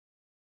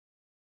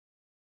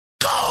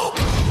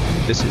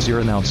This is your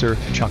announcer,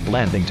 Chuck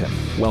Landington,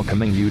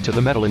 welcoming you to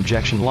the Metal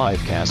Injection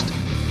Livecast.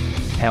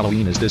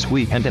 Halloween is this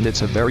weekend and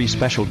it's a very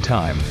special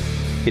time.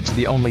 It's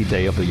the only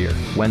day of the year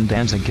when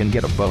Danzig can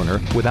get a boner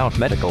without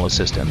medical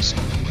assistance.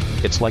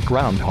 It's like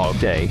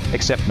Groundhog Day,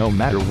 except no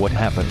matter what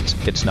happens,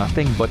 it's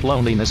nothing but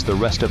loneliness the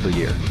rest of the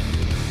year.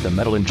 The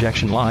Metal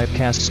Injection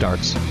Livecast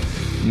starts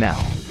now.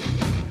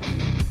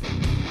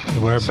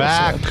 We're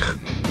back.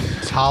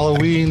 It's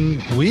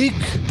Halloween week.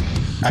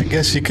 I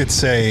guess you could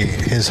say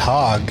his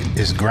hog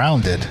is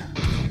grounded.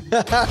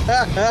 You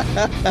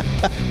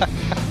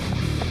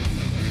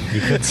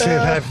could say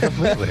that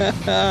completely.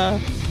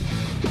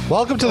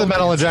 Welcome to the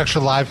Metal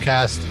Injection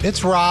Livecast.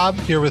 It's Rob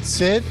here with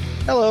Sid.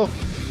 Hello.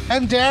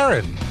 And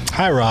Darren.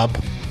 Hi, Rob.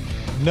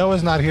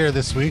 Noah's not here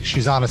this week.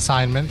 She's on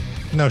assignment.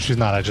 No, she's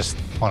not. I just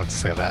wanted to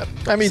say that.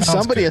 I mean, Sounds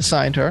somebody good.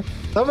 assigned her.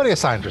 Somebody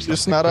assigned her something.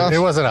 Just not us. It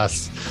wasn't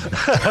us.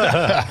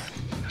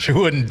 She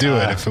wouldn't do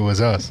it if it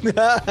was us.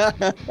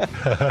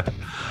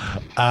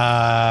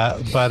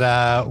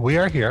 But we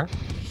are here.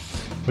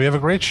 We have a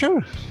great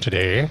show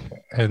today,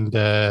 and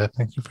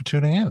thank you for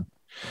tuning in.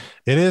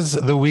 It is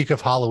the week of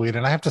Halloween,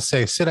 and I have to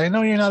say, Sid, I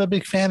know you're not a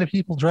big fan of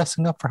people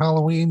dressing up for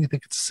Halloween. You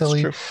think it's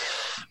silly,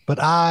 but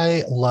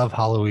I love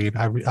Halloween.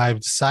 I've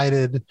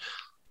decided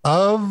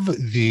of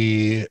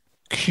the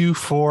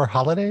Q4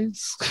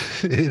 holidays,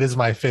 it is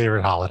my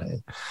favorite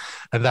holiday,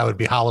 and that would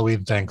be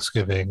Halloween,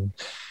 Thanksgiving,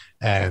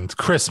 and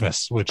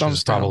Christmas, which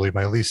is probably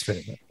my least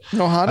favorite.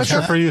 No, Hanukkah? I'm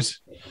sure for you.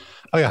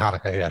 Oh, yeah,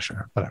 Hanukkah. Yeah,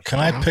 sure. Whatever. Can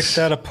I pick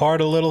that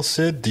apart a little,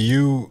 Sid? Do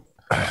you,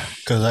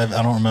 because I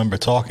don't remember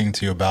talking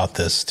to you about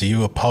this, do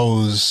you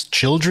oppose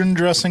children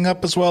dressing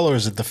up as well, or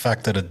is it the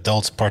fact that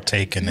adults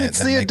partake in it?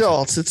 It's the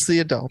adults. It's the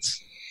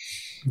adults.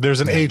 There's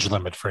an age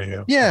limit for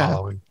you. Yeah. For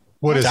Halloween.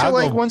 What is So, it?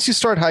 like, once you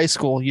start high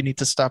school, you need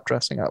to stop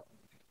dressing up.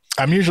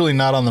 I'm usually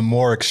not on the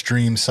more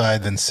extreme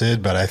side than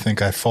Sid, but I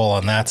think I fall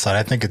on that side.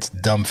 I think it's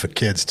dumb for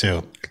kids,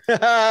 too.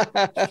 I'm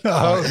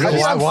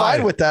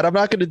fine with that. I'm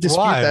not going to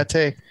dispute that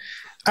take.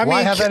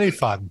 Why have any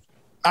fun?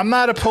 I'm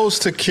not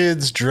opposed to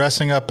kids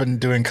dressing up and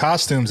doing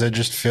costumes. I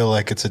just feel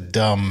like it's a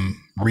dumb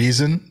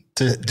reason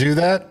to do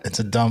that. It's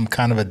a dumb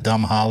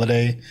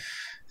holiday.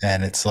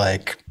 And it's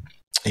like,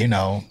 you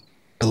know,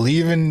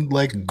 believe in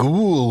like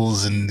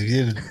ghouls and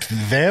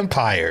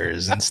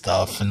vampires and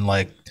stuff. And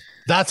like,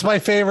 that's my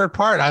favorite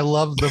part. I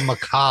love the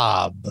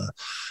macabre.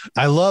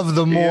 I love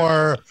the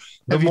more.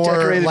 Have you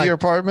decorated your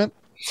apartment?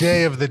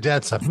 Day of the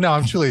Dead stuff. No,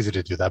 I'm too lazy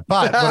to do that.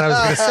 But what I was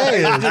going to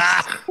say is,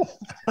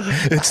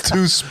 it's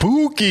too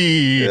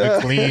spooky to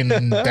clean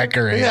and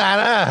decorate.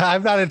 Yeah,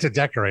 I'm not into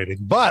decorating,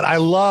 but I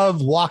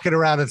love walking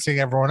around and seeing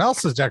everyone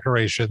else's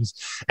decorations,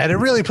 and it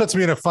really puts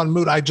me in a fun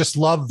mood. I just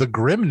love the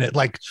grimness.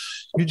 Like,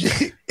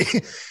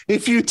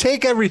 if you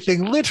take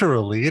everything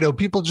literally, you know,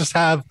 people just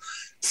have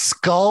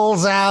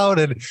skulls out,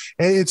 and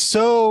it's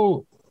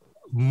so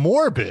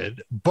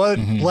morbid, but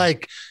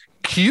like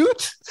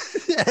cute.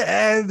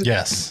 And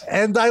yes,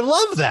 and I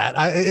love that.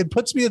 It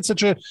puts me in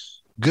such a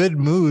good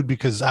mood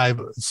because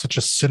I'm such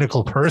a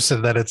cynical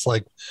person that it's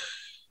like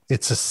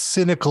it's a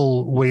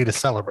cynical way to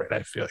celebrate.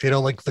 I feel, you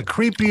know, like the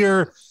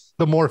creepier,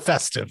 the more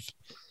festive.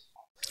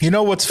 You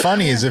know what's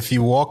funny is if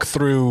you walk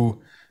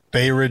through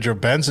Bay Ridge or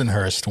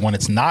Bensonhurst when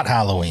it's not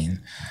Halloween,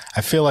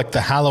 I feel like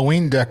the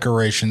Halloween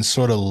decorations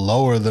sort of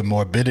lower the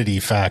morbidity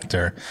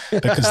factor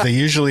because they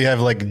usually have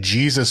like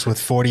Jesus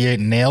with 48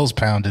 nails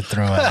pounded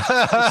through it.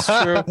 That's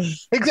true.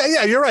 Exactly.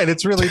 Yeah, you're right.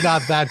 It's really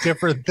not that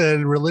different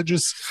than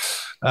religious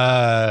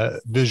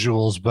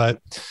visuals, but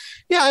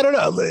yeah, I don't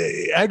know.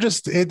 I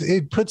just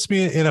it puts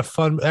me in a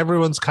fun.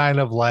 Everyone's kind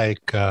of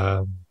like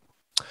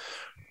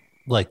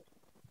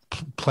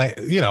play,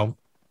 you know.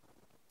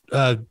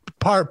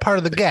 Part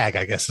of the gag,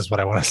 I guess, is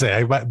what I want to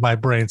say. My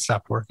brain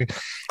stopped working,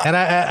 and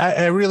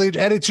I really,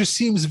 and it just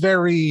seems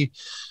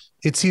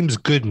it seems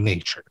good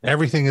natured.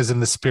 Everything is in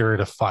the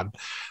spirit of fun.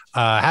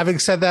 Having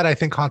said that, I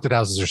think haunted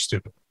houses are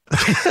stupid.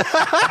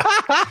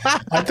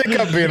 I think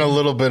I'm being a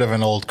little bit of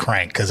an old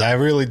crank because I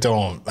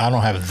don't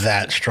have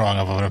that strong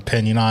of an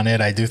opinion on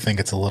it. I do think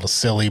it's a little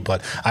silly,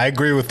 but I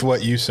agree with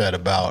what you said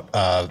about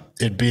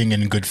it being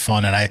in good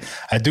fun, and I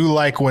do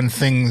like when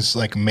things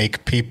like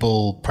make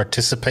people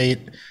participate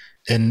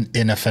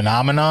in a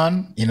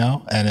phenomenon, you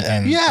know, and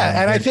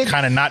I think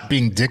kind of not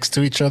being dicks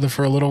to each other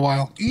for a little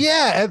while.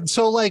 Yeah, and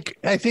so like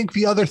I think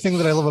the other thing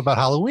that I love about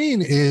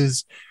Halloween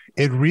is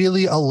it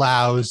really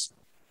allows.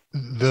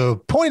 The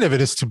point of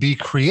it is to be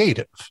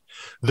creative.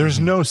 There's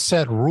no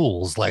set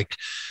rules. Like,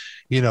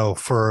 you know,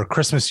 for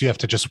Christmas, you have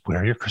to just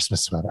wear your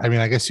Christmas sweater. I mean,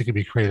 I guess you could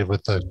be creative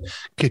with the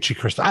kitschy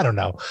Christmas. I don't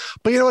know.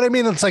 But you know what I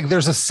mean? It's like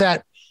there's a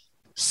set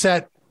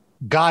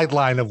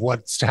guideline of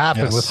what's to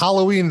happen. Yes. With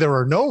Halloween, there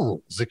are no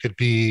rules. It could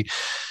be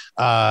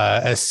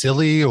as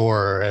silly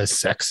or as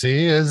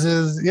sexy as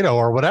you know,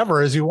 or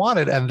whatever as you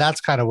wanted. And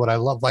that's kind of what I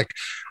love. Like,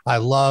 I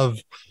love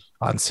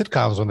on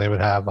sitcoms when they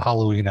would have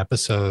Halloween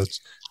episodes,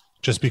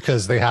 just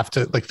because they have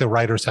to, like, the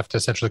writers have to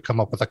essentially come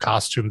up with a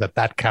costume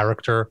that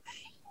character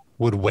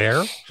would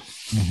wear.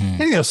 And,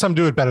 you know, some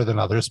do it better than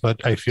others,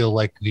 but I feel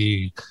like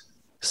the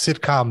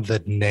sitcom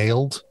that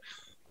nailed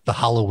the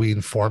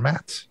Halloween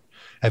format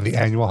and the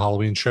annual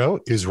Halloween show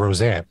is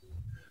Roseanne,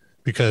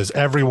 because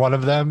every one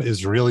of them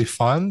is really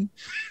fun,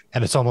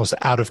 and it's almost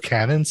out of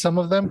canon, some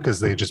of them, because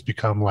they just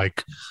become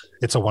like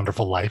It's a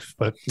Wonderful Life,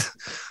 but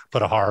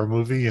a horror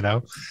movie, you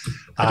know.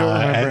 I don't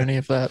remember any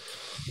of that.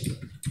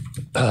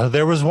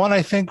 There was one,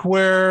 I think,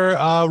 where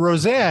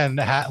Roseanne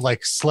had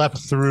like slept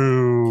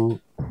through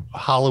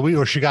Halloween,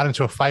 or she got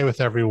into a fight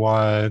with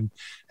everyone,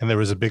 and there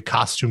was a big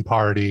costume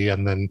party,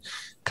 and then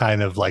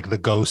kind of like the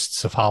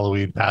ghosts of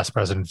Halloween past,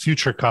 present, and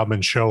future come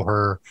and show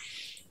her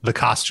the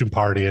costume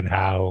party and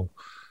how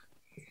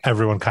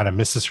everyone kind of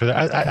misses her.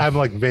 I'm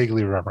like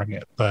vaguely remembering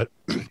it, but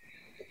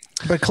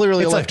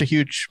clearly it left a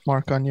huge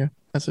mark on you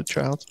as a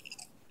child.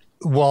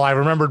 Well, I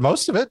remembered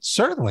most of it,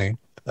 certainly.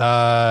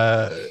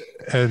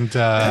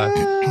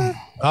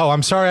 Oh,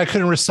 I'm sorry, I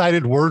couldn't recite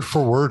it word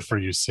for word for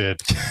you,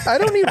 Sid. I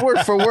don't need word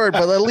for word,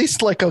 but at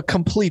least like a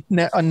complete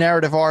a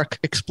narrative arc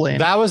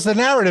explained. That was the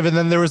narrative, and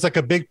then there was like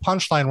a big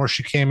punchline where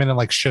she came in and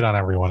like shit on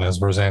everyone, as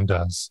Roseanne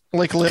does.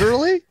 Like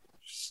literally?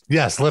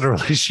 Yes,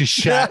 literally. She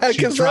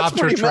dropped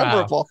her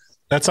trowel.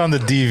 That's on the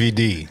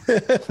DVD.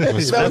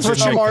 That's what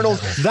Tom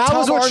Arnold.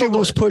 Arnold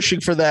was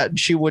pushing for that, and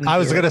she wouldn't. I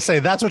was going to say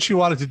that's what she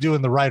wanted to do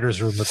in the writers'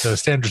 room, but the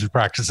standards and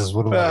practices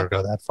wouldn't let her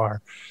go that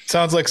far.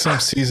 Sounds like some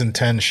season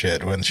 10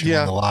 shit when she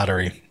won the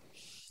lottery.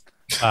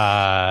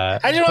 I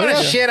just want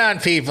to shit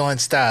on people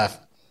and stuff.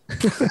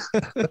 Can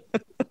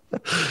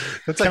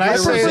I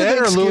say that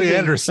or Louis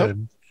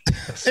Anderson?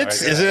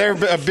 Is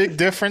there a big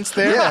difference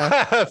there?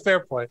 Yeah, fair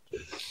point.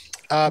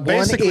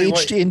 Basically, one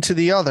aged into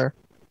the other.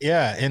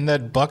 Yeah, in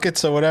that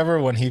Buckets or whatever,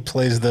 when he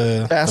plays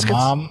the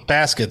mom.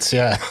 Baskets,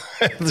 yeah.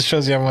 This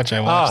shows you how much I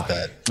watched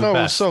that. Oh,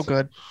 it was so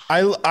good.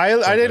 I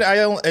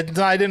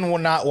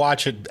didn't not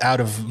watch it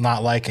out of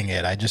not liking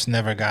it. I just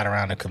never got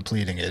around to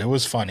completing it. It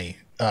was funny,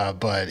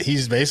 but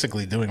he's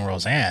basically doing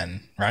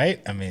Roseanne,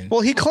 right? I mean, well,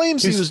 he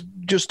claims he was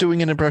just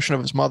doing an impression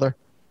of his mother,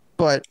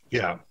 but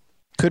yeah,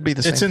 could be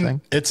the same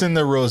thing. It's in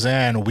the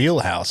Roseanne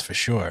wheelhouse for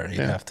sure.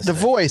 You have to the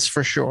voice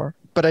for sure,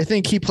 but I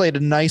think he played a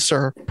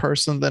nicer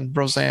person than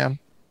Roseanne.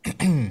 For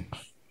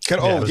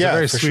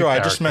sure. I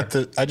just meant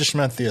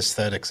the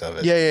aesthetics of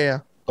it. Yeah.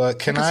 But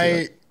can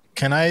I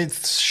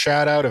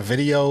shout out a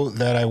video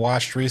that I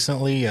watched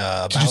recently?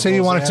 Did you say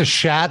you wanted to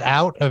shout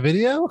out a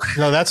video?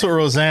 No, that's what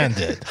Roseanne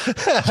did.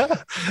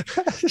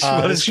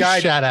 What did she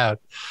shout out?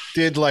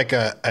 Did like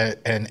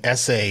an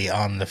essay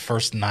on the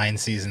first 9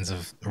 seasons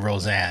of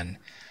Roseanne,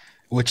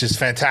 which is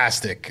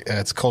fantastic.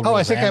 It's called.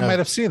 I think I might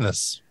have seen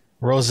this.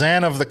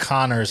 Roseanne of the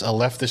Connors, a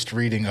leftist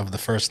reading of the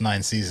first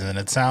 9 seasons. And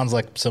it sounds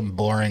like some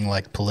boring,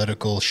 like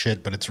political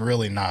shit, but it's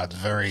really not. It's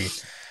very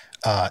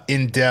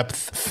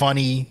in-depth,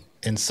 funny,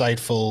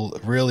 insightful,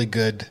 really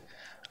good.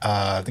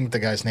 I think the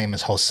guy's name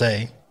is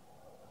Jose.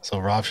 So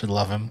Rob should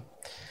love him.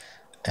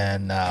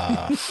 And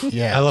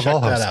yeah, I love check all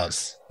that Joses. out.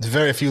 It's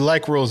if you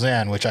like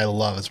Roseanne, which I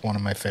love, it's one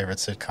of my favorite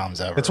sitcoms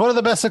ever. It's one of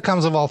the best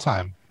sitcoms of all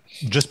time.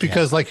 Just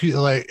because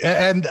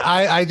and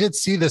I did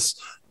see this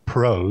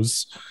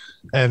prose.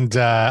 And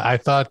I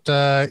thought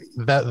that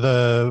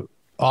the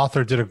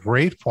author did a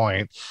great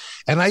point.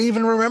 And I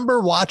even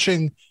remember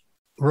watching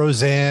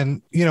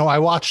Roseanne. You know, I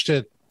watched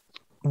it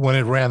when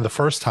it ran the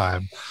first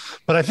time,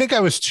 but I think I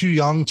was too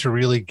young to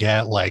really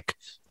get like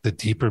the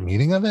deeper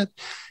meaning of it.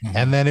 Mm-hmm.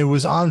 And then it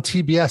was on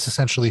TBS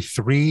essentially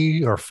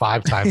 3 or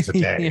 5 times a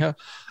day. Yeah.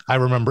 I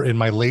remember in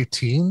my late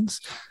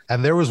teens.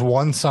 And there was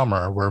one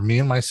summer where me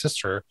and my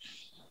sister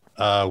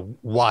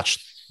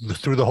watched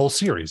through the whole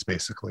series,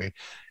 basically.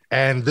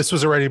 And this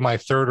was already my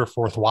 3rd or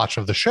 4th watch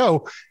of the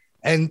show.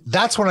 And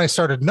that's when I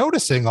started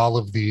noticing all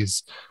of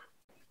these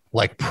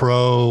like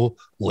pro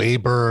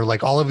labor,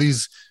 like all of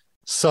these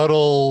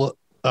subtle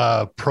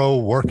pro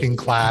working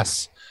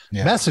class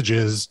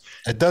messages.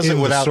 It does it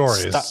without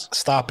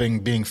stopping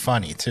being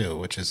funny too,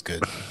 which is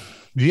good.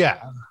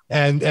 Yeah.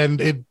 And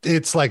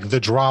it's like the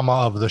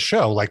drama of the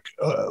show. Like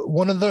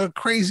one of the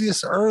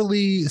craziest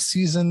early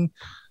season,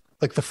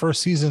 like the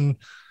first season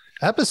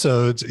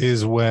episodes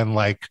is when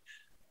like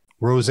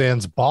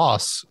Roseanne's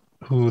boss,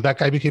 who that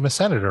guy became a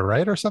senator,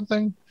 right, or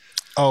something.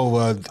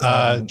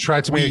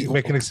 Tried to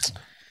make an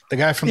the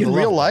guy from in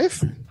real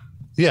life.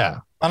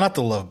 Yeah, not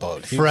the Love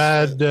Boat.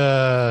 Fred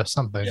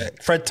something. Yeah,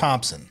 Fred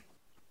Thompson.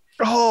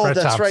 Oh, Fred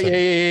that's Thompson. Right.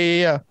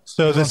 Yeah.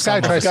 So this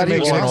guy tries to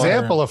make an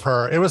example of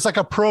her. It was like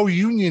a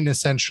pro-union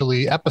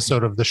essentially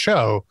episode of the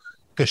show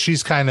because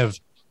she's kind of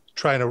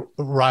trying to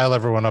rile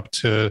everyone up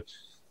to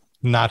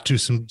not do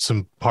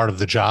some part of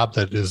the job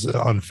that is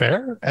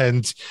unfair,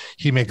 and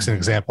he makes an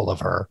example of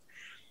her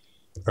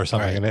or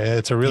something, right. And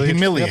it's a really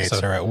humiliates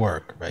her at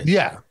work, right?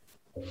 Yeah,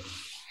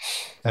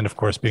 and of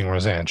course, being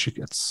Roseanne, she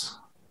gets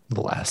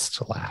the last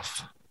to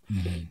laugh.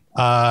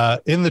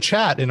 Mm-hmm. In the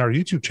chat, in our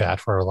YouTube chat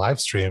for our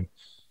live stream,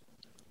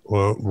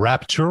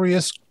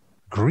 rapturous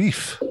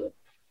grief.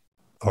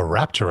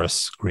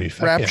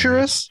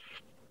 Rapturous?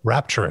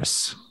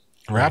 Rapturous.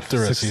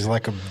 He's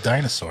like a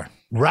dinosaur.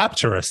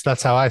 Rapturous.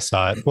 That's how I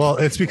saw it. Well,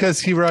 it's because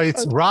he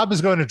writes, Rob is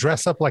going to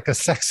dress up like a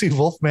sexy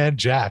Wolfman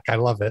Jack. I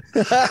love it.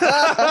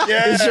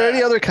 Yeah. Is there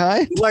any other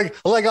kind? Like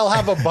I'll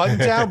have a button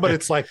down, but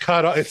it's like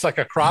cut. It's like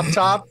a crop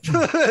top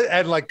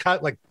and like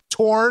cut, like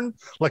torn,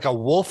 like a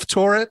wolf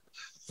tore it.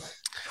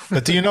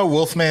 But do you know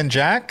Wolfman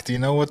Jack? Do you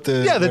know what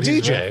the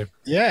DJ?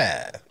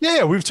 Yeah.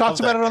 We've talked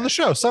about it on the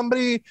show.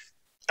 Somebody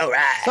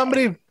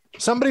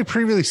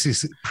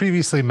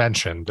previously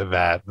mentioned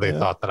that they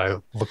thought that I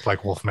looked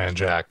like Wolfman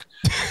Jack.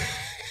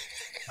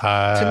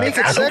 To make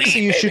it sexy,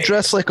 you should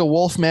dress like a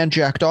Wolfman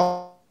jacked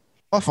off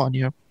on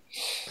you.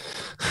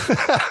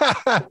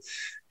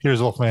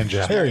 Here's Wolfman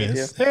Jack. There he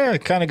is. Yeah,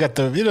 kind of got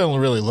the. You don't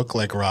really look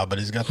like Rob, but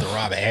he's got the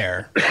Rob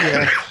hair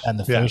and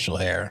the facial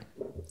hair.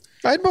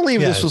 I'd believe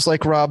this was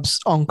like Rob's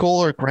uncle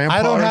or grandpa.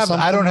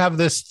 I don't have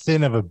this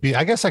thin of a beard.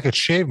 I guess I could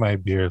shave my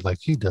beard like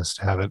he does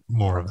to have it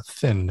more of a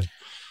thin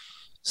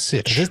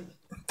sitch.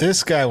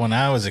 This guy, when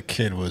I was a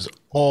kid, was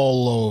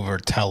all over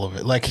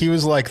television. Like he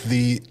was like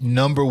the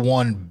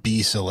 #1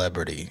 B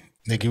celebrity.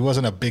 Like he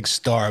wasn't a big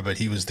star, but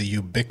he was the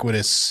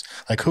ubiquitous.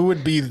 Like who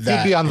would be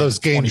that? He'd be on those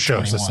game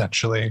shows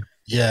essentially.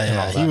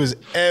 Yeah. He was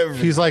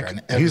everywhere.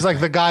 He's like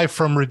the guy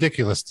from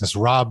Ridiculousness,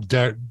 Rob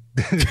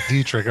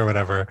Dietrich or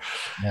whatever.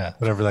 Yeah,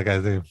 whatever that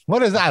guy's name.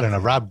 What is that? I don't know.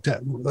 Rob,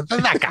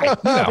 that guy.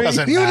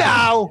 You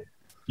know.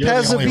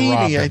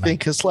 Pazzabini, I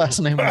think his last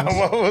name was.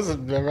 What was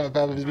it?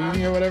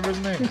 Pazzabini or whatever his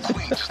name is.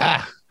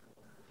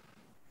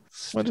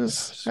 What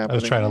is happening? I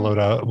was trying to load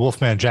a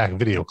Wolfman Jack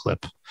video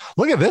clip.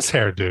 Look at this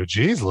hairdo.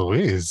 Jeez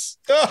Louise.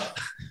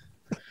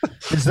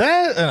 Is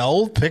that an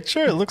old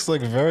picture? It looks like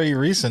very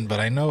recent,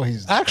 but I know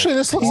he's... Actually,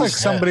 this looks like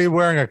somebody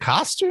wearing a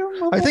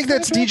costume. I think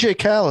that's DJ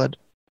Khaled.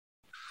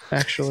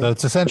 Actually. So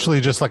it's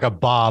essentially just like a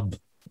bob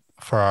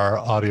for our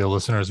audio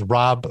listeners.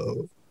 Rob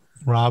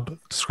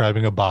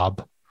describing a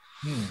bob.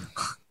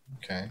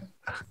 Okay.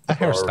 A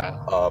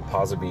hairstyle.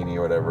 Pazzabini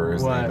or whatever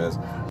his name is.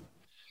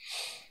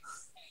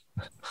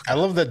 I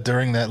love that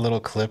during that little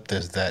clip,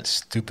 there's that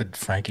stupid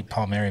Frankie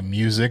Palmieri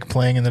music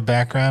playing in the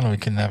background. We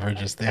can never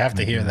they have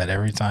to hear that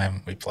every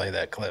time we play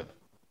that clip.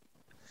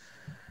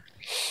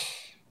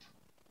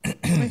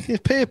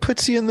 It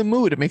puts you in the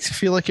mood. It makes you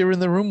feel like you're in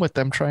the room with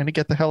them trying to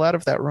get the hell out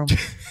of that room.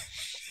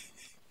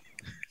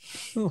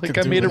 Like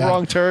I made a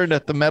wrong turn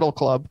at the metal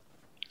club.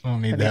 I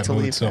don't need that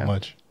mood so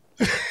much.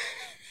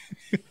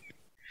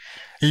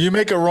 You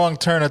make a wrong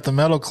turn at the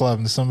metal club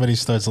and somebody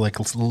starts like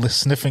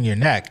sniffing your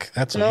neck.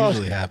 That's what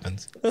usually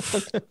happens.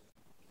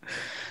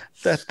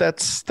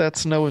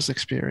 That's Noah's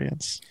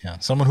experience. Yeah,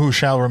 someone who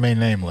shall remain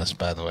nameless,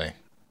 by the way.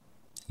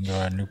 Under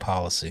our new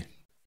policy.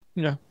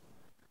 Yeah.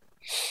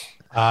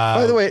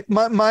 By the way,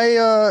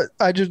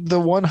 I did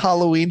the one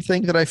Halloween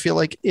thing that I feel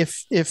like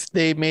if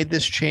they made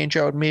this change,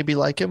 I would maybe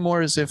like it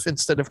more. Is if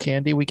instead of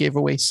candy, we gave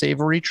away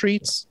savory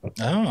treats.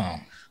 Oh,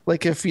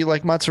 like if you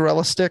like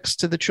mozzarella sticks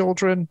to the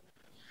children.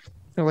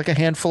 Like a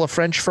handful of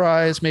French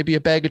fries, maybe a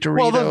bag of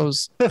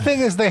Doritos. Well, the thing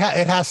is, it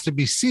has to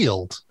be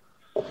sealed.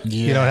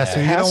 Yeah, you know, it has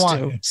to. You don't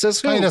want.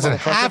 It doesn't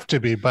have to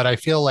be, but I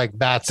feel like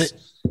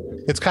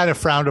it's kind of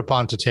frowned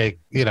upon to take.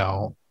 You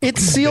know,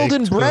 it's sealed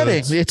in breading.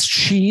 Goods. It's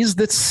cheese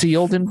that's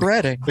sealed in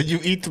breading. But you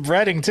eat the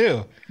breading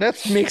too.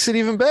 That makes it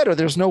even better.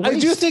 There's no waste. I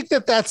do think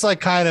that's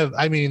like kind of.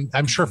 I mean,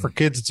 I'm sure for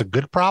kids it's a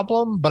good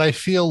problem, but I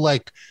feel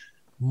like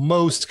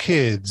most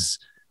kids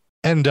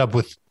end up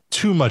with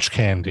too much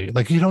candy.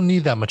 Like you don't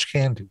need that much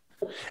candy.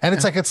 And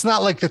it's like it's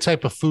not like the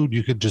type of food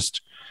you could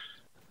just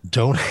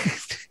donate.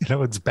 You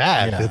know, it's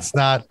bad. Yeah. It's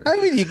not. I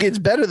mean, it's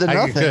better than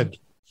nothing. Good.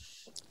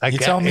 You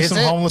telling me some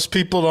homeless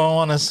people don't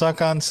want to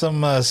suck on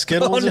some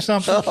Skittles or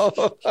something?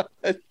 No.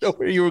 I know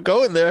where you were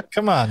going there.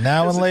 Come on,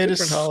 now and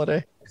latest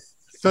holiday.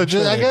 So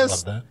I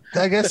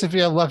guess if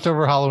you have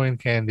leftover Halloween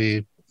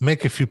candy,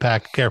 make a few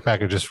care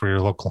packages for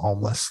your local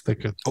homeless. They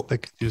could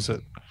use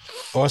it.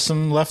 Or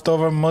some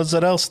leftover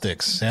mozzarella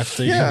sticks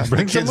after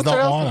the kids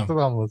don't want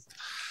them.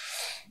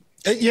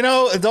 You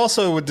know, it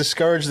also would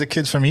discourage the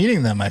kids from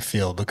eating them, I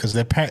feel, because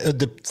the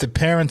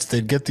parents,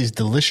 they'd get these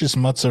delicious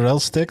mozzarella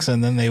sticks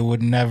and then they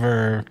would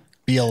never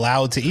be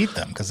allowed to eat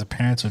them because the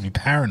parents would be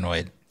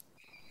paranoid.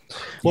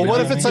 Well, what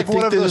if it's like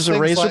one of those there's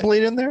a razor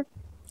blade in there?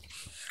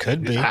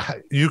 Could be.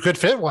 You could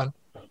fit one.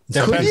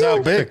 Depends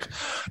how big.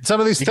 Some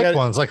of these thick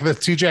ones, like the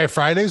TGI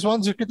Fridays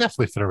ones, you could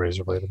definitely fit a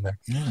razor blade in there.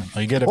 Yeah,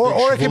 or you get a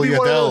big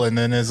Adele, and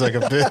then there's like a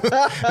big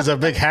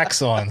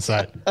hacksaw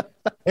inside.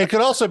 It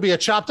could also be a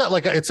chopped up,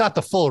 like it's not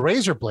the full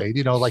razor blade.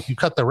 You know, like you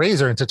cut the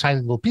razor into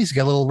tiny little pieces. You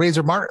get a little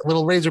razor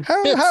bits.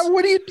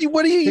 What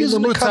are you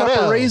using to cut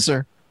up a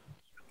razor?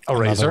 A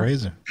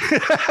razor.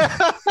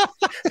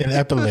 An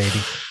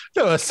epilating.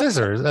 No, a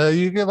scissors.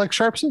 You get like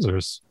sharp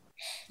scissors.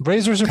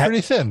 Razors are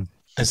pretty thin.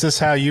 Is this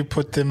how you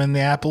put them in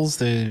the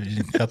apples?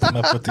 You cut them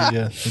up with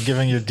the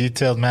giving your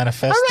detailed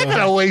manifesto? I'm not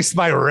going to waste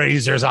my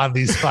razors on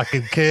these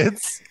fucking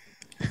kids.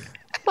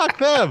 Fuck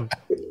them.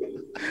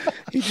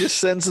 He just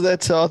sends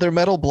that to other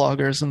metal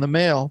bloggers in the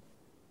mail,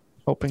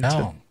 hoping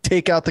to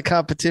take out the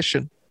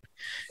competition.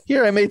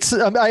 Here,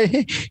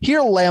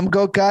 here, lamb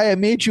goat guy, I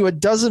made you a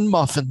dozen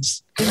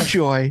muffins.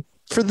 Enjoy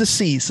for the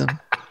season.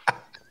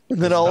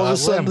 And then all of a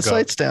sudden lamb the goat.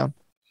 site's down.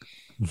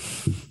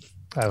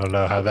 I don't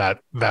know how that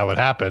would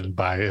happen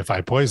if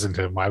I poisoned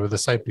him. Why would the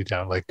site be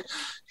down? Like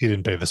he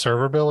didn't pay the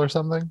server bill or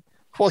something?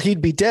 Well,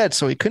 he'd be dead,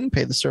 so he couldn't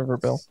pay the server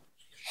bill.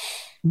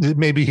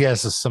 Maybe he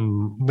has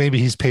maybe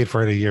he's paid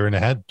for it a year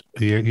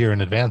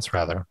in advance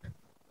rather.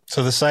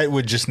 So the site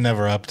would just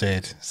never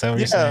update. Is that what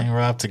you're saying,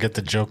 Rob, to get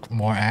the joke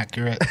more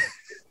accurate?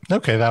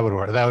 Okay, that would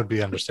work. That would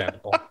be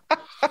understandable.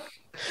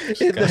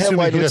 The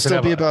headline would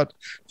still be about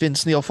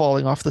Vince Neil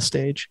falling off the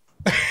stage.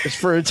 It's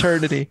for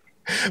eternity.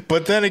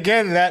 But then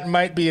again, that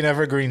might be an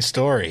evergreen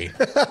story.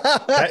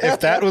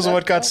 If that was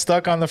what got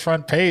stuck on the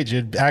front page,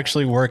 it'd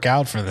actually work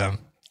out for them.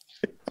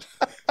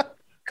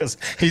 Because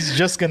he's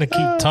just going to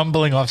keep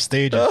tumbling off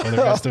stages for the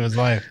rest of his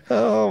life.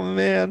 Oh,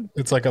 man.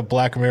 It's like a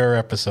Black Mirror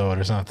episode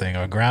or something,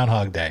 or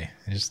Groundhog Day.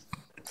 Just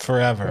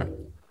forever.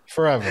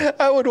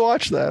 I would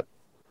watch that.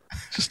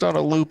 Just on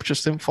a loop,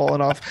 just him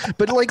falling off.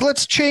 But like,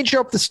 let's change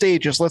up the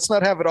stages. Let's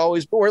not have it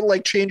always, or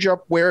like change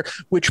up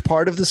which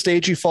part of the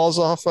stage he falls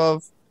off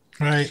of.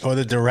 Right, or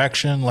the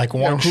direction. Like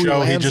one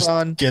show, he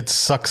just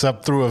sucks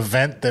up through a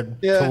vent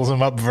that pulls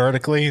him up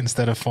vertically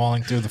instead of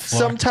falling through the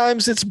floor.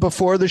 Sometimes it's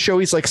before the show.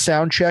 He's like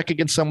sound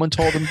checking, and someone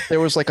told him there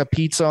was like a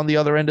pizza on the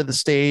other end of the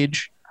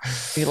stage.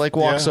 He like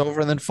walks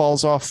over and then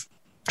falls off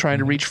trying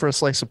to reach for a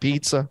slice of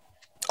pizza.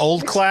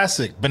 Old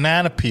classic,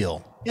 banana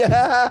peel.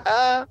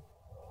 Yeah,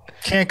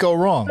 can't go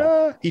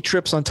wrong. He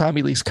trips on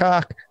Tommy Lee's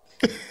cock.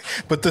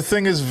 But the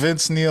thing is,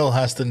 Vince Neil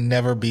has to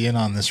never be in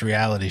on this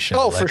reality show.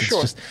 Oh, for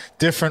sure. It's just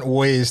different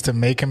ways to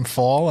make him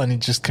fall, and he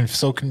just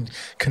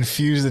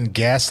confused and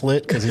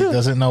gaslit because he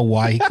doesn't know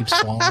why he keeps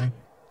falling.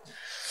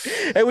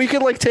 And we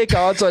could like take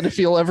odds on if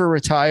he'll ever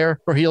retire,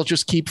 or he'll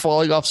just keep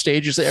falling off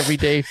stages every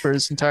day for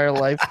his entire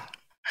life.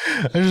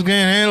 I just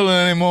can't handle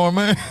it anymore,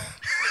 man.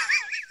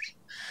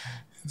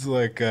 It's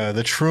like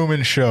the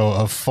Truman Show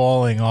of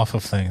falling off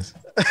of things.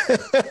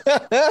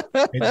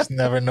 He just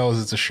never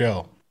knows it's a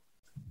show.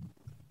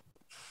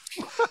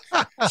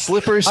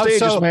 Slippery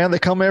stages, man. They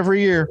come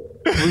every year.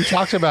 We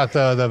talked about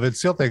the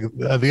Vince Neil thing.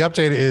 The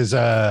update is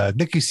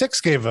Nikki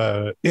Sixx gave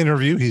an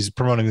interview. He's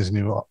promoting his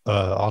new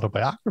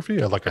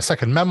autobiography, or like a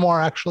second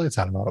memoir, actually. It's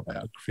not an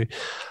autobiography.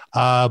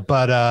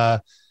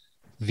 But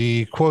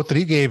the quote that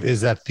he gave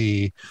is that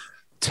the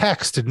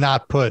text did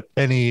not put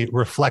any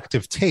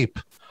reflective tape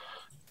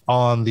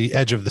on the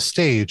edge of the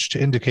stage to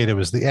indicate it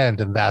was the end,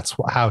 and that's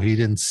how he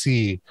didn't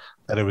see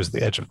that it was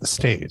the edge of the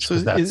stage. So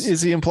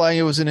is he implying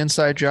it was an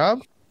inside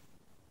job?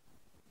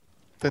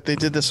 That they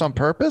did this on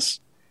purpose?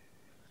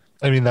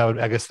 I mean,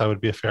 I guess that would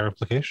be a fair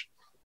implication.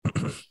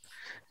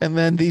 And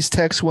then these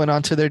techs went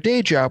on to their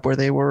day job where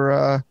they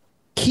were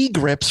key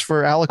grips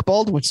for Alec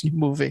Baldwin's new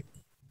movie.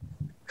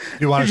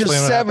 You want to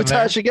just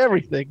sabotaging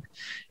everything.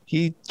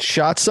 He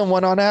shot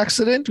someone on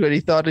accident when he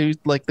thought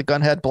the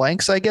gun had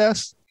blanks, I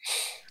guess.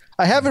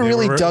 I haven't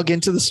really dug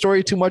into the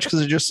story too much because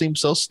it just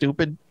seems so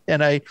stupid.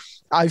 And I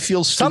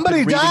feel stupid Somebody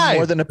reading died.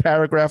 more than a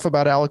paragraph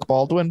about Alec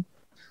Baldwin.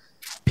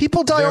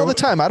 People die all the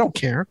time. I don't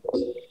care.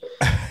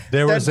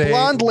 That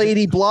blonde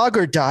lady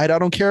blogger died. I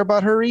don't care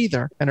about her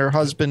either. And her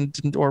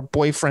husband or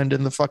boyfriend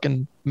in the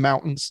fucking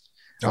mountains.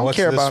 I don't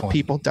care about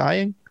people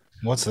dying.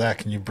 What's that?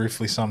 Can you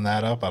briefly sum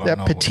that up? I don't know.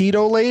 That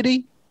Petito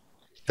lady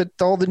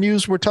that all the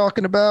news were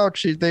talking about.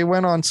 They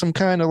went on some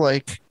kind of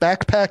like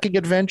backpacking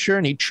adventure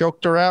and he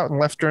choked her out and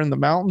left her in the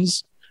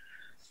mountains.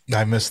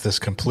 I missed this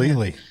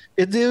completely.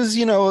 It is,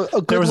 a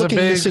good looking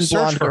missing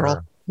blonde girl.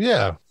 Her.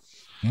 Yeah.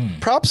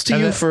 Props to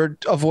you for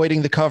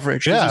avoiding the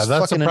coverage. Yeah,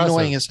 that's fucking impressive.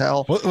 Annoying as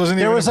hell. Wasn't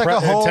there even was like a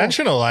whole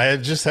intentional. I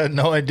just had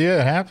no idea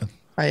it happened.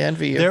 I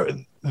envy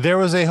you. There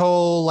was a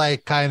whole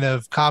like kind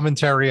of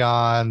commentary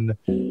on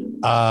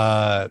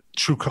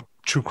true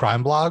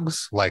crime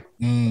blogs, like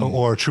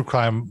or true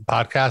crime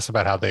podcasts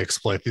about how they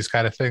exploit these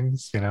kind of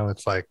things.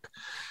 It's like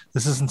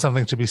this isn't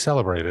something to be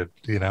celebrated.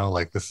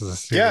 Like this is a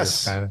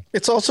serious kind of.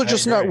 It's also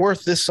just not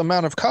worth this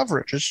amount of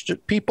coverage. It's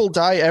just, people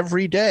die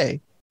every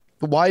day.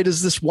 Why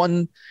does this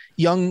one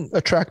young,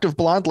 attractive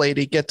blonde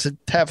lady get to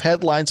have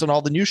headlines on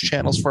all the news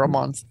channels for a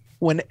month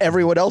when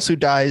everyone else who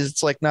dies,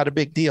 it's like not a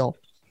big deal?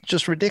 It's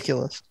just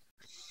ridiculous.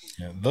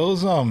 Yeah,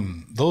 those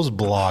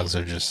blogs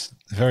are just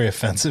very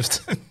offensive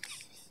to me.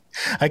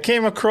 I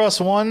came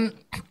across one,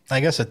 I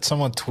guess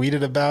someone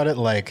tweeted about it,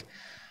 like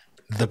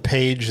the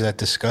page that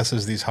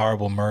discusses these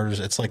horrible murders.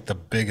 It's like the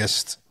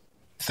biggest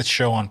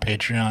show on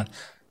Patreon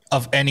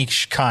of any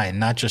kind,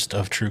 not just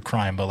of true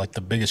crime, but like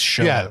the biggest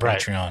show on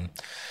Patreon.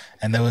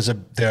 And there was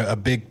a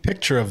big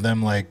picture of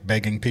them like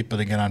begging people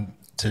to get on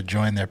to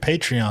join their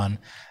Patreon,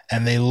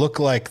 and they look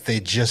like they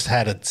just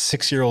had a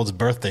 6-year-old's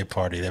birthday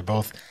party. They're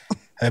both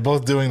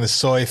doing the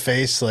soy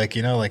face, like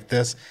like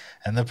this,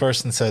 and the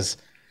person says,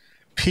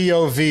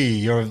 "POV,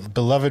 your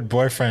beloved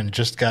boyfriend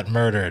just got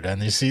murdered,"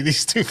 and you see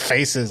these two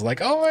faces,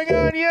 like, "Oh my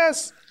god,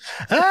 yes!"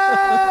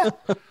 Ah!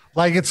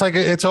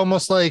 It's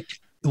almost like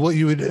what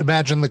you would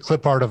imagine the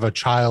clip art of a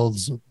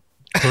child's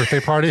birthday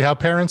party, how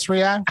parents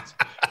react.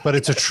 But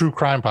it's a true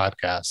crime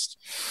podcast.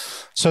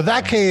 So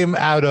that came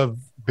out of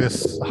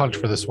this hunt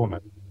for this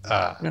woman.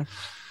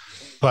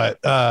 But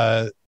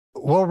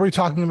what were we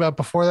talking about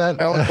before that?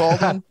 Alec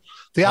Baldwin.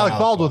 The Alec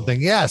Baldwin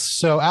thing. Yes.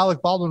 So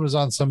Alec Baldwin was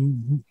on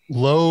some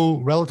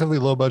relatively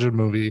low budget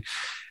movie,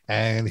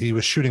 and he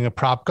was shooting a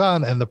prop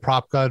gun, and the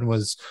prop gun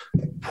was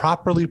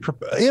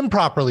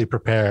improperly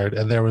prepared.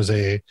 And there was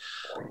it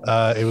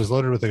was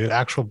loaded with an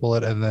actual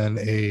bullet, and then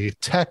a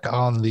tech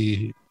on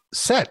the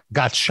set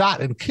got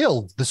shot and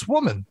killed this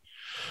woman.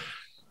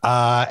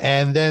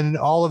 And then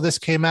all of this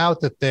came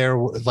out that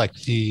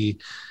the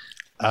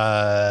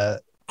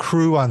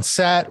crew on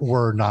set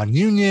were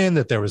non-union,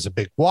 that there was a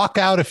big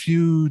walkout a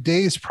few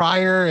days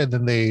prior, and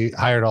then they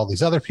hired all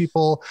these other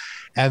people,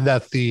 and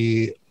that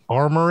the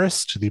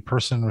armorist, the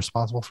person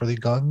responsible for the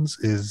guns,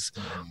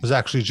 was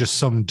actually just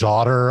some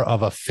daughter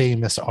of a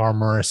famous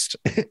armorist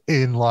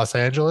in Los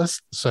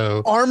Angeles.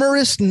 So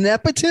armorist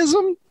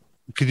nepotism?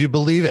 Could you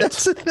believe it?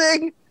 That's the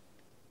thing.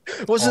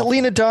 Was it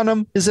Lena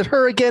Dunham? Is it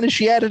her again? Is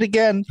she at it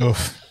again?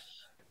 Oof.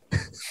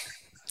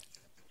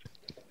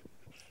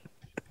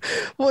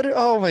 What?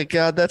 Oh my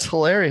God, that's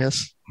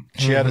hilarious.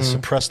 She had a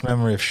suppressed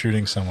memory of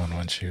shooting someone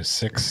when she was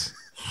 6.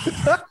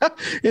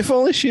 If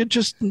only she had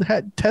just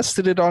had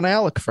tested it on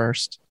Alec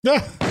first.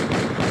 Yeah.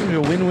 A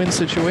win-win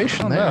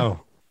situation there.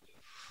 No.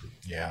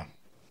 Yeah.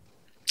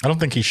 I don't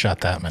think he shot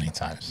that many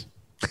times.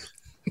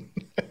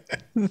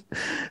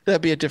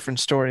 That'd be a different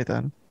story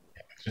then.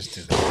 Just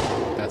do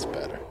that. That's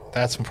better.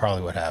 That's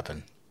probably what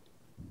happened.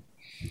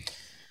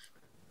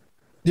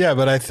 Yeah,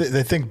 but I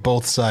think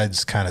both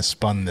sides kind of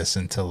spun this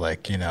into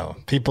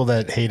people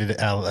that hated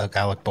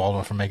Alec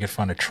Baldwin for making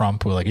fun of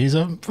Trump were like, he's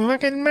a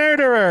fucking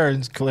murderer.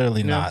 It's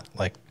clearly not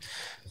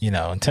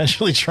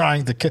intentionally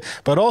trying to kill.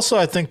 But also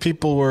I think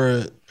people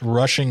were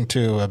rushing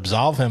to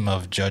absolve him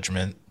of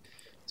judgment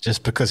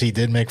just because he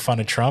did make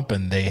fun of Trump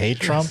and they hate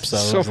Trump. So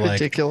it was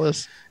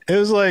ridiculous. It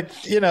was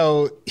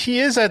he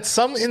is at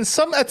some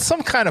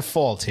kind of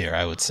fault here,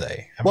 I would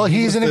say.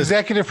 He's an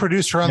executive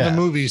producer on the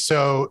movie,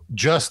 so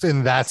just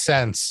in that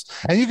sense,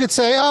 and you could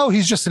say, oh,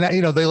 he's just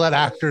they let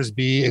actors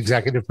be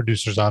executive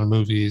producers on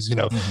movies.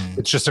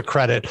 It's just a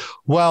credit.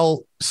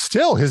 Well,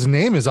 still, his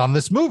name is on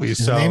this movie.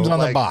 His name's on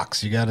the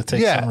box. You got to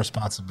take some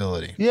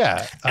responsibility.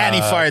 Yeah, and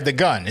he fired the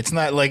gun. It's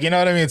not you know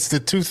what I mean. It's the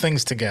two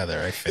things together.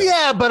 I feel.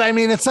 Yeah, but I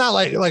mean, it's not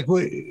like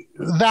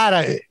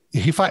that.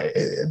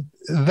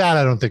 That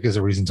I don't think is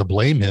a reason to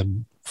blame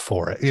him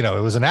for it. It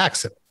was an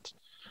accident.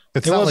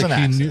 It's not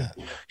like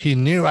he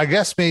knew. I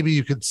guess maybe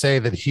you could say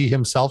that he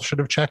himself should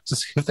have checked to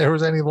see if there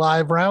was any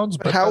live rounds.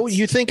 But how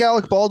you think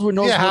Alec Baldwin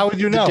knows? Yeah, how would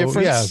you know? The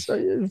difference,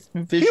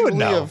 he would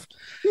know.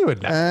 He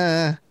would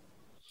know.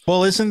 Well,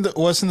 wasn't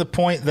the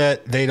point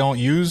that they don't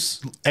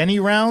use any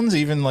rounds,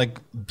 even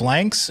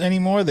blanks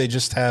anymore? They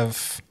just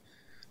have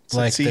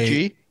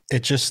CG.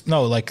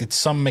 It's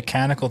some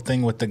mechanical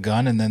thing with the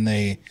gun, and then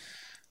they.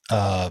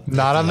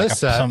 Not on this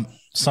set.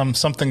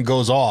 Something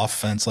goes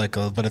off, and it's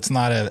but it's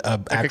not a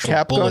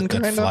actual bullet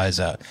that flies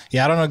out.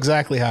 Yeah, I don't know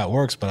exactly how it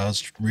works, but I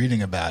was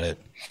reading about it,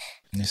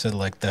 and he said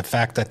the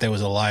fact that there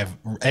was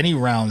any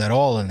round at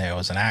all in there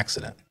was an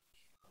accident.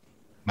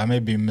 I may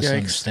be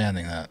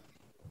misunderstanding that.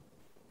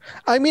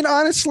 I mean,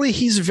 honestly,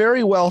 he's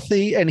very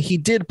wealthy, and he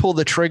did pull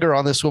the trigger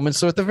on this woman.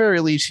 So at the very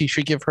least, he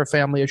should give her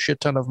family a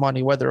shit ton of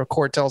money, whether a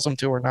court tells him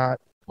to or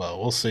not. Well,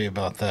 we'll see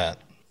about that.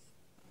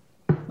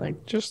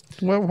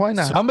 Why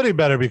not? Somebody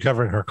better be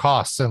covering her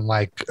costs and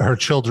her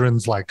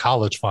children's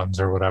college funds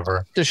or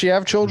whatever. Does she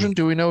have children?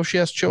 Do we know if she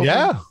has children?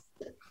 Yeah.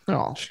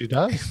 No, she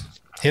does.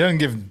 He doesn't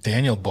give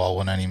Daniel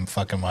Baldwin any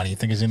fucking money. You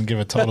think he's going to give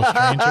a total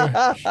stranger?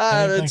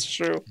 That's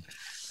true.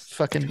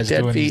 Fucking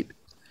deadbeat.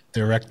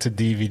 Direct to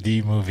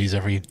DVD movies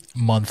every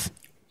month.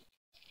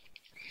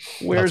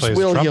 Where's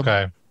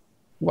William?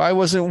 Why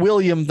wasn't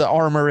William the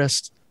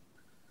armorist?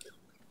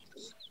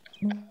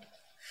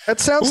 That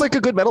sounds like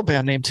a good metal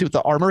band name too.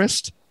 The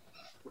Armorist.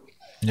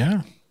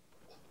 Yeah,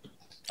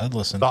 I'd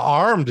listen. The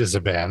Armed is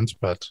a band,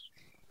 but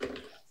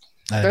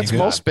that's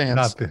most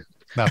bands.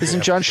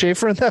 Isn't John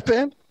Schaefer in that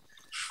band?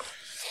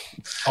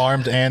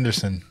 Armed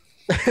Anderson.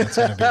 That's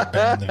gonna be a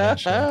band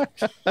eventually.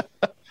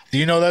 Do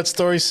you know that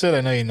story, Sid?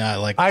 I know you're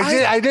not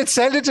I did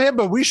send it to him,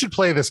 but we should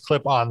play this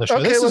clip on the show.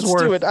 Okay, let's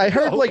do it. I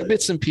heard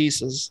bits and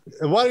pieces.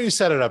 Why don't you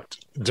set it up,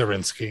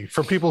 Derinsky,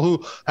 for people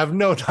who have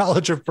no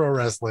knowledge of pro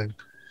wrestling?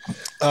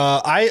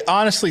 I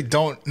honestly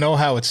don't know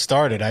how it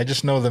started. I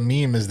just know the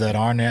meme is that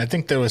Arn. I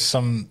think there was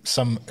some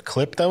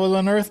clip that was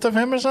unearthed of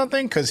him or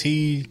something because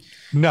he.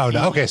 No.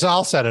 Okay, so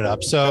I'll set it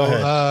up.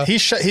 So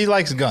he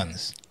likes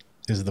guns.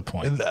 Is the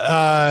point?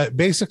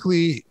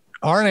 Basically,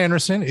 Arn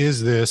Anderson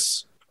is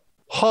this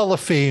Hall of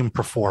Fame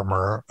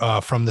performer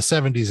from the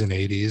 70s and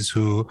 80s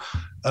who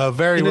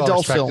very well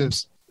adult respected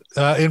films.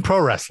 In pro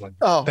wrestling.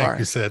 Oh, thank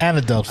you, Sid. And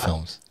adult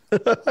films.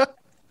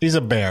 He's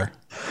a bear.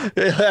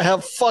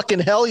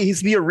 Fucking hell,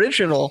 he's the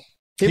original.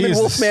 Him and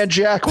Wolfman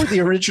Jack were the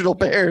original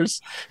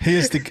bears. He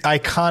is the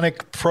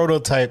iconic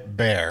prototype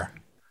bear.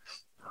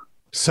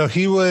 So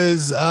he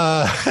was.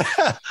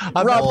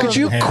 Rob, could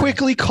you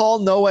quickly call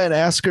Noah and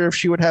ask her if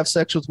she would have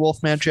sex with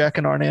Wolfman Jack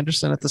and Arn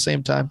Anderson at the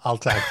same time? I'll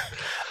text.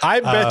 I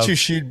bet you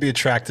she'd be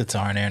attracted to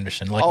Arn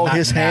Anderson. Like,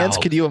 his hands?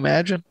 Could you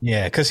imagine?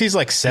 Yeah, because he's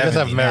like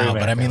 70 now.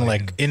 But I mean,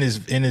 like in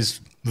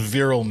his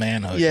virile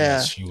manhood.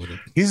 Yeah, she would.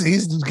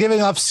 He's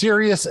giving off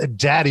serious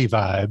daddy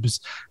vibes,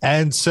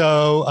 and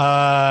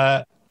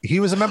so he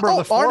was a member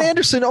of the. Arn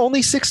Anderson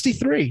only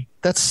 63.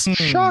 That's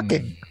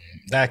shocking.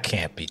 That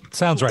can't be.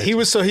 Sounds right. He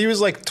was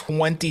like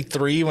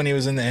 23 when he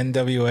was in the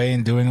NWA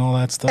and doing all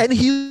that stuff. And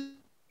he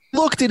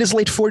looked in his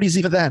late 40s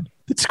even then.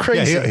 It's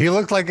crazy. Yeah, he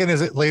looked like in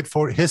his late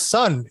 40s. His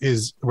son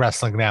is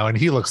wrestling now, and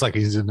he looks like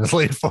he's in his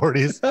late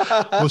 40s.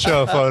 We'll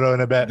show a photo in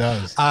a bit.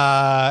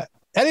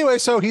 Anyway,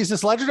 so he's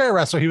this legendary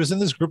wrestler. He was in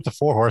this group, the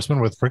Four Horsemen,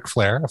 with Ric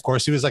Flair. Of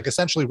course, he was like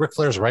essentially Ric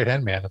Flair's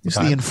right-hand man at the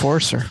time. The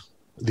enforcer.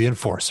 The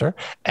enforcer.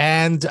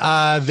 And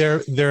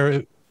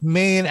their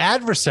main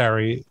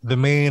adversary, the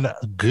main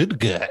good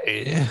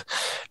guy,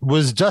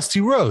 was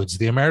Dusty Rhodes,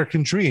 the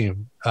American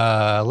Dream,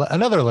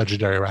 another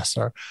legendary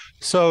wrestler.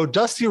 So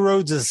Dusty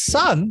Rhodes'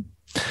 son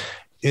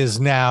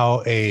is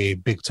now a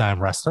big-time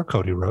wrestler,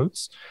 Cody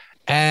Rhodes.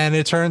 And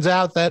it turns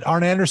out that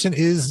Arn Anderson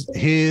is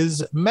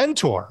his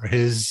mentor,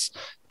 his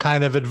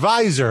kind of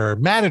advisor,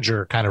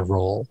 manager kind of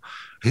role,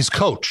 his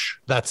coach.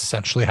 That's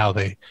essentially how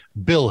they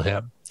bill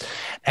him.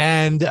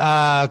 And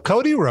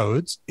Cody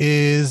Rhodes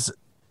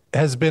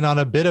has been on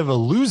a bit of a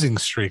losing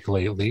streak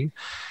lately.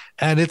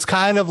 And it's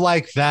kind of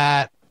like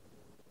that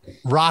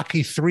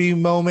Rocky 3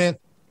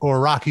 moment or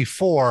Rocky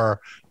 4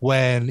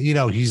 when,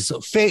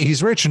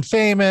 he's rich and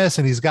famous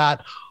and he's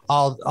got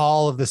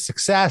all of the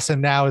success,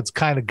 and now it's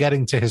kind of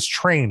getting to his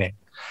training.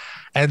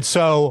 And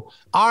so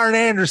Arn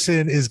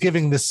Anderson is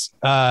giving this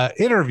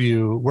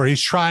interview where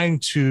he's trying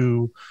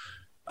to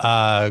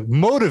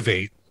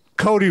motivate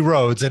Cody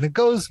Rhodes, and it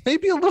goes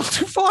maybe a little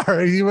too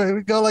far.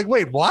 You go like,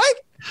 wait, what?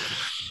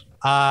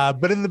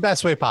 But in the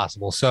best way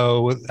possible.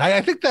 So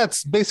I think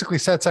that's basically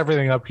sets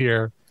everything up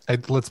here.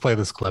 Let's play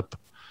this clip.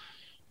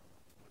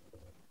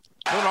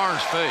 Look at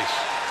Arn's face.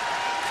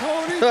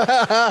 Cody,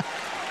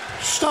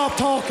 stop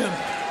talking.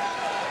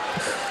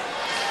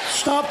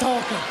 Stop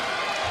talking.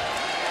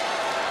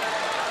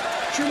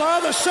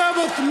 July the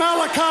 7th,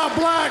 Malachi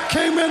Black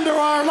came into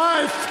our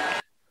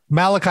life.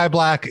 Malachi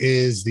Black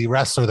is the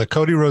wrestler that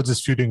Cody Rhodes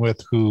is feuding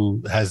with,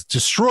 who has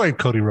destroyed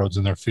Cody Rhodes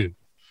in their feud.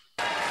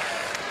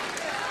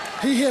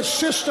 He has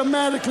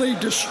systematically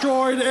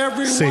destroyed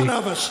every one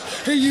of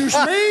us. He used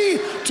me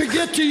to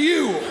get to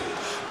you,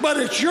 but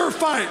it's your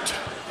fight.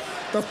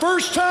 The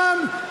first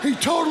time he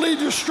totally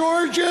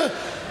destroyed you,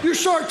 you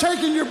start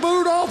taking your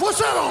boot off. What's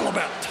that all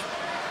about?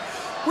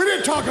 We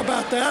didn't talk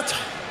about that.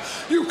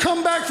 You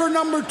come back for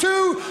number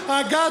 2.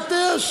 I got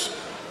this.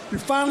 You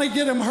finally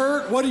get him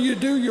hurt. What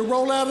do? You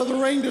roll out of the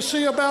ring to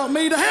see about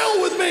me. To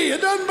hell with me.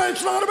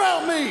 It's not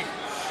about me.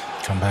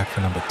 Come back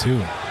for number 2.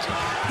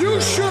 You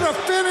should have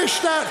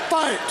finished that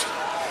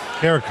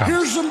fight. Here it comes.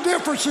 Here's some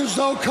differences,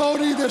 though,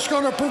 Cody, that's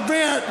going to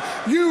prevent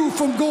you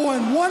from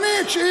going 1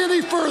 inch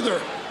any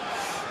further.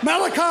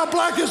 Malachi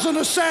Black is an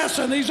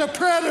assassin. He's a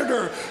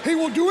predator. He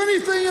will do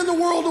anything in the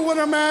world to win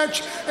a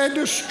match and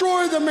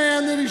destroy the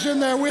man that he's in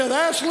there with.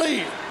 Ask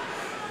Lee.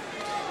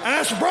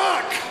 Ask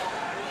Brock.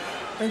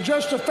 And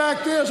just the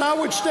fact is, I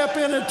would step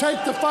in and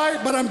take the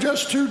fight, but I'm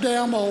just too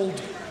damn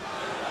old.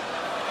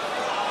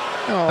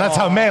 That's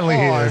how manly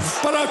he is.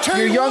 But I'll tell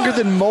you, you're younger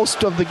than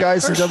most of the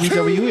guys in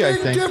WWE, I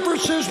think. There's 2 big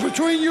differences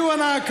between you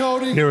and I,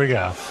 Cody. Here we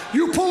go.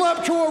 You pull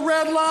up to a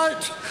red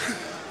light,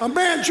 a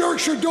man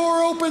jerks your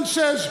door open,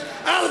 says,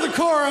 out of the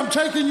car, I'm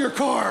taking your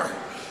car.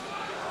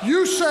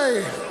 You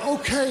say,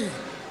 okay,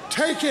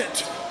 take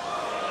it.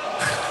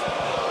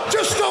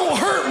 Just don't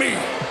hurt me.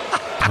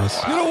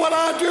 You know what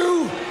I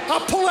do? I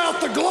pull out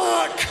the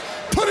Glock,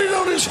 put it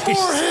on his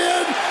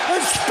forehead,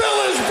 and spill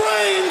his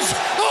brains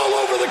all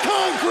over the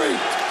concrete.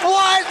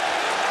 What?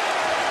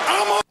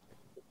 I'm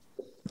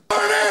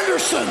Arn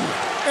Anderson,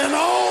 and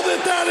all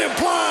that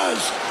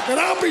implies, and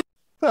I'll be.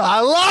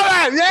 I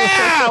love it.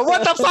 Yeah.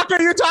 What the fuck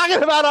are you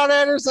talking about, Arn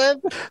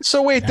Anderson?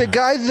 So wait, the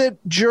guy that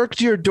jerked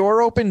your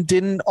door open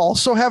didn't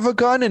also have a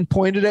gun and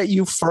pointed at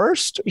you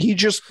first? He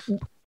just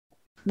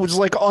was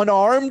like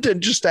unarmed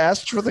and just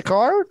asked for the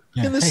car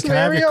in this scenario? Can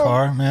I have your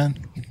car,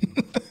 man?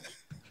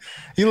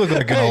 You look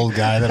like an old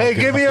guy. Hey,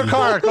 give me your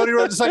car. Cody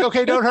Rhodes is like,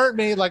 okay, don't hurt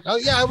me. Like, oh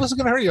yeah, I wasn't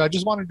going to hurt you. I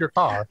just wanted your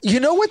car. You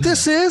know what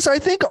this is? I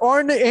think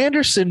Arn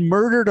Anderson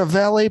murdered a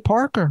valet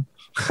parker.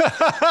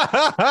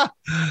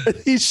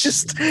 He's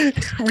just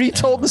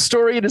retold the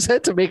story in his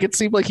head to make it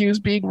seem like he was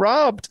being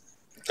robbed.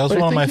 That was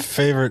one of my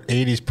favorite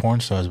 80s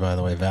porn stars, by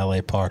the way,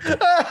 Valet Parker.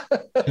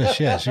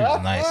 Yeah, she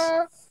was nice.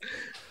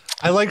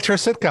 I liked her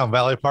sitcom,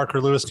 Valet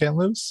Parker, Lewis Can't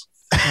Lose.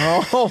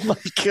 Oh my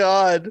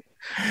God.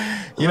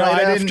 You know,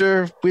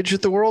 after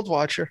Widget the World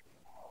Watcher.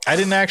 I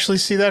didn't actually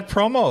see that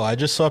promo. I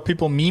just saw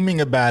people memeing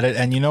about it.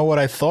 And you know what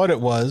I thought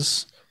it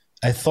was?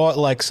 I thought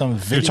like some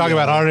video. You're talking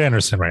about Arn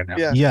Anderson right now.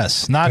 Yeah.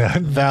 Yes, not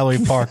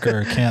Valet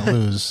Parker, Can't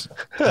Lose.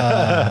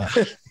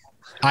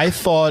 I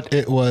thought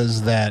it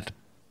was that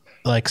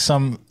like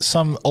some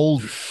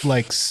old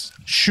like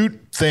shoot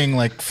thing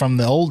like from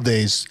the old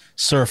days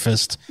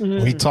surfaced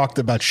where he talked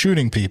about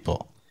shooting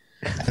people.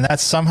 And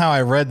that's somehow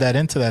I read that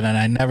into that, and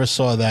I never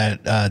saw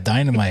that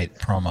Dynamite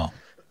promo.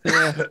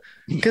 Yeah,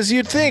 because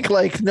you'd think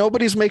like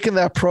nobody's making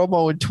that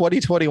promo in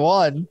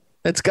 2021.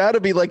 It's got to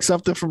be like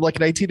something from like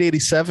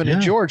 1987 in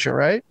Georgia,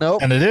 right?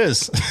 Nope. And it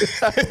is.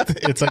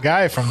 It's a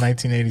guy from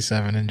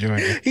 1987 in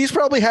Georgia. He's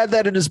probably had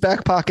that in his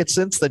back pocket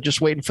since then,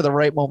 just waiting for the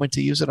right moment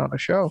to use it on a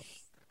show.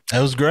 That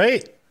was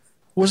great.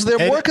 Was there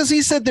more? Because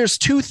he said there's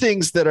two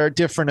things that are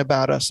different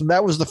about us, and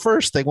that was the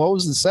first thing. What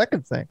was the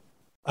second thing?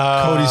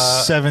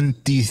 Cody's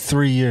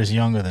 73 years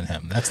younger than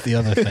him. That's the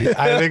other thing.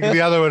 I think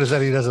the other one is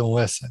that he doesn't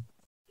listen.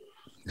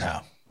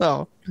 No.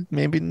 Oh,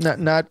 maybe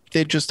not.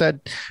 They just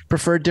had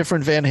preferred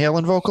different Van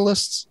Halen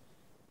vocalists.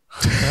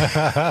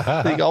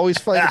 They always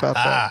fight about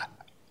that.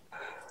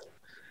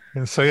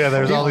 So yeah,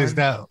 there's all these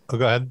now. Oh,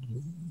 go ahead.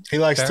 He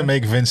likes to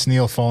make Vince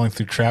Neil falling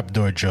through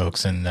trapdoor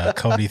jokes, and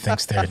Cody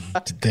thinks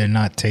they're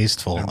not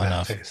tasteful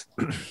enough.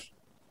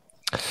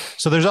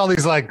 So there's all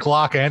these like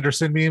Glock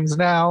Anderson memes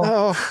now.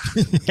 Oh,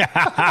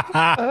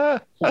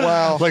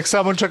 wow! Like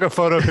someone took a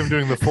photo of him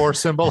doing the 4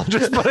 symbol and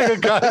just putting a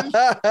gun.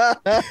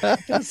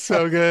 It's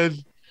so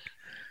good.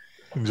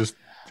 And just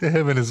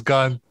him and his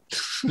gun.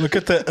 Look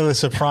at the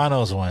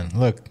Sopranos one.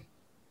 Look,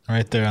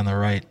 right there on the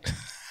right.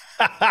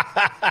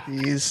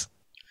 Jeez.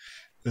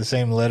 The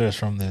same letters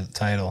from the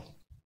title.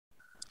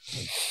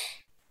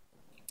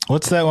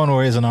 What's that one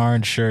where he has an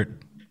orange shirt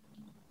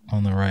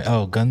on the right?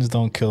 Oh, guns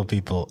don't kill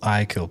people.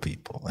 I kill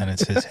people. And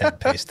it's his head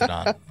pasted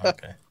on.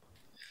 Okay.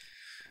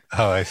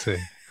 Oh, I see.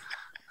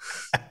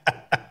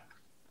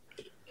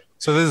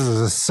 So this is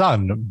his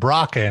son,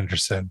 Brock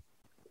Anderson.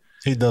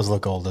 He does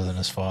look older than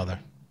his father.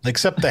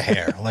 Except the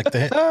hair.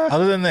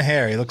 Other than the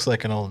hair, he looks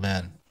like an old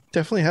man.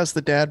 Definitely has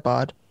the dad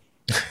bod.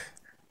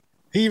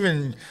 He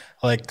even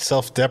like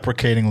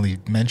self-deprecatingly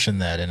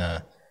mentioned that in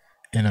a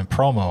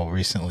promo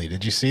recently.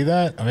 Did you see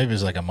that? Or maybe it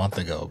was like a month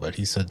ago, but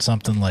he said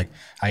something like,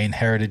 I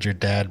inherited your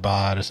dad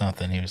bod or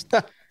something.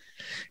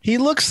 He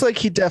looks like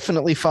he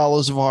definitely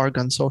follows Varg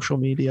on social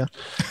media.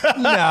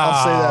 No.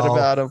 I'll say that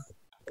about him.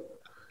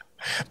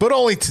 But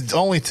only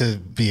to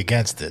be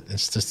against it.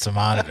 It's just to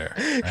monitor.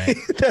 Right?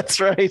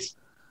 That's right.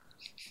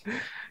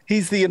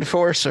 He's the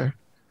enforcer.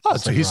 Oh,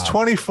 so he's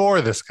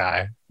 24, this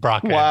guy,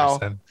 Brock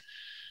Anderson.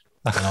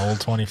 An old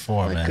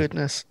 24, My man.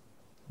 goodness.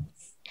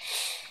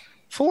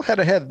 Full head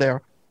of head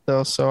there,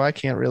 though, so I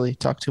can't really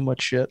talk too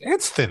much shit.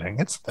 It's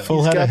thinning.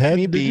 Full head of head?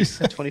 Me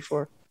beat at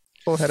 24.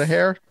 Full head of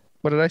hair.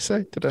 What did I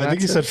say? I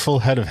think you said full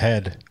head of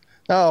head.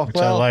 Oh, which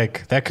I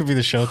like. That could be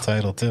the show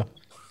title, too.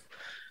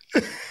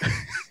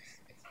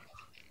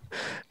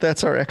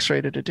 That's our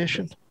X-rated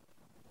edition.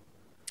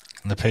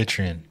 The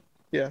Patreon.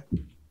 Yeah.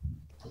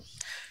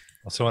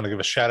 Also want to give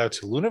a shout out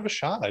to Luna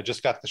Vachon. I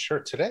just got the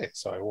shirt today,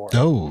 so I wore it.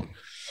 Oh.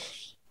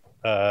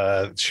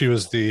 She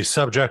was the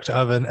subject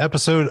of an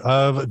episode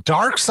of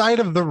Dark Side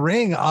of the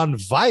Ring on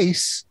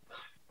Vice,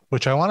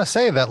 which I want to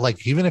say that,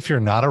 like, even if you're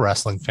not a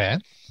wrestling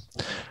fan,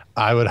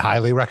 I would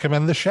highly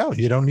recommend the show.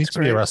 You don't need to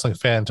be a wrestling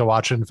fan to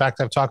watch it. In fact,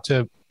 I've talked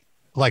to,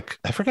 like,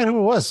 I forget who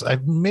it was,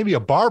 maybe a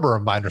barber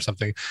of mine or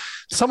something.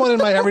 Someone in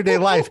my everyday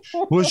life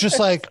was just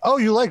like, "Oh,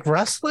 you like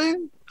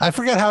wrestling?" I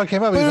forget how it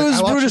came up. But it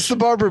was Brutus the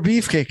Barber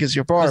Beefcake is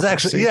your barber. It was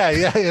actually, yeah,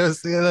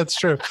 that's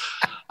true.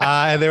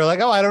 And they were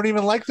like, "Oh, I don't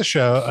even like the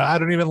show. I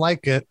don't even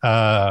like it.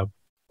 I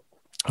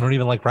don't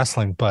even like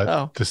wrestling."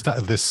 But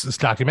this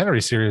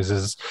documentary series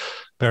is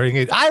very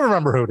engaged. I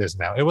remember who it is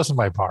now. It wasn't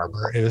my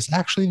barber. It was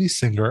actually the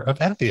singer of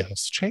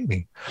Entheos,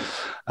 Cheney.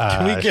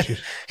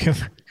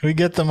 Can we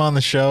get them on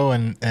the show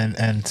and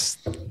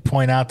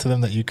point out to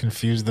them that you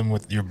confused them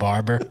with your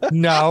barber?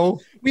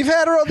 No. We've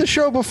had her on the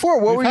show before.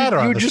 What were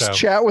you just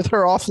chat with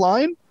her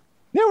offline?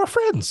 Yeah, we're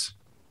friends.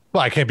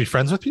 Well, I can't be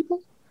friends with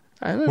people.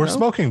 We're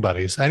smoking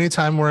buddies.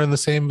 Anytime we're in the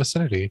same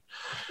vicinity.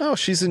 Oh,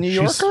 she's a New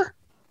Yorker?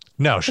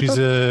 No, she's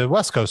a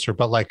West Coaster,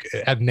 but like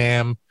at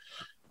NAMM,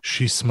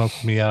 she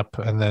smoked me up,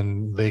 and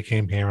then they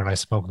came here and I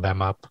smoked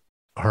them up.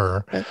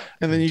 Her.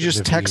 And then you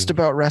just text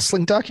about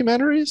wrestling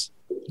documentaries?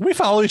 We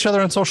follow each other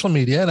on social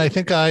media, and I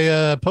think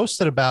I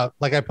posted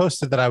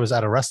that I was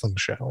at a wrestling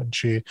show, and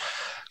she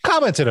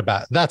commented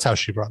about it. That's how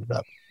she brought it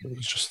up. It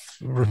was just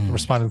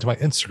responding to my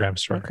Instagram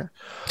story. Okay.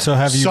 So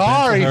have you?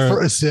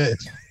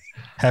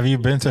 Have you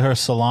been to her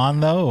salon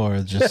though, or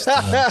just?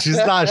 She's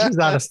not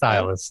a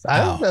stylist.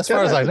 As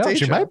far as I know,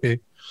 she might be.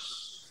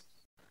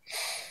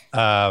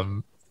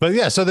 But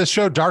yeah, so this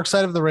show, Dark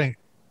Side of the Ring,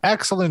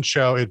 excellent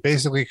show. It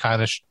basically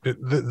kind of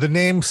the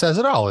name says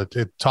it all. It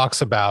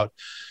talks about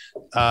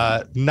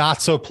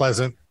not so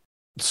pleasant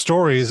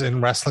stories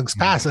in wrestling's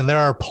past, and there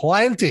are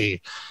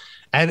plenty.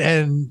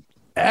 And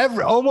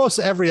almost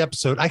every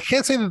episode, I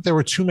can't say that there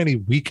were too many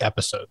weak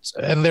episodes,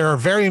 and there are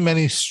very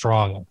many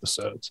strong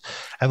episodes.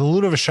 And the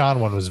Luna Vachon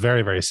one was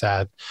very, very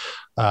sad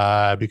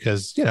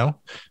because, you know,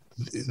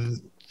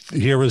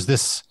 here was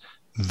this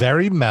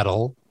very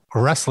metal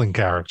wrestling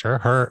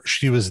character.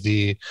 She was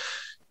the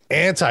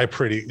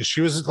anti-pretty.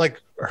 She was like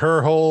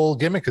her whole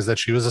gimmick is that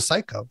she was a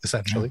psycho,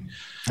 essentially.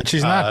 And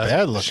she's not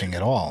bad looking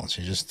at all.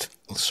 She just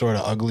sort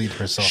of uglied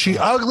herself. She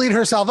uglied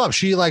herself up.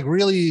 She like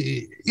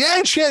really,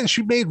 and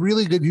she made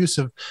really good use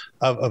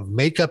of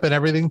makeup and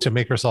everything to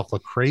make herself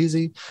look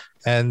crazy.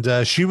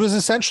 And she was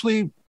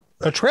essentially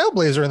a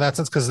trailblazer in that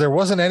sense, because there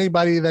wasn't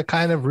anybody that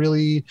kind of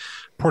really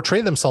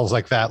portrayed themselves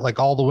like that. Like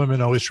all the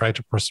women always tried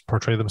to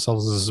portray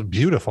themselves as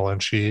beautiful,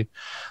 and she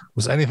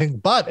was anything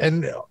but,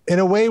 and in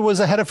a way was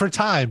ahead of her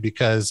time,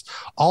 because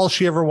all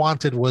she ever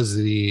wanted was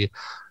the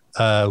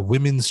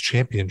women's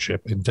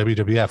championship in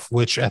WWF,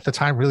 which at the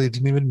time really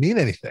didn't even mean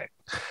anything,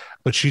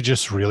 but she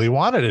just really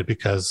wanted it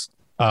because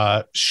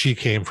she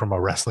came from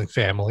a wrestling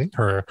family.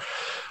 Her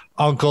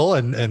uncle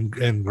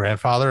and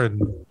grandfather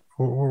and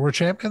were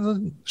champions,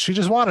 and she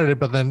just wanted it,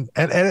 but then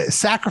and it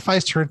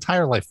sacrificed her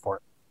entire life for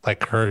it.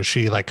 Like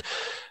she like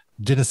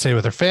didn't stay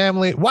with her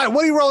family. What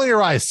are you rolling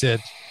your eyes, Sid?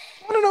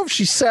 I don't know if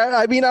she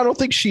I don't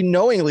think she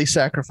knowingly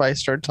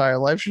sacrificed her entire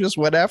life. She just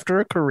went after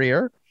a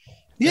career.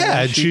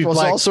 Yeah, and she was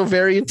also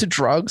very into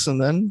drugs,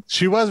 and then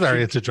she was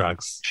very into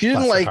drugs. She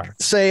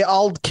didn't say,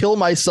 "I'll kill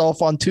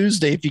myself on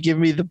Tuesday if you give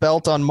me the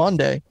belt on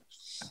Monday."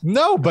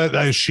 No,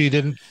 but she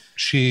didn't.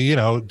 She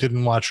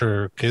didn't watch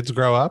her kids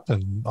grow up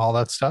and all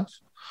that stuff.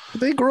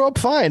 They grew up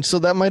fine, so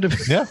that might have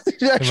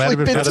actually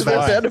been to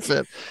their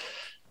benefit.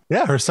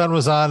 Yeah, her son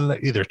was on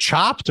either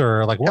Chopped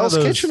or like Hell's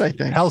Kitchen, I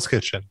think. Hell's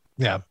Kitchen,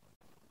 yeah,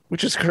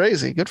 which is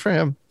crazy. Good for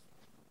him.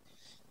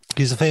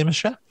 He's a famous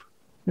chef.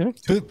 Yeah.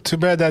 Too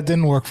bad that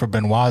didn't work for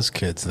Benoit's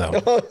kids, though.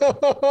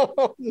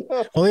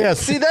 Well, yeah.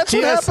 See, that's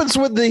what happens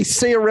when they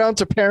stay around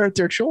to parent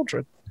their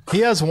children. He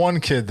has one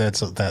kid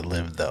that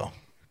lived, though.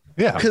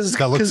 Yeah, because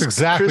that looks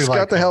exactly Chris like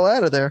got the hell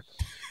out of there.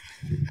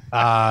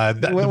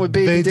 Went with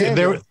Baby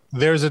Daniel.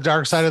 There's a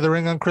dark side of the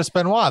ring on Chris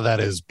Benoit that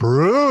is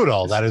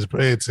brutal. That is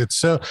it's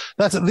so.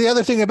 That's the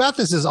other thing about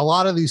this is a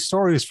lot of these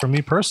stories, for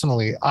me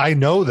personally, I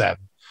know them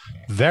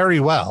very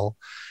well,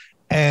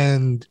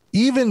 and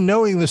even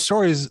knowing the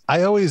stories,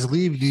 I always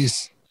leave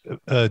these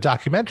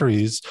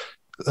documentaries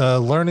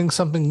learning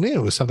something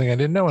new, something I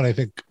didn't know. And I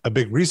think a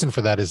big reason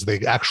for that is they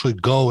actually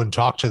go and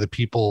talk to the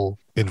people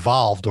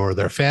involved or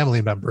their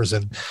family members,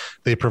 and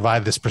they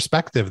provide this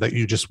perspective that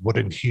you just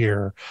wouldn't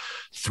hear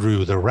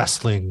through the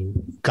wrestling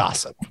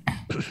gossip.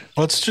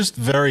 Well, it's just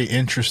very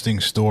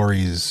interesting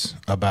stories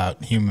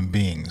about human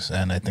beings,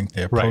 and I think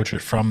they approach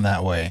it from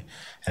that way,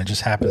 and it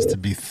just happens to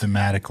be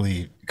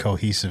thematically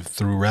cohesive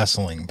through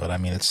wrestling. But I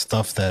mean, it's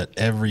stuff that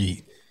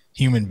every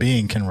human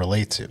being can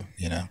relate to,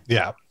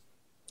 Yeah,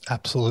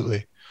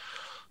 absolutely.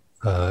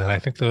 And I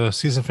think the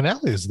season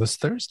finale is this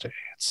Thursday.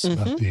 It's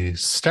about the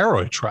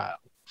steroid trial.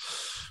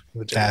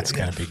 That's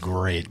going to be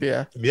great.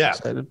 Yeah.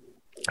 Excited.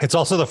 It's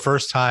also the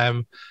first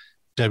time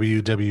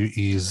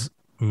WWE's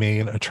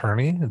main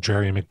attorney,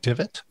 Jerry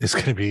McDevitt, is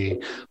going to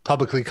be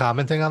publicly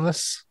commenting on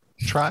this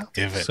trial.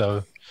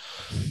 So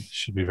it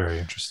should be very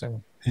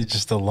interesting. He's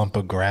just a lump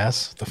of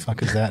grass. What the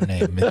fuck is that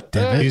name?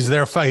 McDevitt?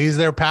 He's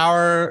their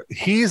power.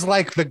 He's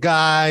like the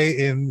guy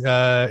in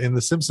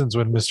The Simpsons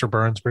when Mr.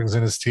 Burns brings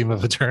in his team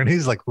of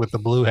attorneys, like with the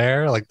blue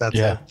hair. Like that's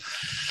it.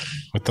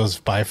 With those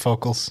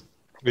bifocals.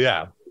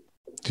 Yeah.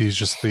 He's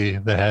just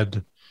the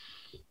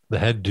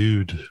head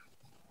dude.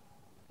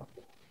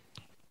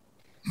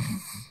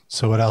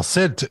 So what else,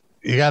 Sid?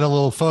 You got a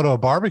little photo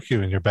of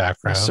barbecue in your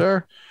background. Yes,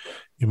 sir.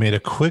 You made a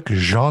quick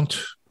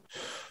jaunt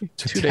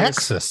to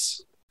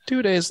Texas.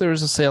 2 days. There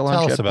was a sale on JetBlue.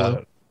 Tell us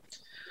about it.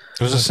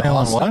 There was a sale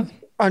on what?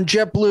 On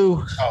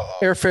JetBlue.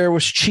 Airfare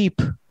was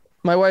cheap.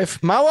 My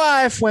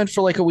wife went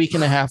for like a week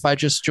and a half. I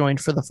just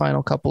joined for the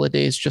final couple of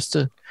days just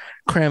to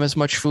cram as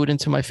much food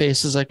into my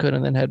face as I could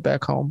and then head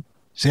back home.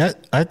 See,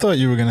 I thought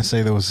you were going to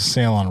say there was a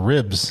sale on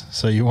ribs,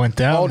 so you went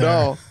down there.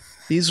 No.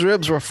 These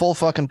ribs were full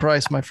fucking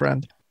price, my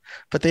friend.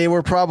 But they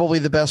were probably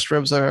the best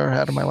ribs I've ever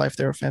had in my life.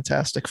 They were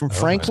fantastic. From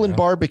Franklin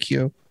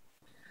Barbecue.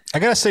 I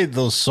got to say,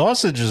 those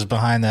sausages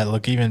behind that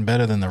look even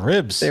better than the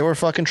ribs. They were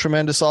fucking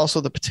tremendous. Also,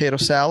 the potato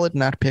salad,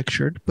 not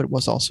pictured, but it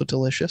was also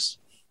delicious.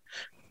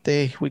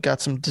 We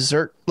got some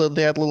dessert.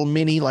 They had little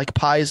mini like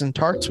pies and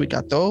tarts. We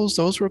got those.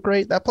 Those were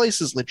great. That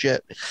place is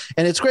legit.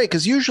 And it's great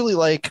because usually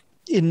like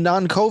in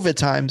non-COVID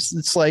times,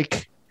 it's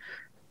like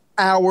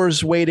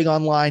hours waiting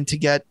online to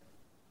get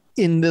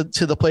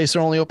to the place.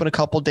 They're only open a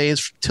couple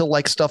days till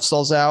like stuff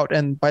sells out.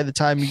 And by the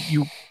time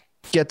you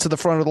get to the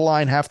front of the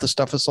line, half the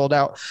stuff is sold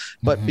out.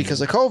 But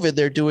because of COVID,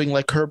 they're doing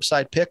like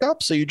curbside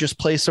pickup. So you just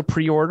place a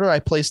pre-order. I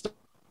placed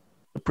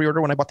the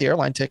pre-order when I bought the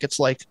airline tickets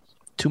like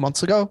a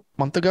month ago.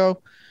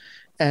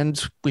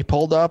 And we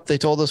pulled up. They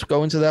told us,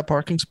 go into that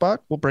parking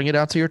spot. We'll bring it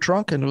out to your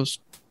trunk. And it was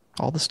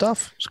all the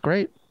stuff. It was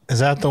great. Is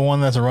that the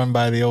one that's run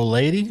by the old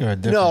lady? Or a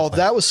different place?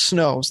 That was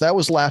Snow's. That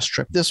was last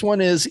trip. This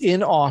one is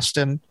in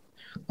Austin,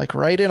 like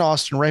right in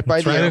Austin, right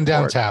by the airport. In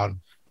downtown.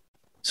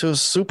 So it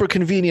was super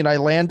convenient.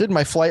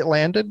 My flight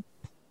landed.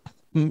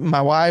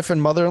 My wife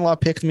and mother-in-law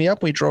picked me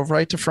up. We drove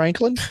right to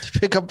Franklin to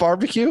pick up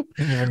barbecue.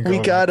 We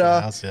got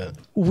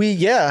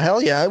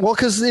hell yeah. Well,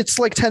 because it's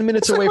like 10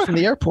 minutes away from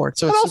the airport,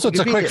 so it's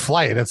a quick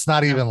flight. It's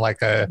not even like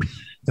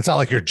It's not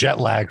like you're jet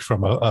lagged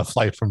from a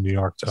flight from New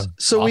York to.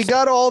 So we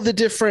got all the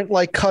different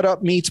like cut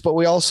up meats, but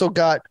we also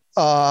got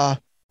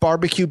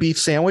barbecue beef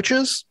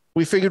sandwiches.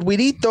 We figured we'd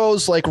eat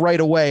those like right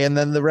away, and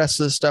then the rest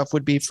of the stuff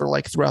would be for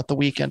like throughout the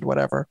weekend,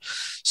 whatever.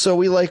 So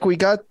we were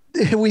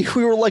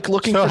like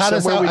looking for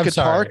somewhere we could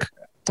park.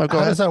 How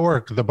does that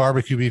work? The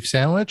barbecue beef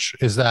sandwich,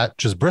 is that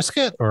just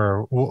brisket,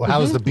 or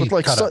how is the beef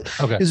cut up?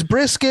 Okay, is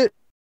brisket.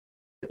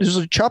 There's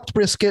a chopped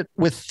brisket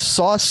with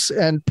sauce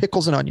and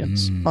pickles and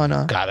onions on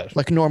a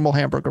like normal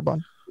hamburger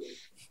bun.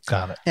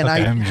 Got it. And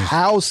I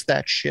housed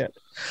that shit.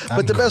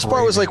 But the best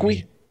part was like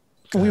we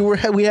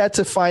had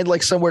to find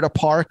like somewhere to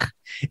park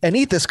and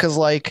eat this because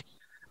like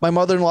my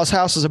mother-in-law's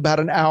house is about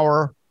an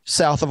hour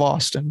south of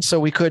Austin. So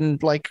we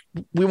couldn't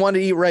we wanted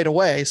to eat right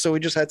away. So we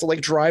just had to like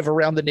drive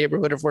around the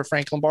neighborhood of where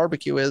Franklin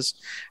Barbecue is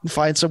and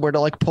find somewhere to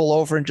like pull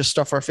over and just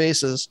stuff our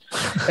faces.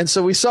 And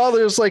so we saw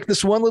there's like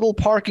this one little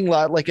parking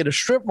lot, like at a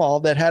strip mall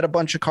that had a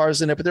bunch of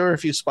cars in it, but there were a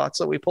few spots.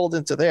 So we pulled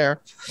into there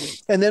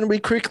and then we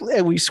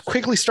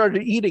quickly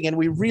started eating and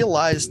we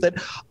realized that,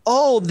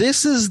 oh,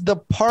 this is the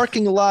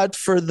parking lot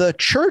for the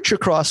church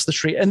across the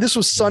street. And this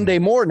was Sunday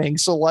morning.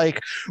 So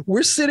like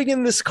we're sitting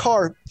in this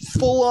car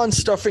full on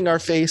stuffing our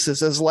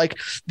faces as like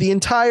the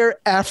entire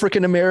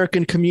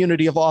African-American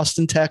community of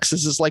Austin,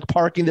 Texas is like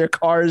parking their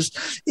cars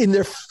in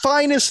their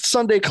finest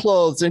Sunday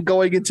clothes and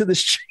going into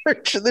this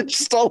church and they're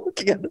just all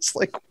looking at us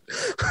like,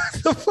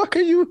 what the fuck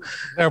are you?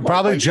 They're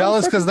probably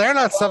jealous because they're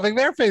not stuffing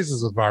their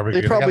faces with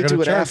barbecue. They probably do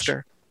it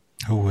after.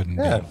 Who wouldn't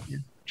be?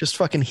 Just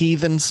fucking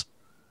heathens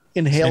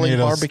inhaling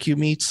barbecue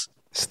meats.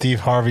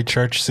 Steve Harvey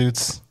church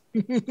suits.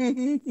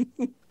 I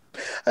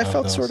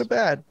felt sort of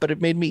bad, but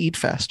it made me eat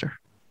faster.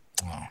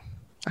 Oh.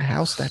 I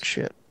housed that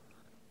shit.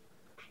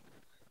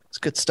 It's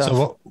good stuff.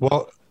 So,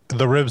 well,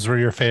 the ribs were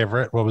your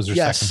favorite. What was your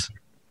second?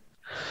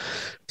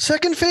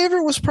 Second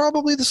favorite was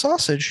probably the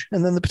sausage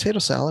and then the potato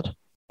salad.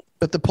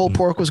 But the pulled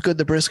pork was good.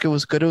 The brisket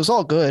was good. It was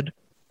all good.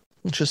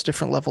 It's just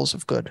different levels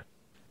of good.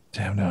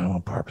 Damn, no, I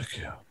want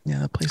barbecue. Yeah,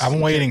 that place.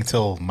 I'm waiting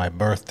till my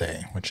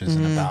birthday, which is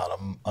in about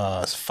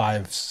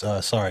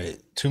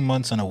 2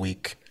 months and a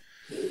week,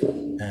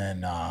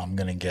 and I'm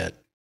gonna get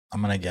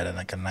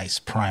like a nice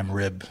prime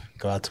rib.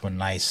 Go out to a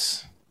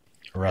nice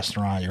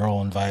restaurant. You're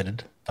all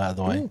invited, by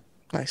the way. Ooh,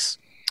 nice.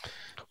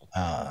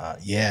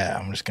 Yeah,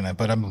 I'm just gonna,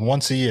 but I'm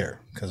once a year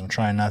because I'm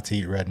trying not to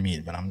eat red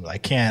meat. But I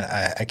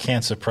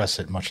can't suppress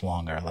it much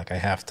longer. Like I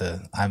have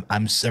to.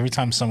 I'm every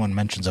time someone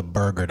mentions a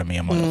burger to me,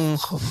 I'm like,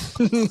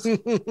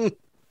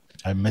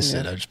 I miss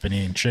it. I've just been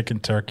eating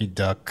chicken, turkey,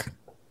 duck,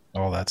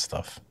 all that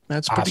stuff.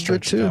 That's pretty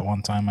good too. That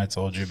one time I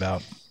told you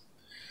about.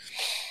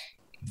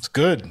 It's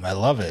good. I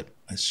love it.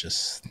 It's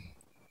just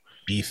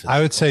beef.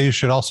 I would say you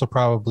should also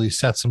probably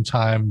set some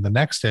time the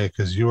next day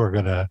because you are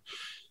gonna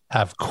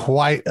have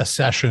quite a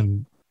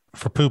session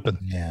for pooping.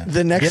 Yeah.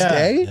 The next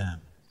day? Yeah.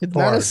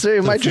 Not necessarily.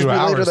 It might just be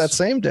later that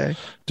same day.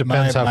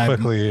 Depends how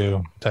quickly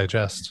you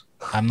digest.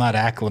 I'm not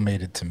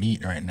acclimated to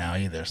meat right now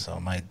either, so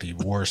it might be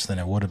worse than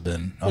it would have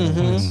been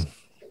otherwise.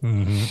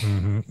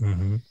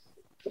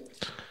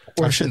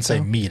 I shouldn't say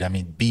meat. I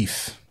mean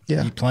beef.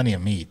 Yeah. Eat plenty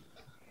of meat.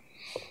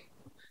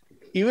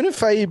 Even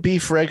if I eat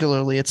beef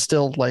regularly, it's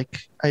still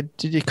like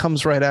it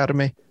comes right out of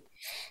me.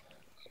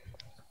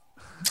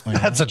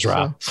 That's a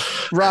drop. So,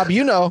 Rob,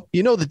 you know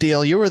the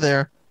deal. You were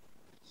there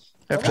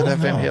after that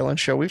Van Halen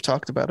show. We've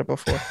talked about it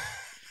before.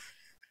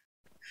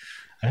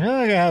 I feel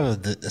like I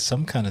have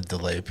some kind of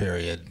delay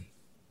period.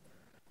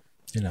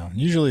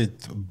 Usually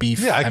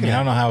beef. Yeah, I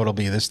don't know how it'll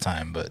be this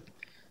time, but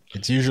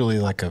it's usually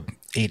like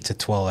 8 to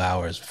 12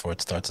 hours before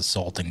it starts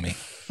assaulting me.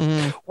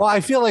 Well,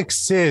 I feel like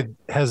Sid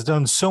has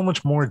done so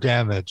much more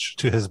damage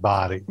to his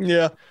body.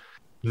 Yeah.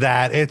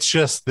 That it's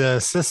just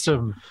the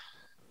system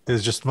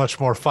is just much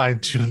more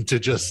fine-tuned to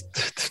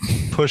just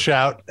push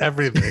out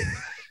everything.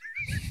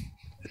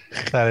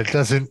 That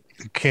it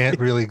can't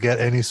really get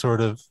any sort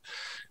of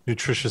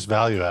nutritious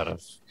value out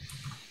of.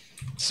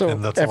 So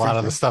and that's a lot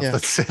of the stuff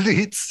that Sid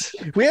eats.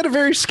 We had a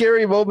very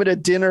scary moment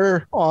at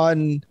dinner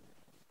on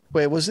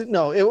was it?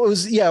 No, it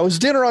was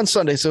dinner on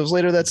Sunday. So it was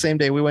later that same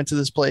day. We went to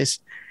this place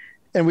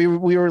and we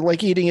were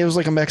like eating. It was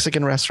like a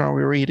Mexican restaurant.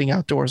 We were eating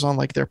outdoors on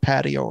like their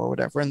patio or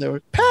whatever. And there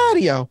was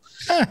patio.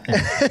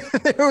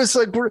 There was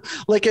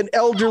like an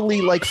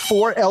elderly, like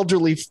 4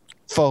 elderly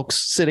folks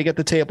sitting at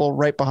the table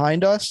right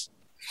behind us.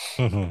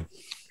 Mm-hmm.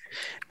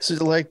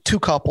 So like 2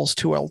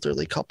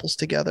 elderly couples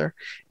together.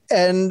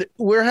 And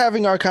we're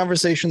having our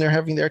conversation. They're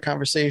having their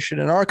conversation.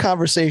 And our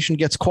conversation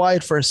gets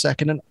quiet for a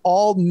second. And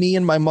all me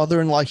and my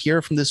mother-in-law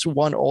hear from this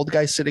one old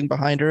guy sitting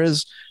behind her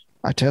is,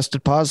 I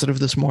tested positive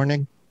this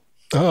morning.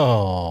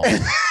 Oh.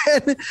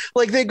 And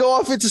like they go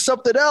off into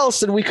something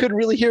else. And we couldn't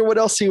really hear what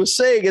else he was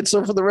saying. And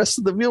so for the rest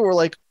of the meal, we're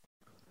like,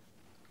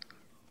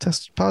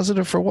 tested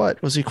positive for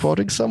what? Was he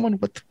quoting someone?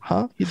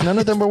 None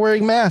of them were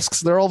wearing masks.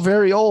 They're all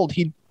very old.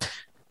 He'd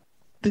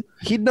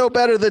know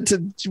better than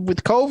to,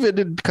 with COVID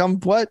and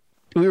come what?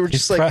 We were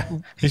just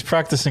he's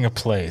practicing a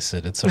play,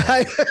 Sid. It's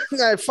okay.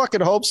 I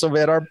fucking hope so,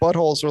 man. Our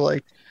buttholes were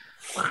like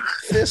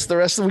this. The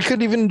rest of we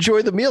couldn't even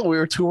enjoy the meal. We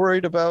were too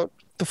worried about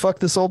the fuck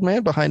this old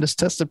man behind us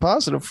tested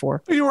positive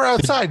for. You were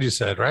outside, you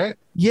said, right?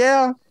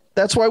 Yeah,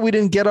 that's why we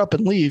didn't get up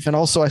and leave. And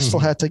also, I still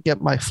had to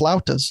get my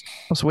flautas.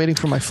 I was waiting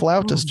for my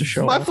flautas to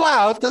show up.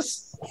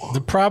 flautas.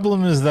 The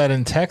problem is that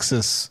in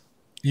Texas,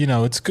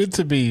 it's good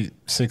to be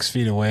 6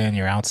 feet away and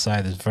you're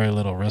outside. There's very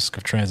little risk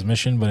of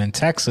transmission. But in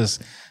Texas,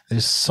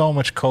 there's so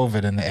much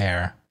COVID in the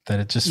air that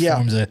it just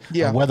forms a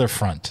weather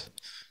front.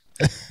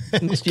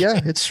 Yeah,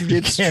 it's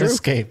can't true.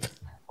 Escape.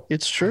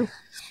 It's true.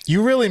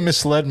 You really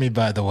misled me,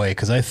 by the way,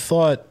 because I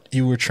thought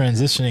you were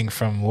transitioning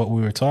from what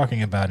we were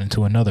talking about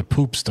into another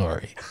poop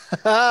story. And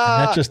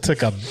that just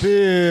took a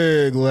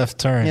big left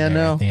turn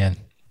at the end.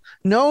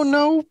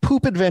 No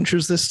poop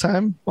adventures this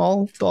time.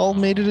 All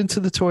made it into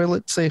the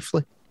toilet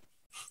safely.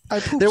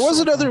 There was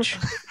another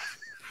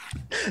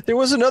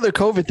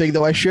COVID thing,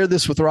 though. I shared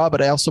this with Rob,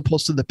 but I also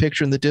posted the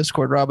picture in the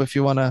Discord. Rob, if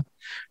you want to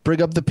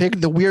bring up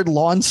the weird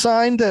lawn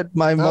sign that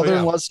my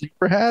mother-in-law's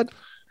neighbor had.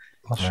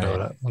 I'll show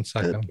it up. 1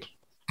 second.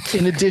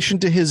 In addition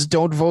to his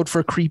 "Don't vote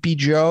for Creepy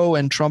Joe"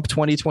 and Trump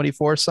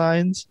 2024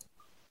 signs.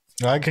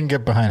 I can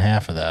get behind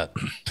half of that.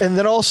 And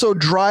then also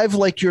drive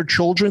like your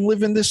children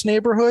live in this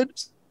neighborhood.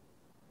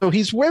 So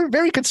he's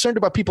very concerned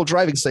about people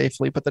driving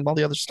safely, but then all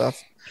the other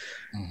stuff.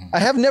 Mm-hmm. I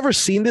have never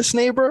seen this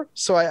neighbor,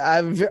 so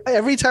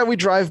every time we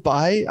drive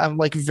by, I'm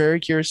like very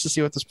curious to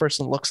see what this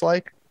person looks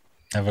like.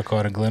 Never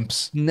caught a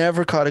glimpse?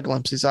 Never caught a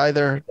glimpse. He's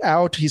either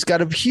out. He's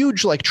got a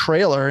huge like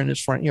trailer in his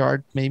front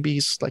yard. Maybe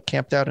he's like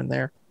camped out in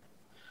there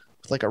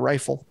with like a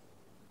rifle.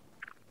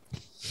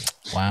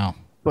 Wow.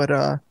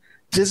 But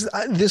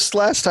this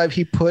last time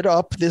he put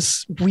up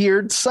this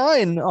weird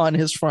sign on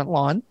his front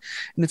lawn,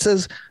 and it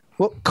says,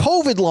 "Well,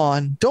 COVID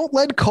lawn. Don't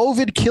let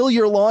COVID kill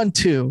your lawn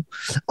too.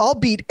 I'll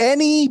beat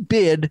any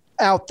bid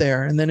out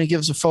there." And then he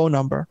gives a phone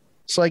number.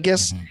 So I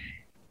guess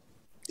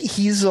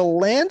he's a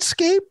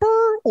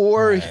landscaper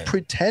or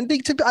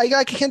pretending to be.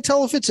 I can't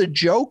tell if it's a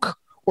joke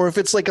or if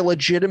it's like a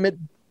legitimate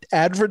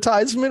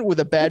advertisement with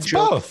a bad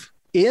joke. Both.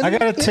 I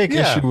got to take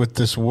issue with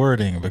this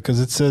wording because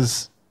it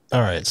says,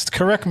 all right,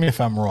 correct me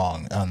if I'm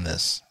wrong on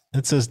this.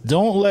 It says,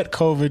 "Don't let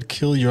COVID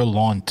kill your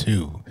lawn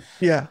too."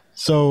 Yeah.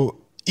 So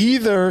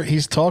either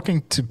he's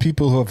talking to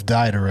people who have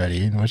died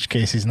already, in which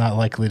case he's not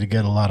likely to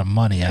get a lot of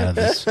money out of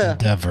this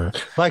endeavor.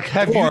 Like,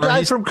 have you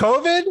died from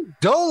COVID?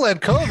 Don't let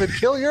COVID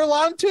kill your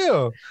lawn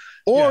too.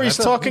 Or he's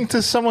talking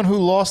to someone who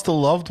lost a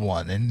loved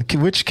one, in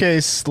which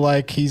case,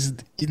 like,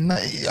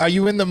 are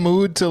you in the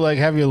mood to like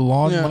have your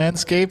lawn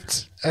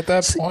landscaped at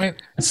that point?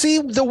 See,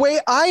 the way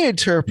I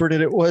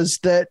interpreted it was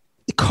that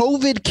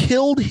COVID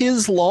killed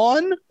his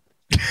lawn,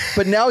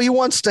 but now he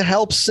wants to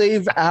help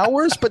save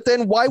ours. But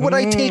then why would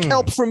I take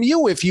help from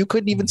you if you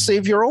couldn't even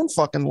save your own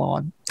fucking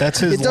lawn? That's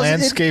his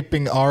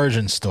landscaping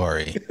origin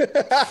story.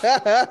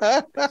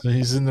 So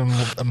he's in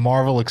the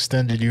Marvel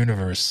Extended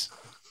Universe.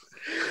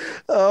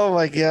 Oh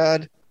my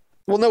God.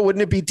 Well, no,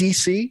 wouldn't it be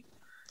DC?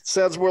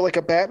 Sounds more like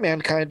a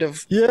Batman kind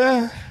of.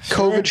 Yeah.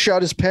 COVID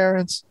shot his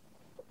parents.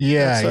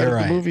 Yeah, you're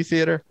right. The movie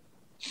theater.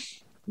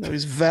 No,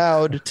 he's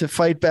vowed to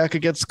fight back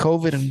against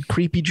COVID and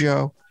Creepy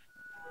Joe.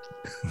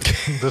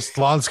 This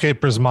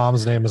landscaper's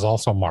mom's name is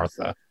also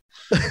Martha.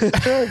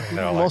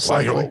 Most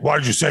likely.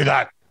 Why'd you say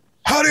that?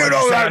 How do you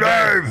know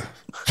that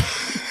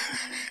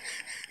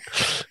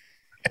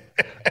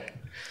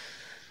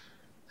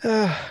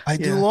name? I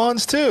do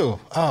lawns too.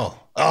 Oh,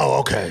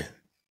 okay.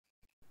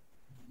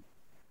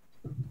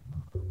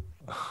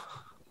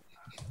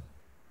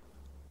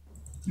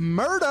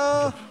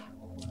 Murder.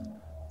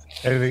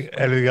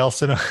 Anything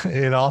else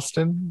in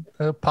Austin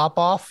pop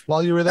off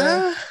while you were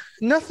there?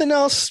 Nothing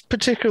else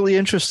particularly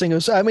interesting. I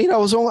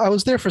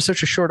was there for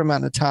such a short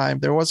amount of time.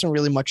 There wasn't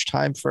really much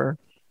time for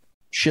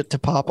shit to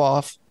pop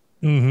off.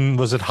 Mm-hmm.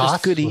 Was it hot?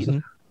 Just good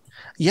eating.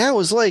 Yeah, it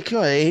was like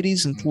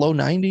 80s and low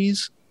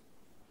 90s.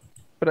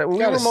 But we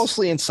were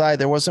mostly inside.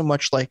 There wasn't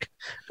much like,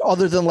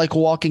 other than like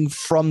walking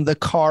from the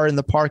car in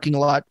the parking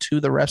lot to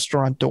the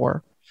restaurant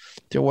door.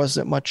 There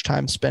wasn't much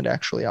time spent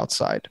actually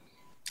outside.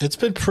 It's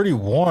been pretty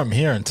warm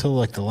here until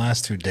like the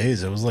last 2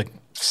 days. It was like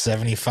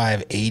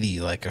 75, 80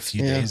 like a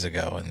few days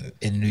ago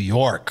in New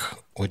York,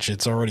 which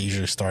it's already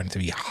usually starting to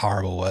be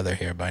horrible weather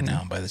here by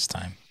now, by this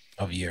time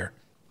of year.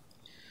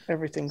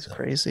 Everything's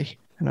crazy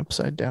and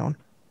upside down.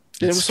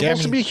 It was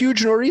supposed to be a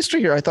huge nor'easter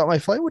here. I thought my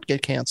flight would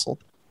get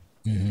canceled.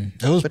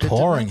 Mm-hmm. It was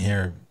pouring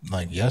here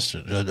like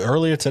yesterday.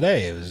 Earlier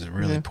today, it was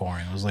really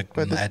pouring. It was like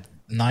at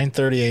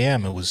 9:30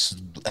 a.m. It was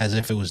as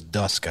if it was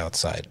dusk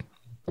outside.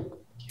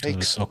 It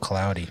was so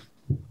cloudy.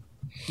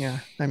 Yeah,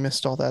 I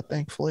missed all that,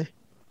 thankfully.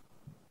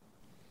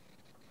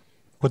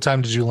 What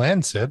time did you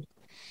land, Sid?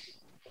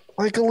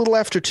 Like a little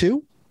after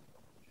 2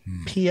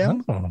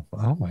 p.m.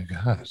 Oh my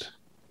God.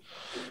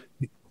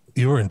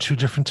 You were in 2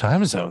 different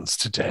time zones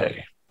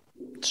today.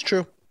 It's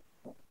true.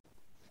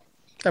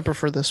 I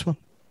prefer this one.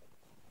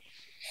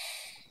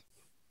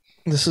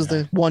 This is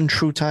the one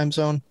true time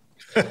zone.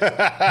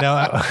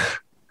 Now,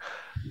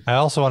 I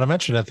also want to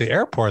mention at the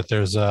airport,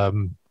 there's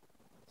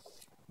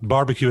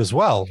barbecue as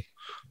well.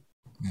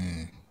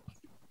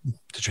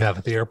 Did you have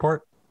at the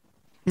airport?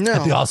 No.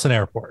 At the Austin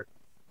airport?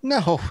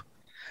 No.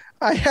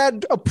 I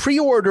had a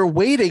pre-order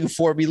waiting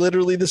for me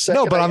literally the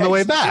second. No, but on the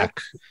way exited. back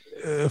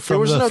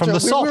from the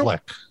Salt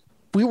Lick.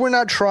 We were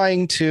not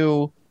trying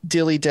to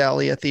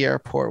dilly-dally at the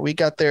airport. We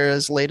got there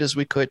as late as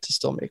we could to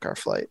still make our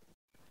flight.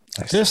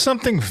 There's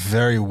something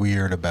very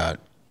weird about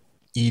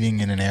eating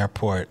in an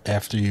airport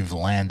after you've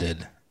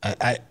landed.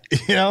 I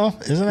isn't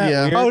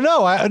that weird? Oh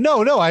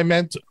no, I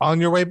meant on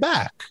your way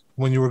back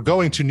when you were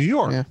going to New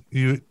York.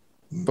 Yeah.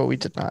 But we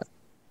did not.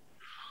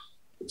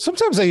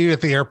 Sometimes I eat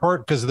at the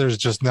airport because there's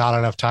just not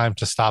enough time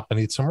to stop and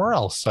eat somewhere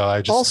else. So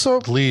I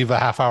just leave a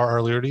half hour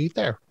earlier to eat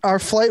there. Our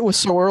flight was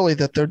so early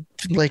that they're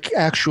like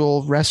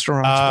actual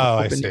restaurants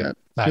weren't open yet.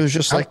 Nice. It was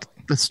just like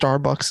the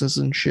Starbucks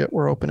and shit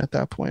were open at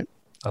that point.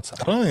 I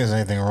don't think there's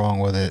anything wrong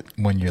with it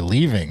when you're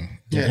leaving.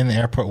 You're in the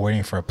airport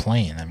waiting for a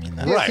plane. I mean,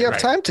 if you have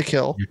time to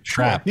kill, you're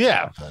trapped.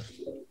 Yeah.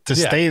 To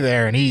stay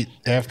there and eat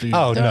after you.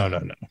 Oh, no.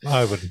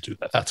 I wouldn't do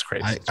that. That's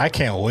crazy. I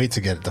can't wait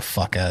to get the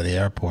fuck out of the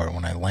airport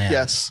when I land.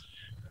 Yes.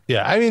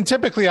 Yeah. I mean,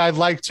 typically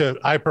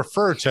I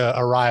prefer to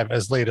arrive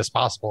as late as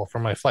possible for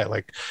my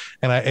flight.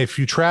 If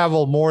you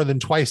travel more than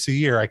twice a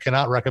year, I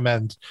cannot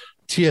recommend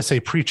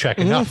TSA pre-check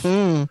enough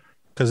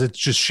because it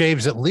just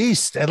shaves at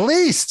least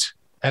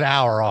an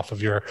hour off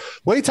of your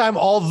wait time.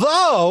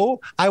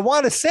 Although I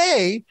want to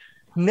say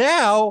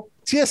now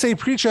TSA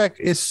pre-check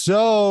is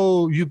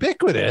so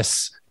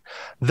ubiquitous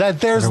that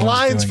there's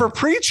lines for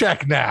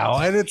pre-check now,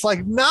 and it's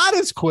like not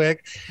as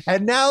quick.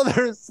 And now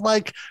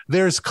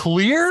there's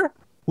Clear,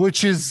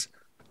 which is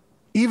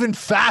even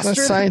faster.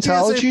 That's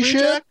Scientology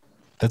shit.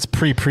 That's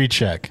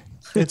pre-check.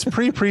 It's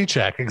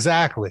pre-check.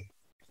 Exactly.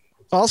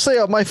 I'll say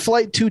on my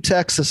flight to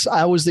Texas,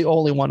 I was the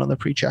only one on the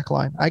pre-check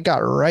line. I got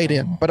right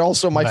in, but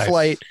also my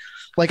flight,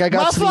 I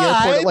got to the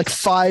airport at like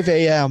 5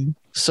 a.m.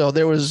 So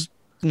there was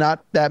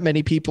not that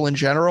many people in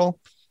general,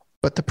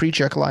 but the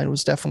pre-check line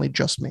was definitely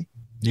just me.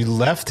 You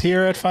left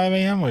here at 5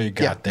 a.m. or you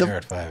got there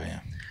at 5 a.m.?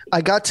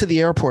 I got to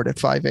the airport at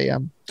 5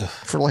 a.m.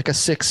 for like a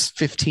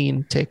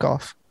 6:15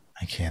 takeoff.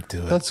 I can't do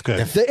it. That's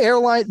good.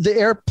 The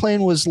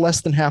airplane was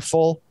less than half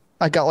full.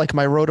 I got like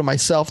my row to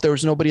myself. There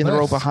was nobody in the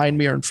row behind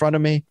me or in front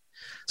of me.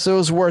 So it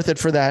was worth it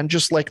for that. And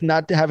just like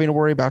not having to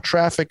worry about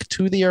traffic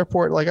to the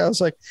airport. Like I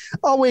was like,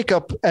 I'll wake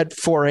up at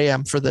 4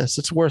 a.m. for this.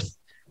 It's worth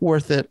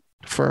it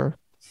for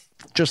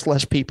just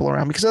less people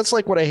around, because that's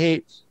like what I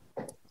hate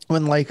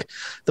when like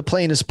the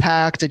plane is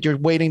packed and you're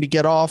waiting to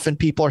get off and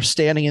people are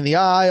standing in the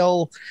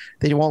aisle.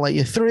 They won't let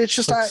you through. It's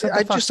just,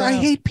 I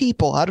hate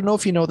people. I don't know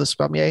if you know this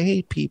about me. I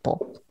hate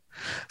people.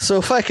 So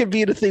if I can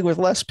be in a thing with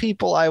less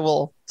people, I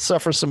will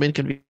suffer some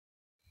inconvenience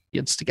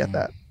to get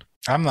that.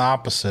 I'm the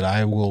opposite.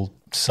 I will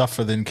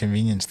suffer the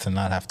inconvenience to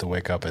not have to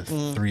wake up at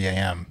 3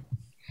 a.m.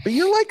 But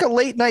you're like a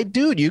late night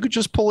dude. You could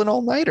just pull an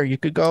all-nighter. You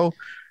could go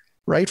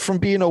right from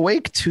being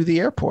awake to the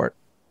airport.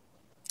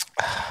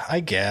 I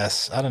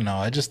guess. I don't know.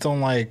 I just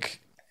don't like.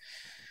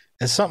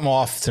 There's something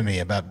off to me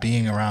about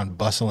being around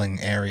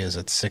bustling areas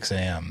at 6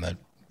 a.m. that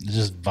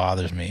just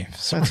bothers me for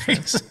some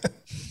reason.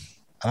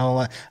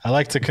 I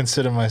like to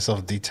consider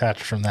myself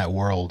detached from that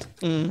world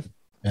in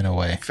a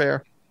way.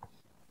 Fair.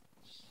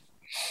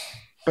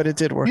 But it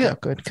did work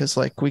out good because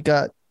like we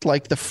got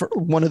like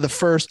one of the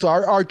first,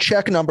 our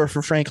check number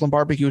for Franklin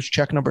Barbecue was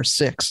check number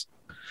 6.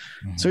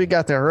 So we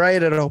got there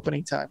right at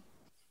opening time.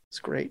 It's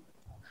great.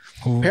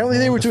 Apparently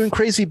they were doing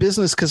crazy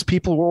business because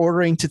people were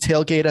ordering to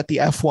tailgate at the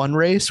F1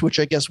 race, which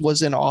I guess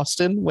was in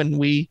Austin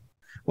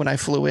when I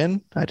flew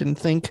in. I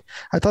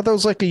thought that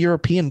was like a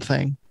European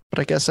thing, but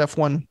I guess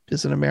F1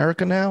 is in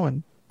America now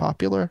and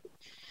popular.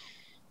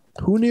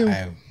 Who knew?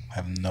 I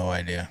have no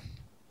idea.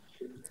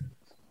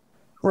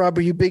 Rob,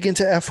 are you big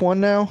into F1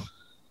 now?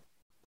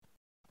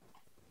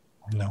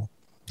 No.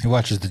 He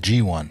watches the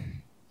G1.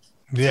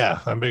 Yeah,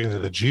 I'm big into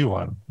the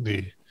G1,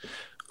 the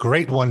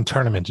Great One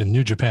tournament in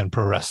New Japan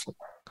Pro Wrestling.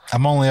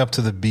 I'm only up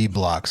to the B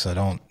block, so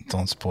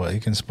don't spoil.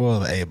 You can spoil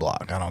the A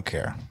block. I don't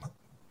care.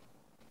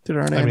 Did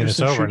Arn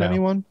Anderson shoot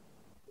anyone?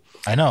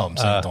 I know. I'm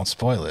saying don't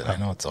spoil it. I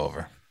know it's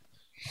over.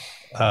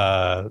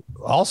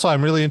 Also,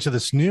 I'm really into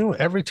this new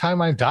Every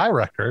Time I Die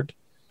record.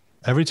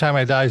 Every Time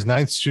I Die's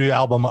 9th studio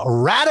album,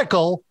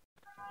 Radical,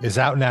 is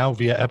out now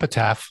via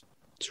Epitaph.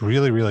 It's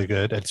really, really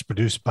good. It's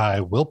produced by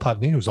Will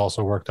Putney, who's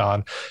also worked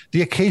on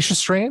The Acacia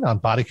Strain, on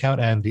Body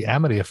Count, and The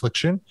Amity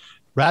Affliction.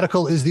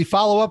 Radical is the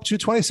follow-up to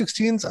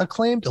 2016's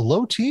acclaimed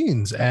Low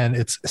Teens, and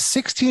it's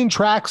 16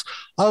 tracks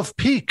of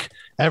peak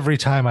Every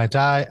Time I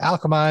Die,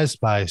 alchemized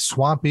by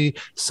swampy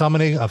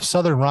summoning of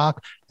Southern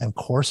rock and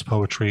coarse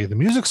poetry. The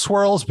music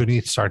swirls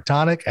beneath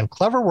sardonic and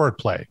clever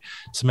wordplay,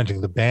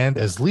 cementing the band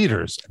as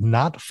leaders,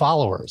 not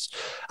followers.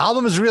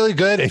 Album is really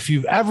good. If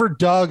you've ever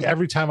dug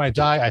Every Time I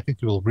Die, I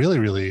think you will really,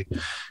 really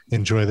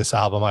enjoy this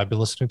album. I've been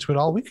listening to it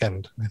all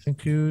weekend. I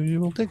think you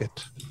will dig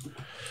it.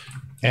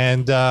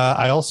 And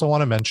I also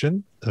want to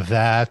mention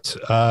that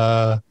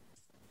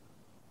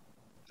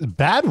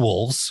Bad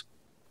Wolves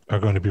are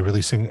going to be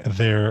releasing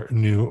their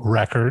new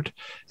record.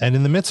 And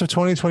in the midst of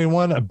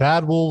 2021,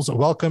 Bad Wolves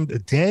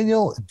welcomed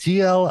Daniel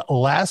D.L.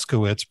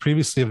 Laskowitz,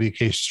 previously of The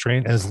Acacia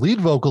Strain, as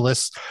lead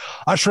vocalist,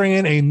 ushering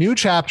in a new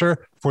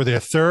chapter for their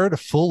third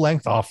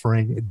full-length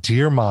offering,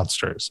 Dear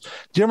Monsters.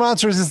 Dear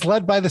Monsters is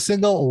led by the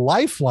single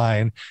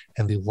Lifeline,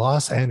 and the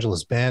Los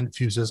Angeles band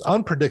fuses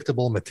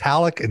unpredictable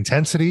metallic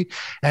intensity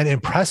and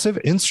impressive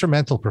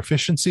instrumental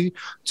proficiency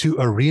to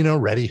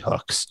arena-ready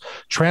hooks,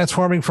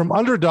 transforming from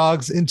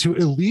underdogs into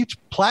elite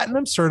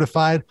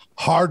platinum-certified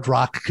hard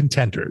rock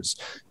contenders.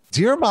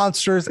 Dear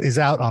Monsters is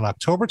out on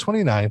October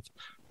 29th,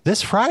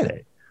 this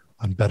Friday,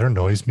 on Better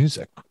Noise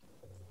Music.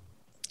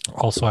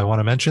 Also, I want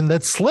to mention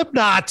that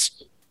Slipknot,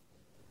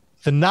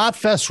 the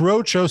Knotfest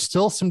Roadshow,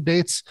 still some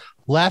dates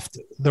left.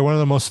 They're one of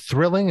the most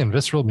thrilling and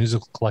visceral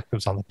musical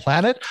collectives on the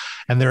planet,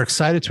 and they're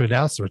excited to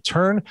announce the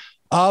return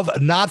of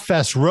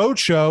Knotfest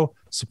Roadshow.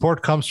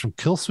 Support comes from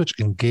Killswitch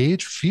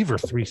Engage, Fever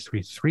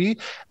 333,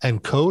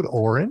 and Code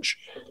Orange.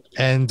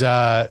 And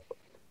I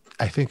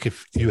think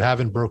if you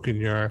haven't broken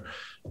your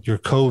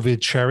COVID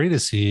cherry to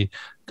see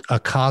a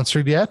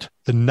concert yet,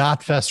 the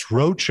Knotfest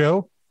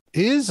Roadshow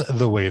is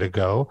the way to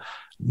go.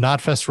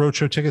 Knotfest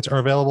Roadshow tickets are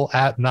available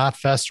at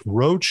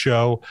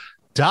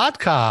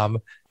knotfestroadshow.com,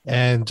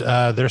 and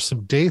there's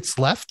some dates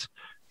left.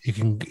 You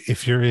can,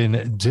 if you're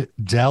in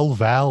Del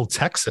Val,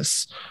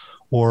 Texas,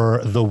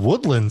 or the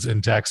Woodlands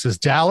in Texas,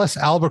 Dallas,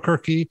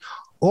 Albuquerque,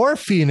 or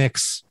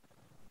Phoenix,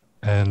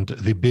 and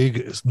the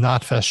big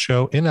Knotfest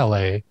show in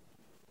LA,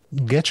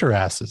 get your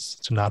asses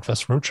to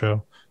Knotfest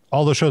Roadshow.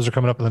 All those shows are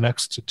coming up in the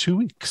next 2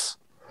 weeks.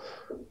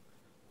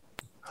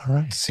 All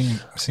right.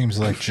 Seems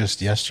like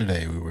just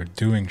yesterday we were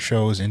doing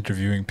shows,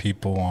 interviewing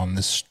people on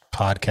this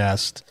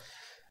podcast,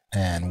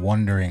 and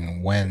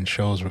wondering when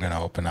shows were going to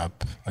open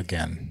up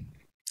again,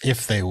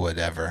 if they would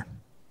ever.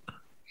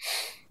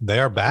 They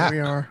are back.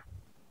 Here we are.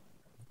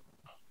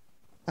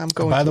 I'm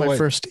going to my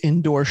first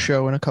indoor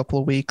show in a couple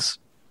of weeks.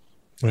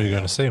 What are you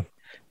going to see?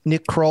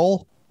 Nick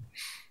Kroll.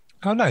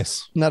 Oh,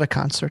 nice. Not a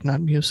concert, not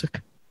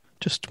music.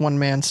 Just one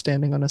man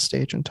standing on a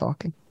stage and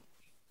talking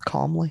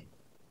calmly.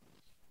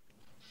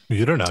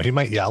 You don't know. He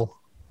might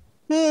yell.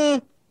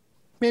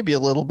 Maybe a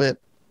little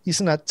bit. He's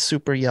not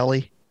super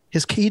yelly.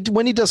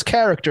 When he does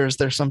characters,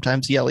 they're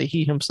sometimes yelly.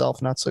 He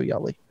himself, not so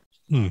yelly.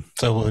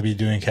 So will he be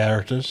doing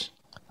characters?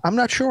 I'm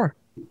not sure.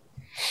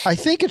 I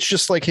think it's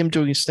just like him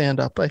doing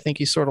stand-up. I think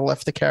he sort of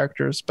left the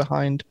characters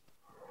behind.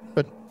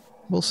 But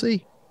we'll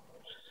see.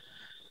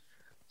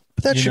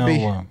 But that should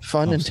be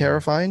fun and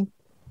terrifying.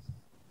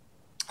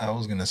 I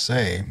was going to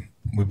say,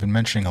 we've been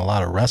mentioning a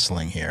lot of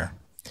wrestling here.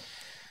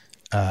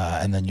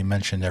 And then you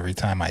mentioned Every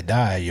Time I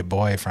Die, your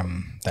boy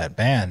from that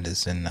band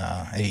is in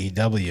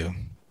AEW.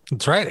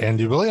 That's right.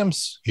 Andy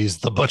Williams. He's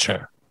the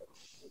Butcher.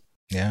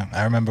 Yeah.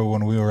 I remember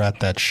when we were at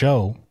that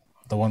show,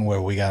 the one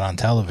where we got on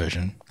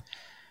television,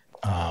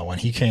 when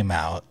he came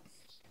out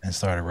and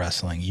started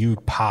wrestling, you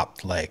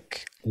popped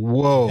like,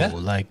 whoa,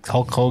 like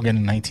Hulk Hogan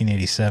in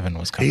 1987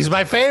 was coming. He's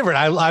my favorite.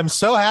 I'm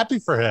so happy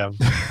for him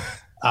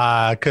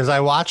because I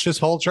watched his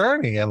whole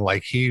journey, and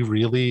like he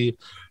really...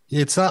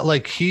 It's not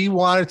like he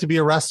wanted to be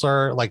a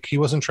wrestler. Like he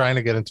wasn't trying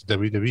to get into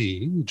WWE.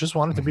 He just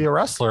wanted to be a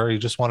wrestler. He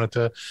just wanted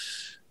to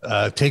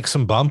take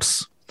some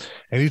bumps,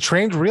 and he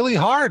trained really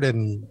hard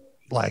and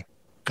like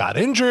got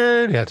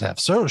injured. He had to have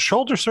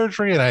shoulder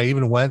surgery. And I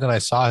even went and I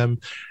saw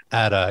him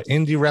at an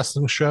indie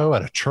wrestling show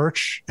at a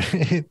church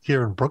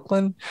here in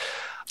Brooklyn.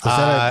 Was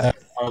that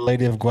at Our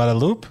Lady of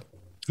Guadalupe?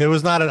 It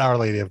was not at Our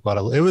Lady of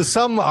Guadalupe. It was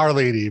some Our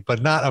Lady,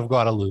 but not of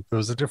Guadalupe. It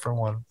was a different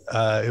one.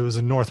 It was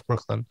in North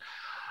Brooklyn.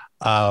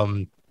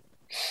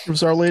 It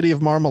was Our Lady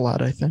of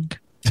Marmalade, I think.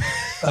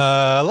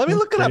 Let me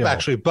look it up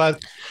actually,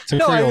 but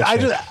no,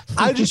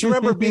 I just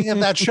remember being at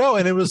that show,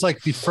 and it was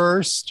like the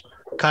first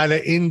kind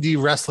of indie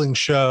wrestling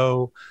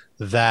show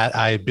that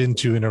I had been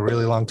to in a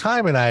really long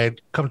time, and I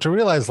had come to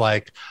realize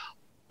like,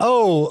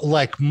 oh,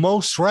 like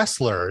most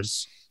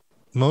wrestlers,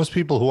 most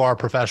people who are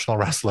professional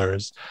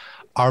wrestlers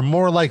are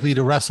more likely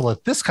to wrestle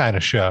at this kind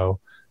of show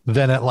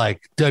than at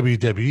like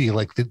WWE.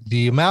 Like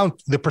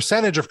the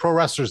percentage of pro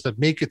wrestlers that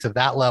make it to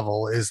that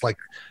level is like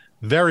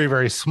very,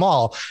 very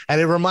small.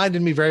 And it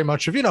reminded me very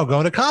much of,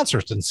 going to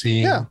concerts and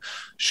seeing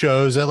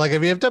shows at like a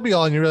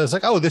VFW, and you realize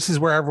like, oh, this is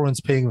where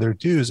everyone's paying their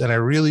dues. And I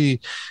really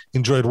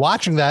enjoyed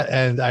watching that.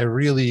 And I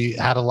really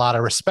had a lot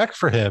of respect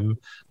for him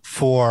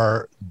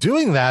for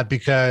doing that,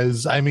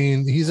 because I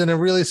mean, he's in a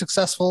really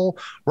successful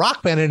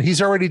rock band, and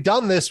he's already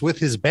done this with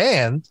his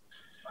band,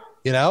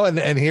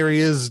 and here he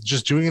is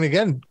just doing it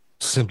again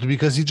simply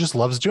because he just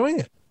loves doing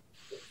it.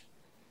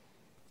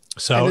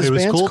 So and his it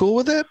was band's cool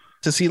with it.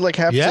 Does he like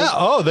have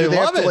to? They love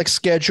have to like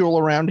schedule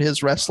around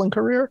his wrestling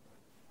career?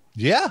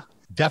 Yeah,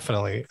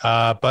 definitely.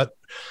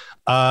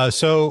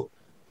 So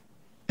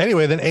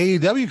anyway, then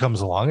AEW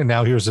comes along, and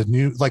now here's a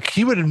new, like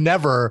he would have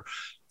never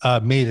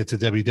made it to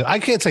WWE. I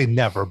can't say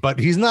never, but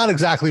he's not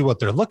exactly what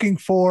they're looking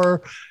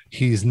for.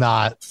 He's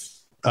not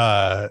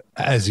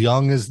as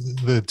young as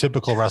the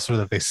typical wrestler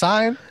that they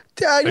sign.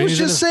 I was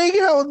just saying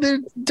how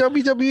the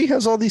WWE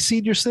has all these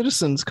senior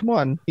citizens. Come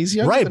on, he's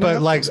young, right?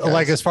 But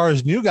like as far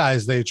as new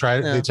guys, they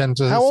tend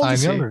to sign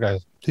younger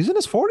guys. He's in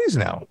his 40s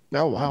now.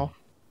 Oh wow!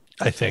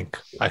 I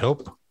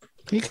hope.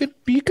 He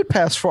could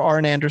pass for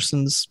Arn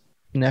Anderson's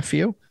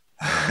nephew.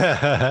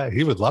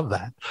 He would love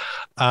that.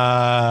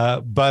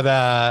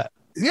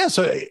 Yeah,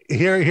 so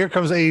here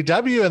comes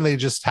AEW, and they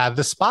just had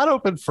the spot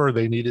open for,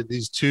 they needed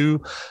these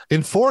two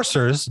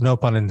enforcers, no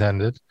pun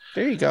intended.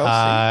 There you go.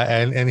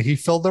 And he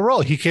filled the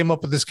role. He came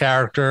up with this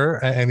character,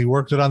 and he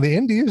worked it on the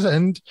indies,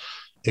 and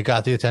it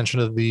got the attention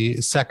of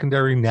the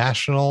secondary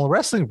national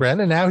wrestling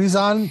brand, and now he's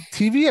on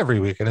TV every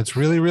week, and it's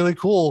really, really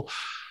cool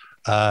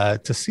to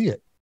see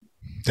it.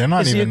 They're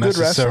not Is he even a good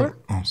necessarily. wrestler?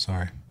 Oh,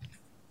 sorry.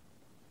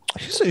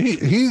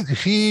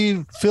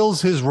 He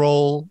fills his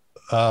role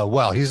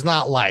well. He's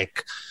not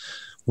like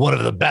one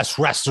of the best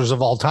wrestlers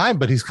of all time,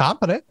 but he's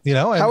competent, you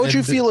know. How would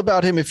you feel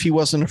about him if he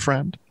wasn't a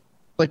friend?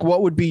 Like,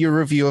 what would be your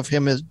review of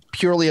him as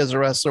purely as a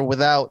wrestler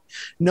without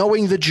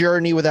knowing the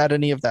journey, without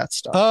any of that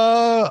stuff?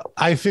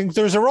 I think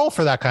there's a role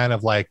for that kind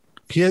of, like,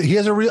 he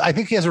has a real, I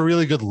think he has a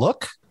really good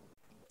look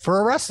for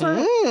a wrestler.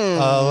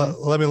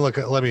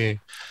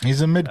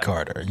 He's a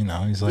mid-carder, you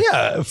know. He's like,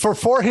 yeah,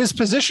 for his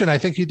position, I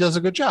think he does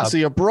a good job. Is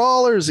he a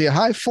brawler? Is he a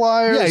high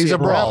flyer? Yeah, Is he's he a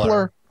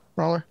brawler.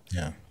 Brawler.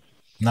 yeah,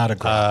 not a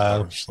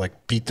grappler. Just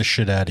like beat the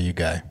shit out of you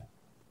guy.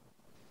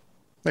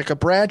 Like a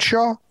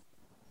Bradshaw?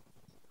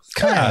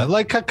 Kind of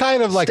like in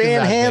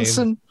Stan that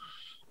Hansen?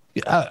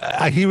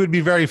 vein. He would be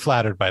very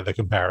flattered by the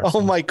comparison.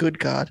 Oh my good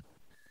God.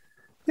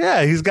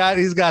 Yeah, he's got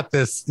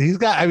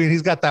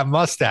that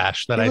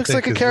mustache that He I looks think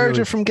like a is character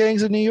really, from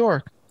Gangs of New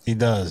York. He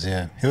does,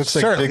 yeah. He looks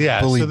Certainly, like Big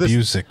yeah. Bully So this-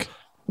 Busick.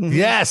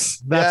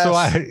 Yes, that's Yes.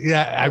 why.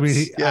 Yeah, I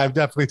mean, Yeah. I've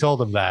definitely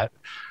told him that.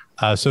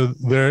 So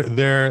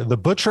they're the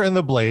Butcher and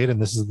the Blade, and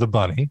this is the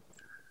Bunny.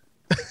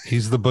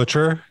 He's the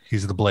Butcher.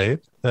 He's the Blade.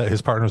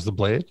 His partner's the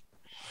Blade,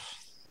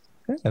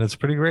 and it's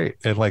pretty great.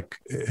 And like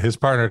his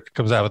partner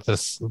comes out with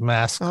this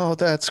mask, Oh,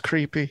 that's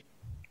creepy.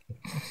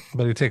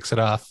 but he takes it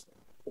off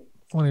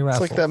when he It's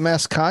wrestles. like that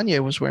mask Kanye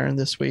was wearing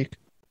this week.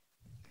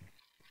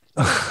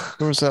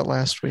 Or was that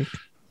last week?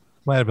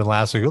 Might have been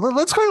last week.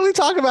 Let's quickly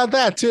talk about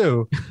that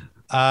too.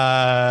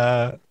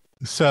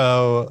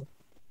 So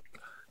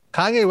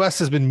Kanye West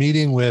has been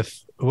meeting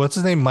with, what's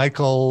his name?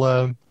 Michael,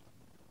 Trump's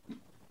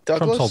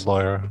Douglas? old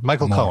lawyer,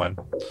 Michael No. Cohen.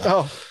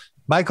 Oh,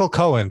 Michael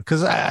Cohen,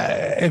 because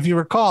if you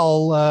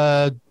recall,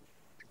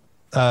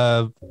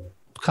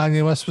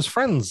 Kanye West was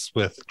friends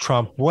with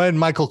Trump when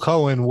Michael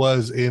Cohen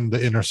was in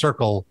the inner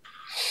circle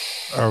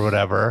or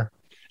whatever.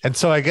 And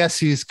so I guess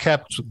he's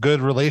kept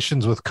good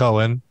relations with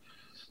Cohen.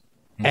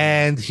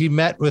 And he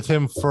met with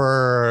him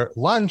for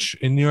lunch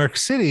in New York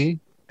City,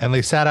 and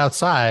they sat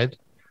outside,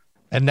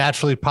 and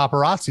naturally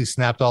paparazzi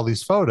snapped all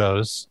these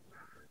photos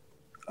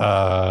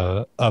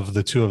of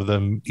the two of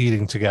them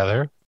eating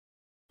together.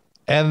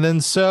 And then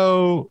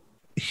so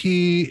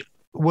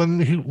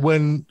when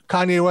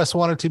Kanye West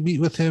wanted to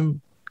meet with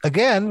him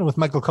again, with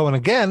Michael Cohen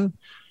again,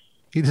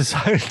 he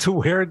decided to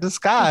wear a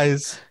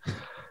disguise.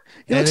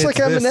 he looks And like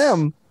it's this-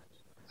 Eminem.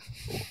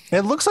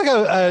 It looks like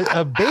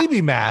a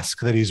baby mask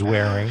that he's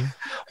wearing,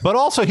 but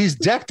also he's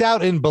decked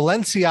out in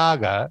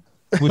Balenciaga,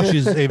 which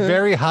is a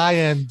very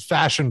high-end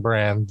fashion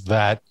brand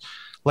that,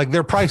 like,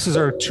 their prices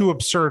are too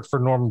absurd for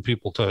normal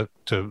people to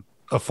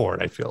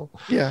afford. I feel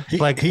Yeah. He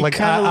like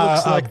kinda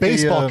looks like a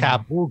baseball the,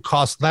 cap will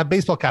cost, that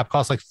baseball cap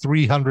costs like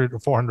 $300 or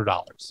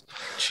 $400.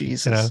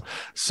 Jesus. You know,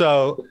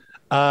 so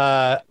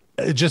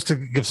just to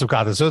give some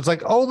context, so it's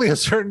like only a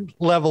certain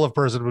level of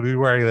person would be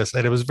wearing this,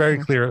 and it was very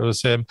clear it was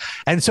him.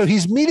 And so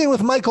he's meeting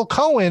with Michael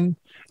Cohen,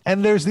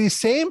 and there's these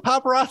same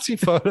paparazzi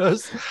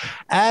photos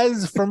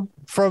as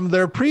from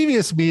their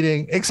previous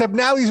meeting, except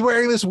now he's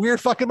wearing this weird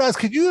fucking mask.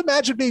 Could you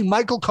imagine being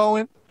Michael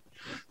Cohen?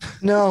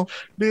 No.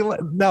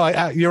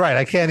 No, you're right.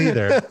 I can't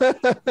either.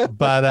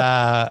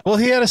 But well,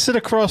 he had to sit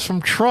across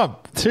from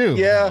Trump too.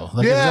 Yeah. though.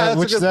 Like, Yeah, that's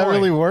a is good that point.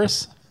 really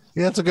worse?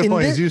 yeah, that's a good In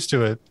point. thi- He's used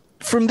to it.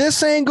 From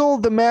this angle,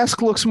 the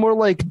mask looks more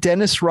like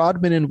Dennis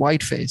Rodman in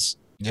Whiteface.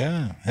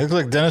 Yeah, it looks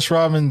like Dennis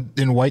Rodman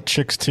in White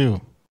Chicks too.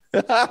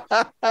 Maybe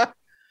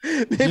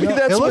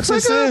that's it what looks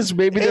this like is.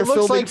 Maybe it they're looks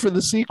filming like- for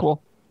the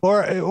sequel.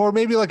 Or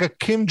maybe like a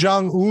Kim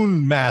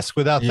Jong-un mask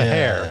without the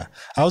hair.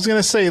 I was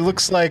gonna say it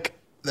looks like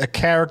a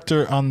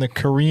character on the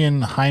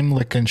Korean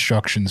Heimlich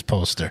instructions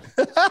poster.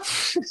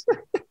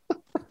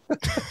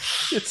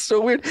 It's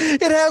so weird.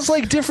 It has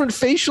like different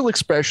facial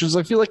expressions.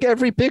 I feel like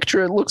every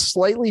picture it looks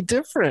slightly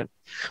different.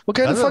 What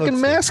kind of Doesn't fucking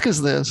look mask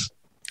is this?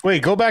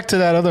 Wait, go back to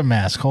that other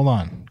mask. Hold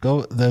on.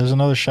 Go. There's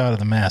another shot of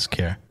the mask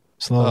here.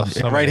 Slowly. Oh,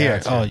 so right many here.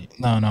 ads Oh here.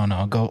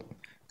 no.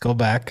 Go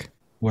back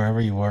wherever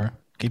you were.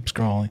 Keep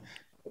scrolling.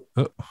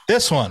 Oh.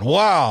 This one.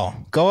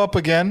 Wow. Go up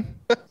again.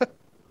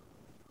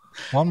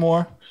 One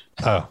more.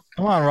 Oh,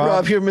 Come on, Rob.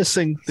 Rob, you're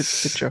missing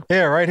the joke.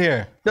 Here, right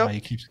here. Nope. Oh,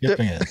 you keep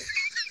skipping it.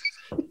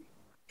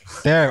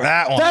 There,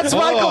 that one. that's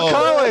Michael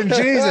Cohen.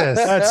 Jesus.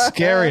 That's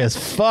scary as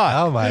fuck.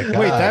 Oh my God.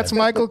 Wait, that's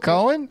Michael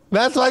Cohen?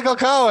 That's Michael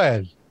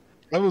Cohen.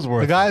 That was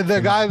worth The guy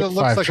that looks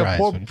Five like tries,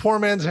 a but- poor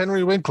man's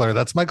Henry Winkler.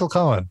 That's Michael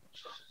Cohen.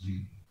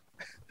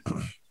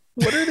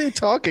 What are they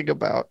talking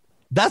about?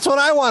 That's what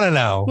I want to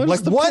know. What is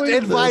Like, the what point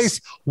of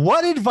advice?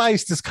 What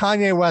advice does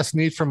Kanye West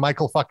need from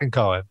Michael fucking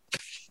Cohen?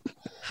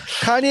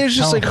 Kanye is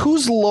just Tell like,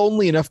 who's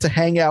lonely enough to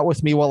hang out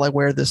with me while I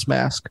wear this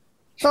mask?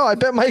 Oh, I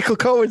bet Michael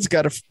Cohen's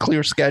got a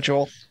clear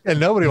schedule. And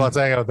nobody wants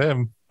to hang out with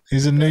him.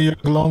 He's a New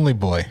York lonely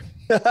boy.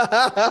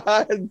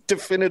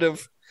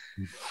 Definitive.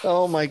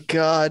 Oh my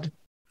God.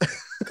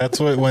 That's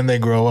what when they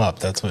grow up.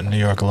 That's what New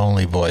York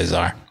lonely boys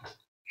are.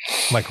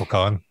 Michael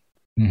Cohen.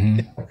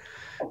 Mm-hmm.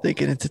 They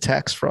get into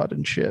tax fraud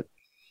and shit.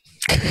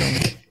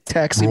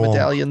 Taxi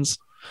medallions.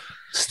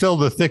 Still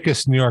the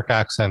thickest New York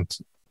accent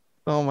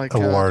Oh my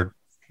God. award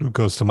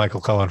goes to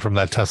Michael Cohen from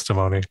that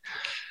testimony.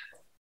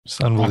 It's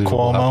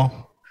unbelievable.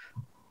 Cuomo.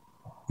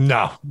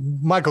 No,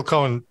 Michael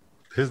Cohen,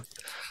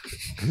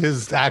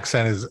 his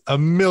accent is a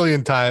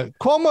million times.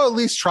 Cuomo at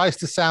least tries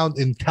to sound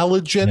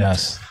intelligent.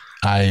 Yes,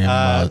 I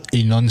am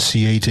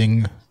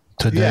enunciating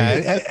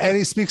today. Yeah, and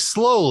he speaks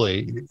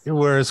slowly,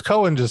 whereas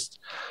Cohen just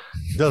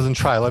doesn't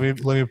try. Let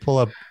me pull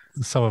up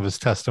some of his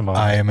testimony.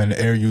 I am an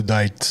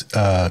erudite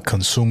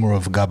consumer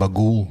of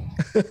gabagool.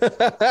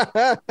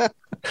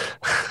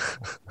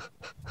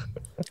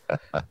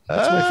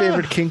 That's my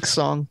favorite Kink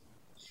song.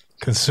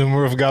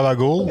 Consumer of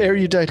gabagool?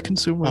 Erudite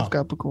consumer of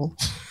gabagool.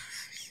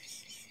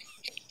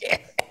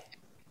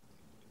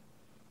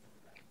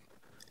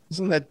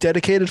 Isn't that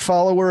dedicated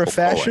follower of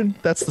fashion?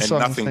 That's the and song.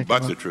 Nothing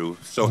but the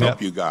truth. So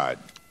help you God.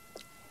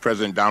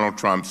 President Donald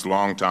Trump's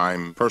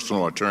longtime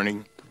personal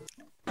attorney.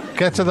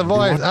 Get to the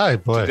voice. All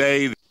right, boy.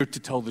 Today, to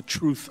tell the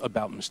truth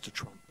about Mr.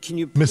 Trump. Can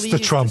you please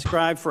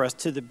describe for us,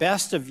 to the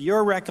best of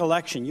your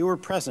recollection, you were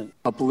present.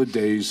 Couple of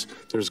days,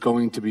 there's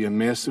going to be a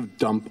massive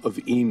dump of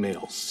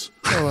emails.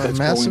 Oh, a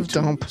massive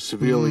dump.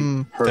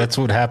 Severely hurt. That's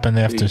what happened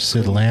after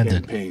Sid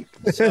landed.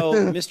 So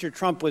Mr.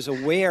 Trump was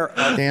aware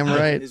of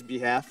his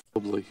behalf.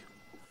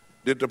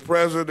 Did the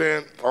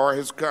president or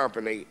his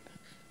company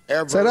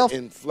ever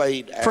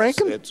inflate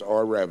assets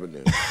or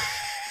revenue?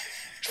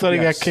 Thought he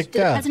got kicked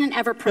Did the out. president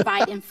ever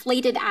provide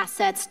inflated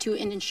assets to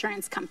an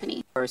insurance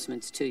company?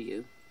 Disbursements to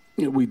you.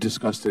 You know, we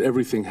discussed it.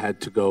 Everything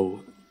had to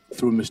go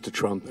through Mr.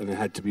 Trump, and it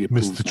had to be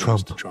approved by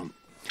Mr. Trump.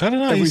 I don't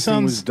know. Everything He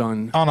sounds was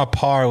done. on a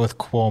par with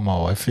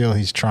Cuomo. I feel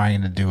he's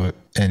trying to do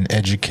an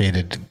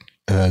educated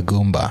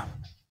Goomba.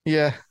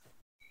 Yeah.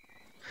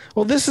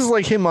 Well, this is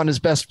like him on his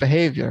best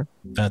behavior.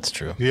 That's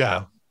true.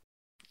 Yeah.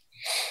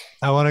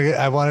 I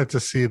wanted to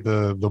see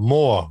the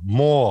more.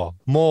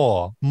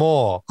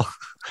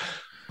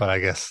 But I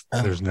guess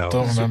there's no.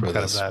 Don't remember supercut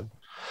of this. that.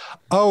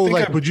 Oh,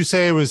 like would you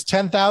say it was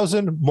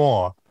 10,000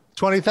 more,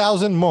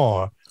 20,000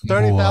 more,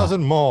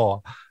 30,000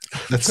 more?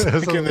 That's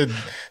like in the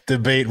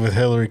debate with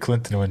Hillary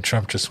Clinton when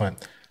Trump just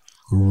went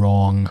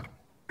wrong.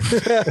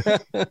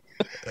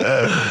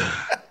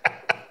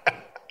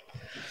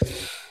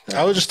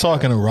 I was just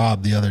talking to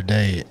Rob the other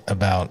day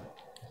about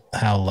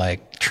how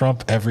like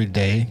Trump every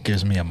day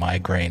gives me a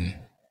migraine,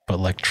 but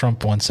like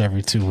Trump once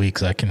every 2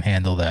 weeks, I can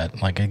handle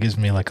that. Like it gives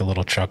me like a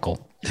little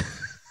chuckle.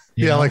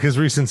 Yeah, like his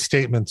recent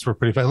statements were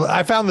pretty fun.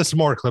 I found this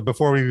more clip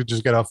before we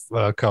just get off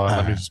Cohen.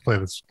 Let me just play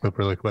this clip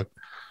really quick.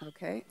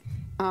 Okay.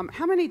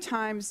 How many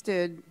times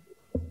did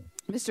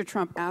Mr.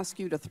 Trump ask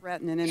you to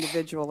threaten an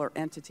individual or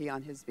entity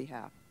on his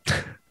behalf?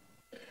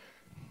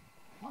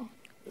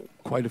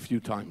 Quite a few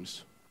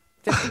times.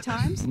 50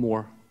 times?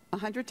 More.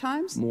 100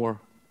 times? More.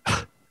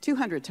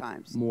 200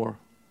 times? More.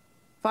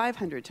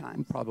 500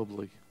 times?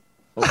 Probably.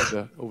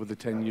 Over the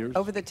 10 years.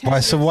 Over the 10 Why?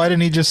 years? So why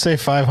didn't he just say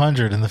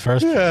 500 in the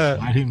first place?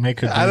 Why didn't he make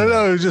her? I don't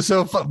know. It was just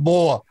so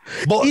more.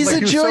 He's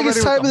Like, enjoying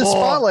his time in the more.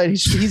 spotlight.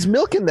 He's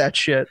milking that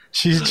shit.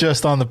 She's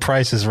just on the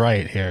Price is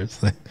Right here.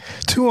 It's like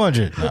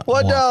 200. No,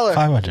 more. $1.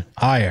 500.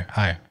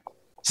 Higher.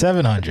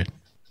 700.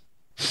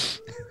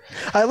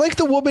 I like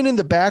the woman in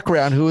the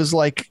background who was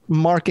like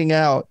marking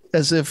out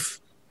as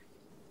if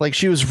like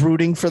she was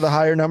rooting for the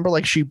higher number.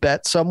 Like she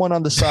bet someone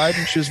on the side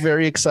and she was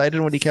very excited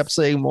when he kept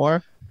saying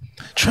more.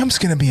 Trump's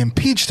going to be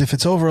impeached if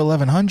it's over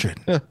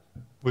 1,100.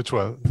 Which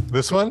one?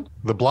 This one?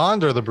 The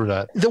blonde or the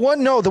brunette? The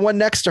one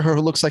next to her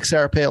who looks like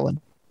Sarah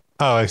Palin.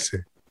 Oh, I see.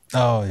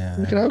 Oh, yeah.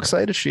 Look at how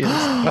excited she is.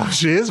 Oh,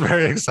 she is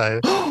very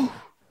excited.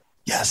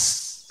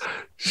 Yes.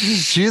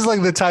 She's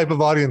like the type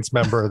of audience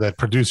member that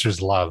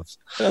producers love.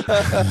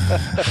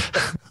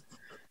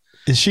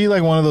 Is she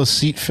like one of those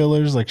seat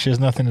fillers? Like she has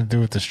nothing to do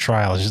with this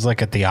trial. She's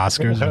like at the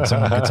Oscars when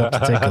someone gets up to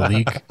take a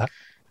leak.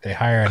 They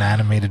hire an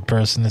animated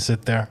person to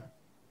sit there.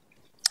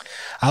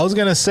 I was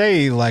going to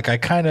say, like, I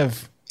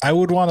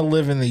would want to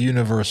live in the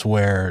universe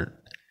where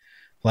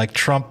like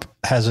Trump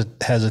has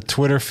a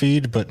Twitter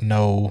feed, but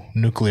no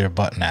nuclear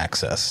button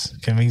access.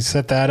 Can we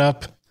set that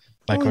up?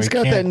 Like, Well, he's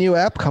got that new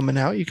app coming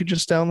out. You could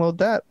just download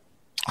that.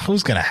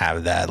 Who's going to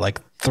have that? Like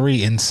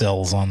 3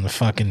 incels on the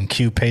fucking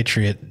Q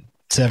Patriot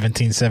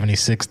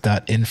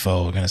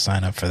 1776.info are going to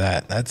sign up for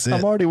that. That's it.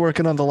 I'm already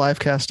working on the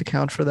Livecast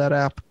account for that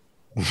app.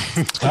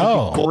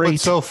 Oh,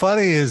 what's so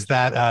funny is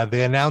that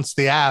they announced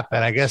the app,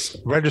 and I guess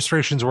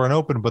registrations weren't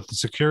open, but the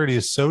security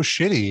is so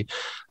shitty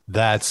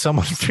that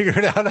someone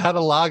figured out how to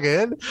log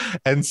in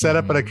and set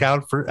up an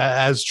account for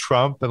as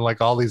Trump and like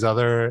all these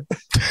other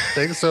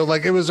things. So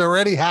like it was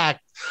already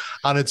hacked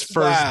on its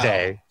first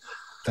day.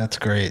 That's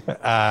great.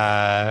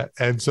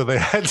 And so they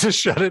had to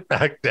shut it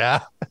back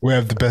down. We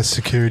have the best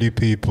security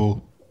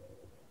people.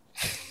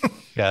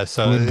 Yeah,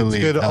 so it's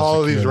good.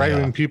 All of these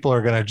right-wing people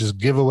are going to just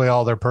give away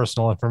all their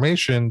personal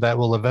information that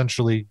will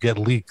eventually get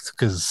leaked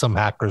because some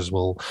hackers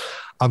will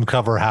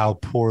uncover how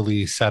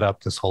poorly set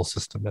up this whole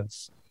system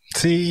is.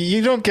 See,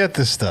 you don't get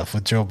this stuff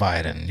with Joe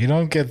Biden. You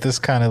don't get this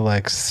kind of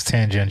like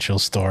tangential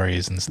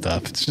stories and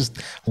stuff. It's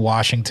just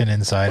Washington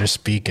insider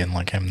speaking,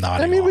 like him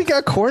nodding. I mean, we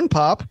got Corn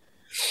Pop.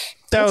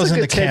 That was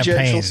in the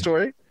campaign.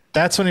 Story.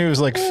 That's when he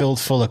was like filled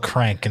full of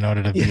crank in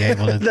order to be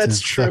able to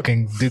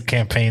fucking do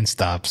campaign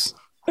stops.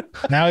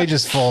 Now he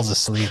just falls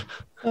asleep.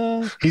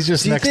 He's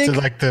just next to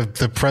like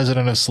the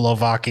president of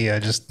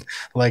Slovakia, just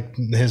like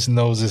his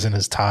nose is in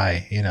his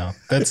tie. You know,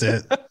 that's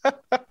it.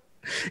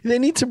 They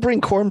need to bring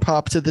Corn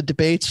Pop to the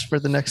debates for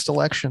the next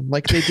election,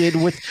 like they did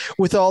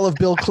with all of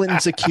Bill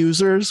Clinton's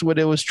accusers when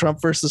it was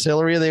Trump versus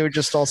Hillary. They were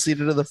just all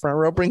seated in the front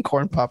row. Bring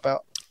Corn Pop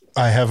out.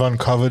 I have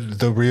uncovered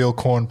the real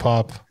Corn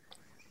Pop,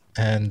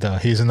 and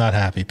he's not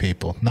happy,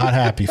 people. Not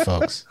happy,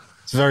 folks.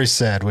 It's very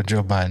sad what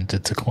Joe Biden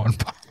did to Corn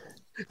Pop.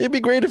 It'd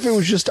be great if it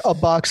was just a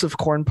box of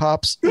Corn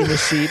Pops in the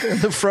seat in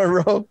the front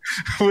row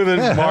with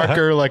a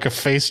marker, like a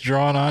face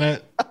drawn on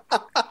it,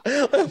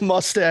 a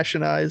mustache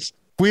and eyes.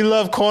 We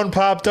love Corn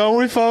Pop, don't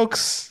we,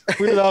 folks?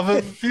 We love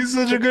him. He's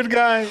such a good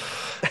guy.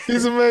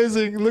 He's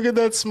amazing. Look at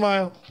that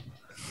smile.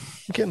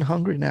 I'm getting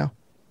hungry now.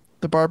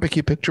 The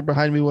barbecue picture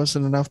behind me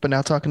wasn't enough, but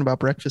now talking about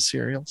breakfast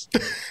cereals.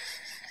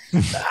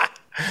 I'm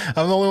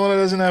the only one that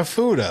doesn't have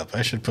food up.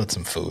 I should put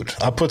some food.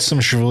 I'll put some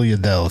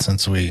Chevrolet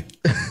since we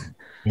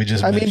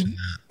just mentioned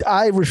that.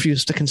 I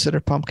refuse to consider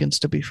pumpkins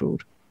to be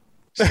food.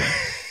 So.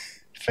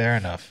 Fair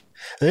enough.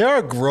 They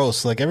are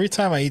gross. Like every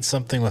time I eat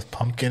something with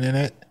pumpkin in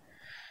it,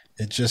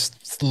 it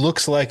just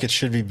looks like it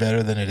should be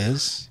better than it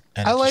is.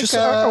 And I like.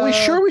 Are we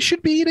sure we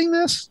should be eating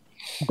this?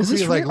 Is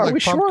this like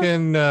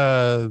pumpkin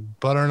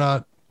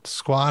butternut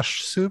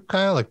squash soup,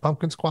 kind of like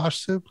pumpkin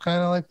squash soup,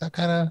 kind of like that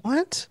kind of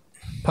what?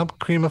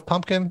 Cream of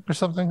pumpkin or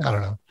something? I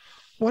don't know.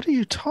 What are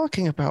you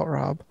talking about,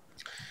 Rob?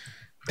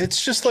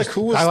 It's just like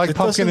I like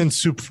pumpkin in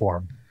soup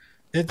form.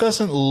 It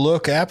doesn't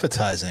look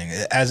appetizing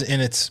as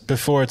in it's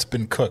before it's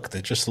been cooked.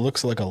 It just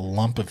looks like a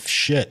lump of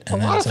shit.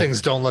 And a lot of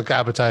things don't look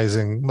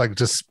appetizing. Like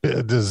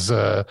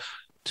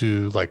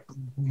like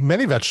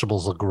many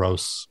vegetables look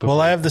gross.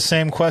 Well, I have the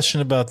same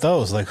question about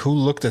those. Like who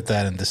looked at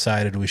that and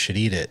decided we should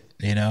eat it?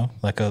 You know,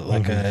 like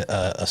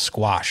a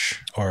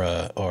squash or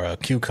a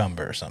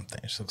cucumber or something.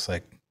 It just looks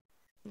like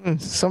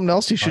something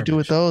else you should do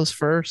with those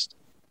first.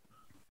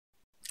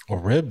 Or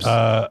ribs.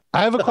 I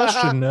have a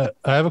question.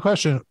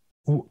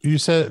 You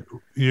said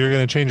you're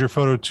going to change your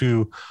photo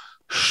to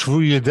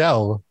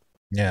Shvuyadel.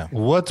 Yeah.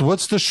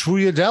 What's the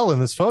Shvuyadel in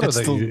this photo? It's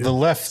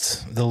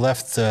the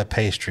left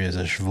pastry is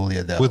a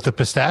Shvuyadel with the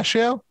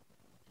pistachio.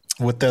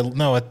 With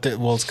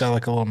it's got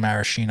like a little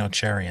maraschino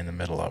cherry in the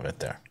middle of it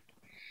there.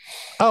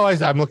 Oh,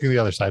 I'm looking at the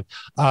other side.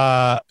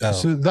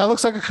 So that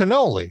looks like a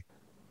cannoli.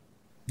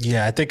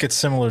 Yeah, I think it's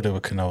similar to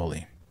a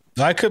cannoli.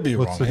 I could be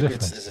wrong.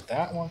 Is it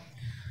that one?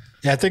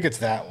 Yeah, I think it's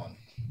that one.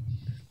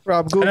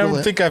 Rob, Google I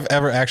don't think I've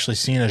ever actually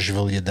seen a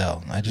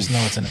Shvuyadel. I just know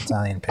it's an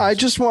Italian pastry. I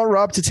just want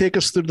Rob to take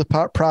us through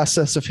the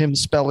process of him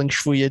spelling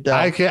Shvuyadel.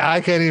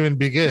 I can't even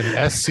begin.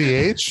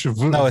 SCH?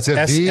 No, it's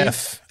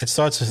SF. It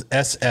starts with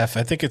SF.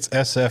 I think it's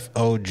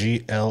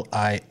SFOGLIATELLE.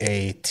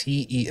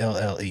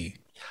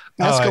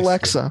 Ask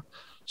Alexa.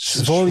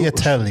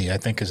 Shvuyatelli, I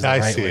think is the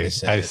right way to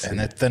say it. And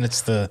then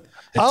it's the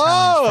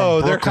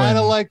Italian they're kind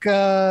of like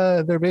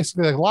they're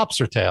basically like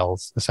lobster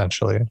tails,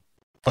 essentially.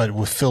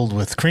 But filled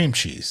with cream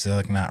cheese. They're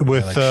like not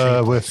they're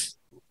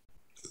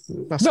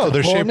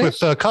shaped with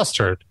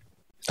custard.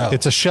 Oh.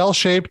 It's a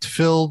shell-shaped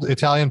filled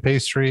Italian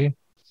pastry.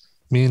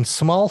 Means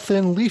small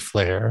thin leaf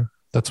layer.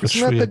 That's what.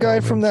 Isn't that the guy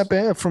from that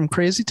band from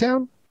Crazy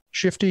Town?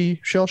 Shifty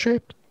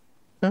shell-shaped?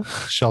 No?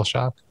 Shell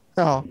shock.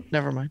 Oh,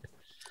 never mind.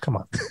 Come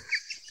on.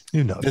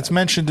 You know it's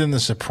mentioned in The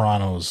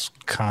Sopranos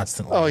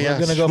constantly. Oh yeah,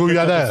 we're gonna go pick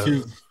up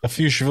a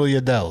few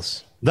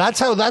Shvuyadels. That's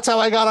how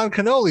I got on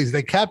cannolis.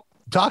 They kept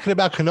talking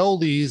about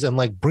cannolis and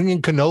like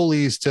bringing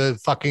cannolis to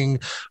fucking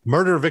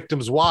murder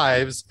victims'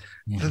 wives.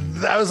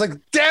 I was like,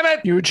 damn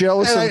it! You were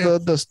jealous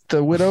of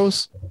the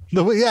widows.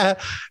 Yeah,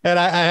 and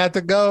I had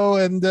to go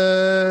and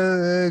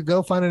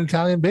go find an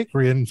Italian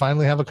bakery and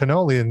finally have a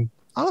cannoli. And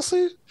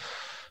honestly, I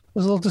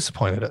was a little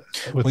disappointed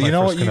with my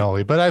first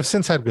cannoli, but I've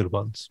since had good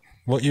ones.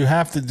 What you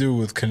have to do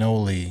with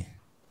cannoli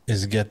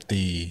is get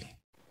the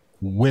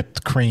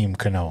whipped cream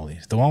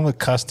cannolis. The one with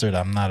custard,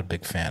 I'm not a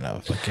big fan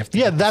of.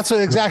 That's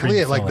exactly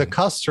it. Like the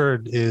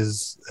custard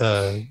is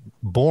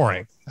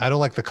boring. I don't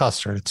like the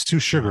custard. It's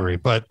too sugary.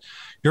 But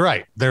you're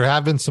right. There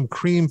have been some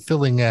cream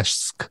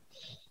filling-esque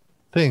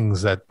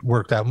things that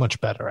worked out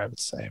much better, I would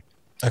say.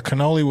 A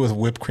cannoli with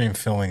whipped cream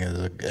filling is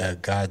a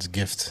God's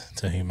gift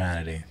to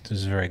humanity. This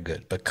is very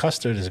good. But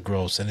custard is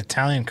gross. And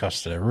Italian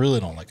custard, I really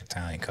don't like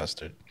Italian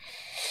custard.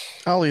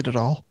 I'll eat it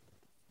all.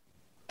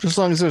 Just as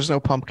long as there's no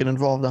pumpkin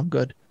involved, I'm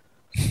good.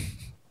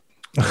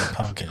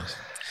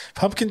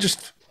 Pumpkin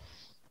just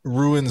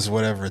ruins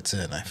whatever it's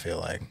in, I feel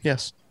like.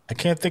 Yes. I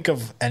can't think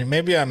of, and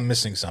maybe I'm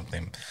missing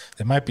something.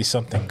 There might be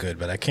something good,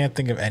 but I can't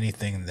think of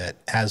anything that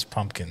has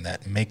pumpkin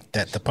that make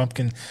that the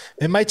pumpkin.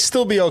 It might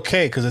still be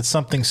okay because it's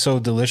something so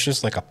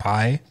delicious, like a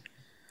pie.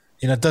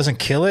 You know, it doesn't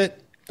kill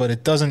it, but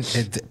it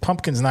doesn't.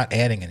 Pumpkin's not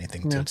adding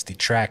anything to it; it's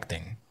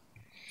detracting.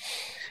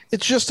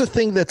 It's just a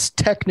thing that's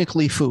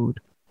technically food.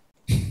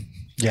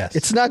 Yes,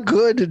 it's not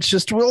good. It's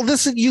just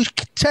this is you.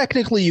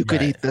 Technically, you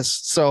could eat this,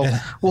 so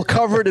we'll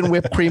cover it in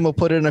whipped cream. We'll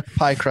put it in a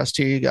pie crust.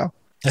 Here you go.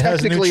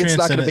 Technically, it's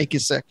not going to make you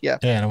sick. Yeah.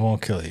 Yeah, and it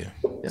won't kill you.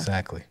 Yeah.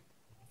 Exactly.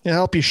 It'll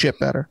help you shit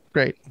better.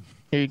 Great.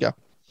 Here you go.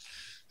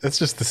 That's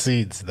just the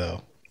seeds,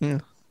 though. Yeah.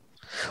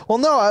 Well,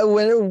 no,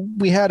 when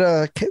we had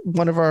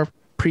one of our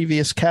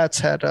previous cats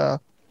had a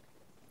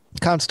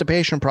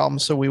constipation problem,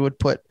 so we would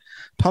put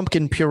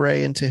pumpkin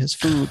puree into his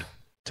food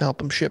to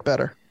help him shit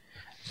better.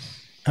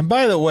 And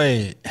by the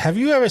way, have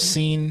you ever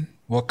seen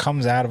what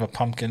comes out of a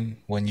pumpkin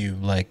when you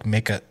like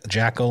make a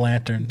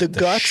jack-o'-lantern? The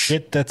guts?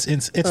 Shit that's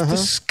it's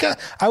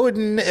disgusting. I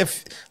wouldn't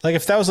if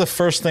that was the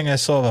first thing I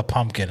saw of a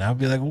pumpkin, I'd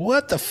be like,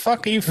 what the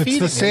fuck are you feeding?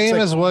 It's the same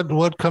as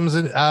what comes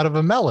out of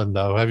a melon,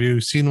 though. Have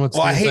you seen what's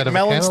I hate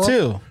melons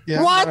too.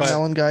 Yeah, what? I'm not a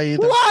melon guy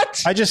either.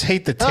 What? I just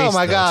hate the taste. Oh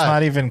my God. It's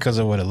not even because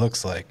of what it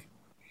looks like.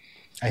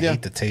 I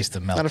hate the taste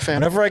of melon. Not a fan.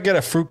 Whenever I get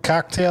a fruit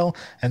cocktail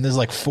and there's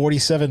like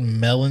 47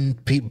 melon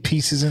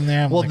pieces in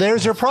there, well,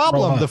 there's your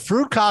problem. The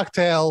fruit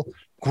cocktail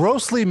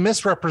grossly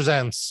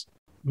misrepresents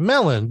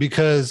melon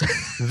because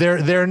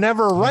they're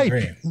never ripe.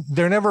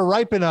 They're never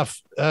ripe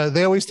enough.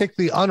 They always take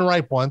the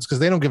unripe ones because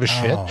they don't give a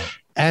shit,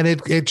 and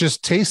it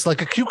just tastes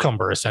like a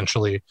cucumber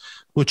essentially,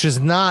 which is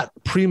not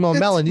primo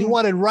melon. You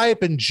want it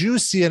ripe and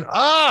juicy and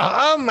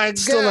oh my God!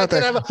 Still not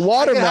that.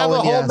 Watermelon. I can have a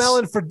whole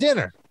melon for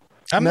dinner.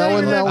 I'm not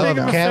even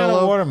a fan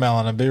of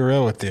watermelon. I'll be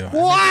real with you.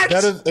 What?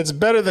 It's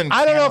better than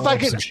I don't know if I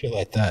could shit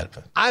like that.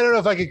 But. I don't know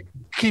if I could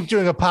keep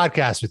doing a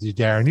podcast with you,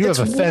 Darren. You have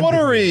offended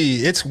watery. Me.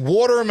 It's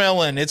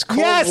watermelon. It's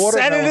called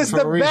watermelon. And it is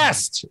the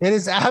best. It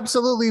is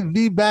absolutely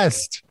the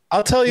best.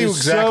 I'll tell you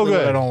exactly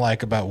what I don't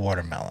like about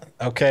watermelon.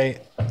 Okay,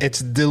 it's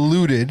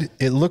diluted.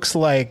 It looks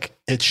like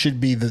it should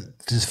be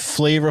this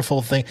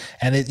flavorful thing,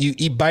 and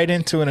you bite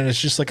into it, and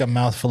it's just like a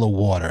mouthful of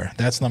water.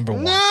 That's number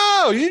one.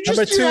 No, you just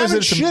number two is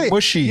it's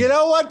mushy. You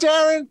know what,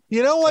 Darren?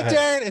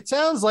 Darren? It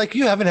sounds like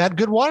you haven't had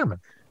good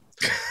watermelon.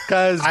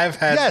 Because I've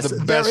had the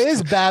best. There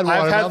is bad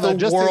watermelon. I've had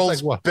the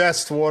world's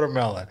best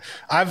watermelon.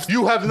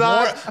 You have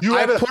not.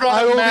 I put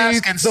on a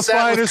mask and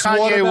sat with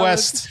Kanye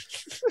West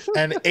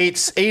and ate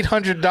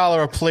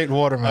 $800 a plate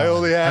watermelon. I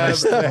only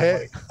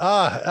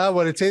have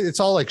what it tastes. It's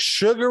all like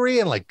sugary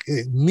and like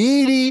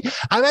meaty.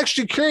 I'm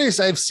actually curious.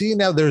 I've seen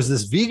now there's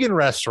this vegan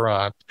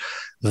restaurant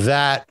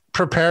that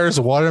prepares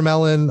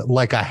watermelon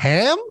like a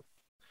ham.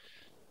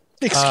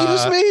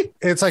 Excuse me?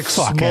 It's like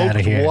smoked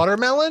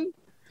watermelon.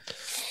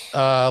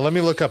 Let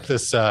me look up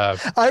this.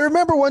 I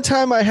remember one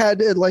time I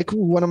had like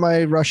one of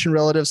my Russian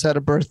relatives had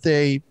a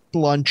birthday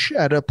lunch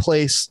at a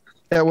place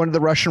at one of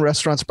the Russian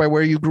restaurants by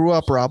where you grew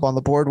up, Rob, on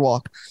the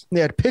boardwalk. And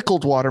they had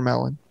pickled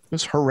watermelon. It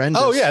was horrendous.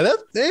 Oh yeah,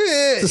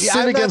 it's a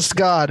sin against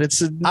God.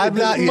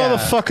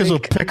 Motherfuckers will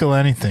pickle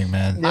anything,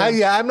 man.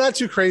 I'm not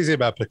too crazy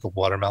about pickled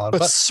watermelon,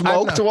 but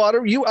smoked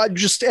water. You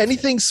just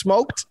anything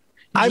smoked.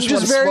 I'm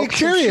just very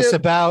curious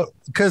about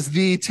because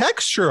the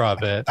texture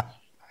of it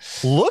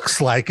looks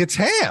like it's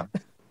ham.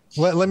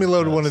 Let me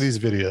load one of these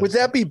videos. Would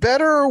that be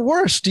better or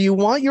worse? Do you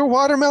want your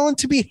watermelon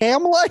to be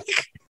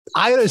ham-like?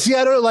 I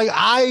don't like.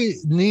 I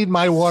need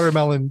my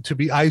watermelon to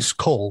be ice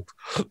cold,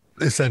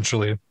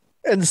 essentially,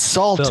 and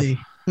salty.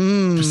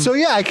 So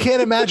yeah, I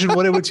can't imagine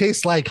what it would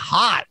taste like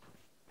hot,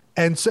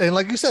 and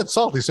like you said,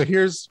 salty. So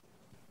here's.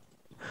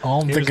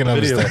 All I'm thinking of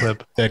is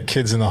that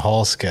Kids in the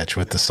Hall sketch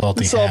with the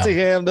salty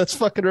ham. That's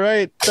fucking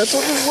right. That's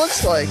what it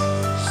looks like.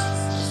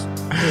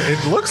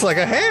 It looks like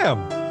a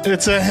ham.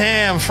 It's a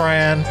ham,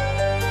 Fran.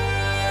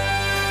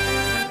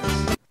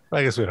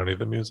 I guess we don't need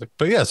the music,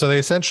 but yeah. So they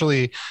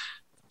essentially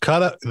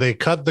cut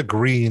the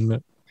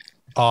green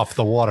off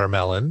the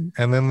watermelon,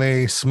 and then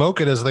they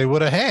smoke it as they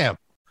would a ham.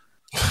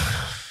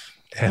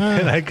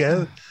 And I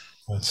guess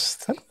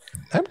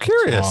I'm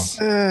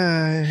curious.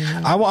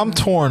 I'm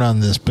torn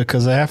on this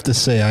because I have to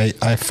say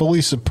I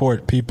fully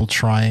support people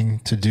trying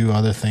to do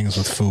other things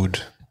with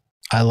food.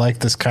 I like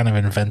this kind of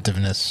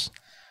inventiveness.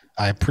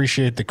 I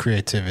appreciate the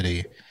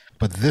creativity,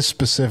 but this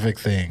specific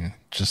thing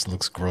just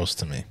looks gross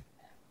to me.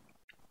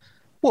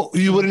 Well,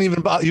 you wouldn't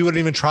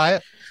even try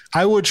it?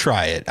 I would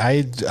try it.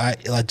 I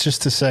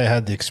just to say I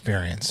had the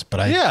experience, but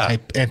I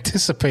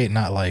anticipate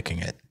not liking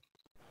it.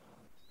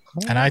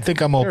 And I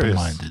think I'm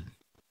open-minded.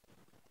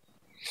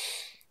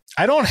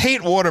 I don't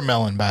hate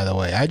watermelon, by the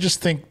way. I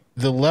just think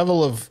the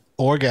level of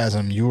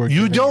orgasm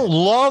you don't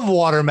love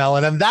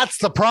watermelon, and that's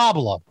the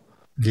problem.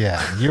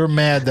 Yeah, you're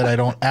mad that I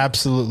don't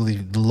absolutely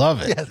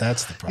love it. Yes.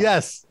 That's the problem.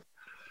 Yes.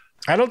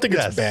 I don't think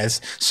it's bad. It's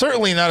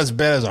certainly not as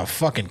bad as a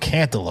fucking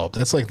cantaloupe.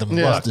 That's like the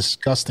most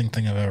disgusting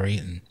thing I've ever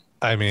eaten.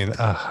 I mean,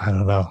 I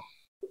don't know.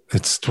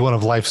 It's one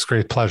of life's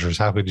great pleasures.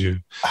 How could you?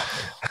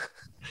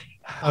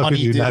 How could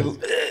you not?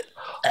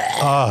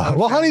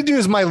 Well, honeydew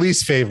is my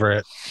least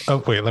favorite.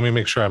 Oh wait, let me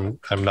make sure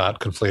I'm not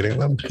conflating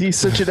them. He's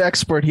such an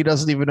expert; he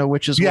doesn't even know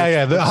which is.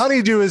 Yeah. The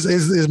honeydew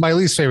is my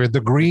least favorite.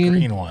 The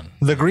green one.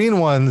 The green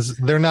ones,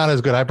 they're not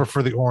as good. I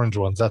prefer the orange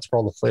ones. That's where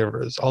all the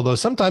flavor is. Although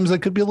sometimes they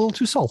could be a little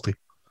too salty.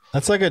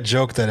 That's like a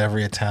joke that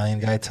every Italian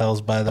guy tells,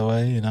 by the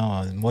way. You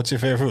know, what's your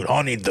favorite fruit?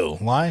 Honeydew.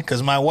 Why?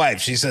 Because my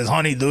wife, she says,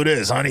 honeydew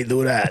this,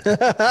 honeydew that.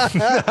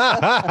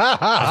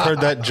 I've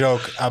heard that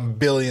joke a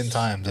billion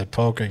times at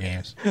poker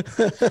games.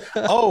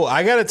 Oh,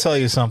 I got to tell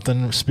you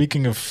something.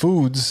 Speaking of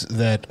foods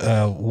that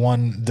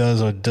one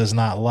does or does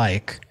not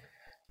like,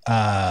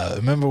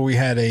 remember we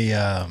had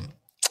a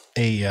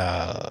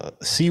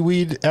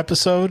seaweed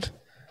episode?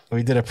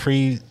 We did a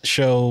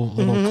pre-show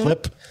little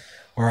clip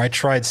where I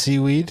tried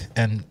seaweed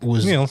and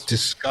was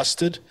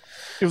disgusted.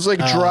 It was like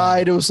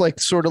dried. It was like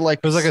sort of like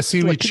it was like a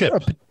seaweed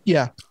chip.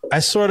 Yeah, I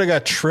sort of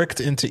got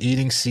tricked into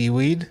eating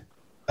seaweed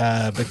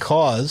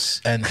because,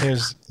 and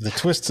here's the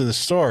twist to the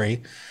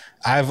story.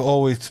 I've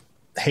always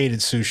hated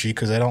sushi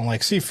because I don't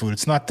like seafood.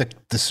 It's not the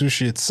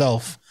sushi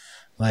itself.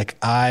 Like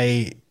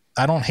I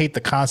don't hate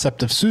the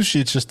concept of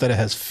sushi. It's just that it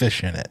has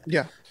fish in it.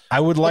 Yeah. I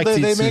would like to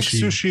eat they sushi. make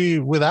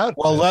sushi without.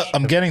 Well,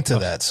 I'm getting to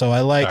that. So I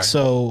like.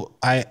 So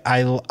I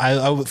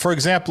for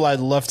example, I'd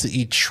love to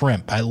eat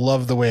shrimp. I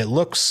love the way it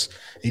looks.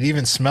 It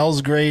even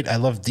smells great. I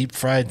love deep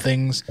fried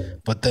things.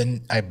 But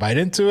then I bite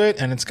into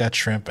it and it's got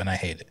shrimp and I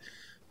hate it.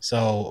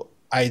 So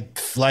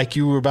like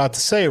you were about to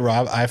say,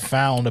 Rob, I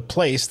found a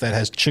place that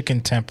has chicken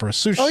tempura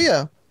sushi. Oh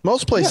yeah.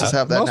 Most places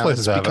have that most now.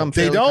 places It's have become it.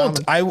 They fairly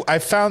don't. common. I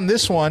found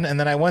this one, and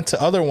then I went to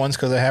other ones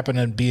because I happened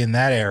to be in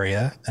that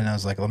area, and I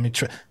was like, let me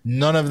try.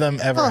 None of them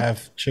ever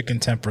have chicken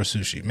tempura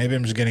sushi. Maybe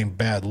I'm just getting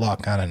bad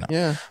luck. I don't know.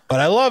 Yeah. But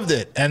I loved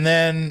it. And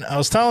then I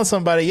was telling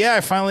somebody,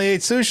 I finally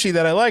ate sushi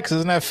that I like because it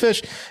doesn't have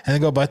fish. And they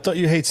go, but I thought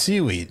you hate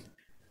seaweed.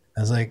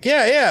 I was like,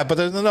 yeah, but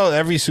there's no,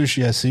 every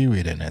sushi has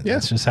seaweed in it. Yeah.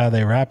 That's just how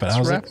they wrap it. I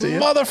was like,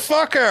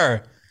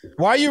 motherfucker,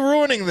 why are you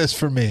ruining this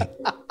for me?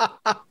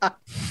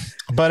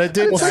 But it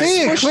did.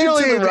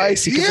 Clearly, the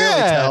rice. You can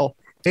barely tell.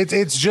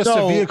 It's just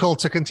a vehicle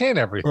to contain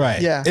everything. Right.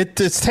 Yeah.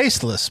 It's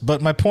tasteless.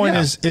 But my point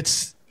is,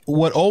 it's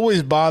what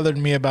always bothered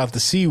me about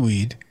the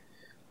seaweed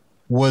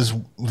was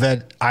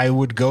that I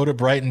would go to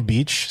Brighton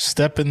Beach,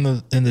 step in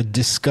the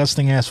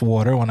disgusting ass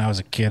water when I was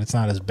a kid. It's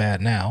not as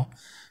bad now,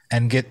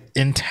 and get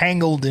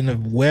entangled in a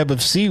web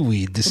of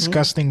seaweed,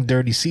 disgusting,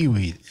 dirty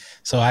seaweed.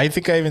 So I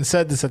think I even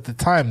said this at the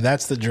time.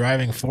 That's the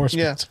driving force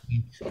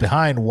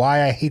behind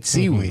why I hate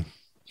seaweed.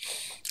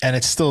 And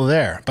it's still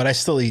there, but I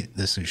still eat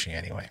the sushi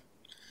anyway.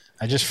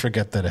 I just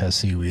forget that it has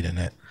seaweed in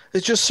it.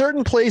 It's just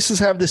certain places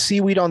have the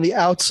seaweed on the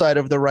outside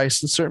of the rice,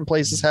 and certain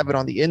places have it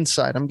on the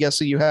inside. I'm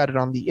guessing you had it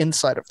on the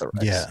inside of the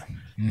rice. Yeah.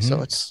 Mm-hmm.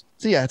 So it's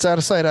out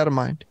of sight, out of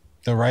mind.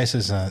 The rice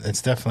is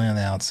it's definitely on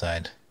the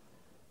outside.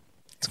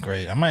 It's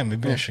great.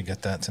 Maybe I should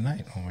get that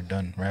tonight when we're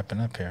done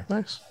wrapping up here.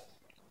 Nice.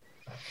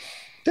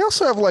 They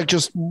also have like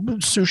just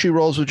sushi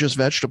rolls with just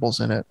vegetables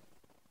in it.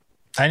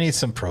 I need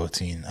some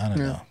protein. I don't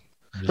know.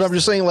 But I'm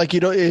just saying, like,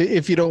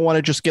 if you don't want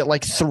to just get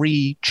like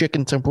 3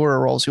 chicken tempura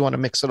rolls, you want to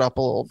mix it up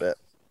a little bit.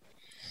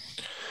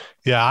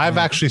 Yeah, I've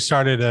actually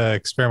started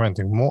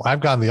experimenting more.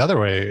 I've gone the other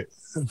way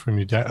from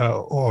you,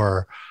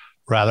 or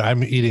rather,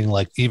 I'm eating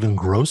like even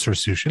grosser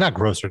sushi. Not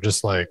grosser,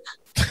 just like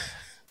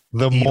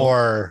the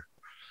more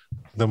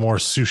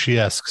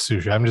sushi-esque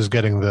sushi. I'm just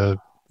getting the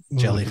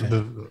jellyfish.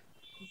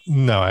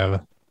 No, I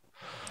haven't.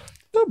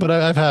 No, but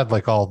I've had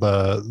like all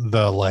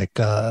the like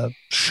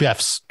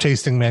chef's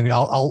tasting menu.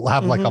 I'll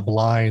have like a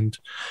blind.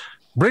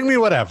 Bring me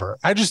whatever.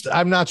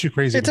 I'm not too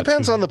crazy. It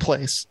depends on the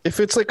place.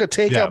 If it's like a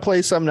takeout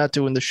place, I'm not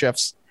doing the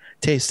chef's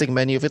tasting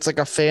menu. If it's like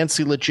a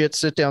fancy, legit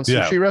sit-down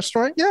sushi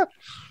restaurant,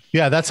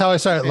 yeah, that's how I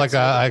started. Like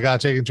I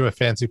got taken to a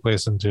fancy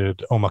place and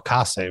did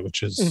omakase,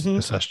 which is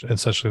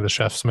essentially the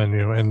chef's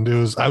menu, and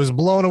I was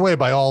blown away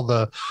by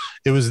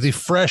it was the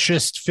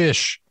freshest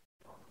fish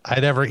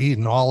I'd ever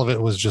eaten. All of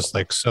it was just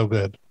like so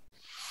good.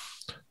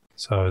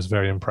 So I was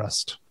very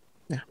impressed.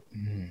 Yeah.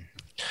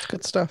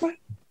 Good stuff.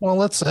 Well,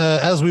 let's,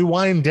 as we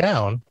wind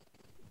down,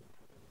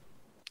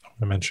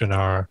 I mention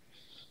our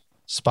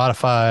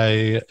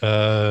Spotify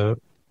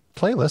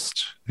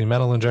playlist, the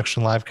Metal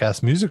Injection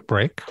Livecast Music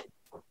Break.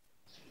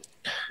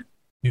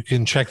 You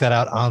can check that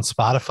out on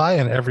Spotify,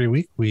 and every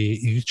week we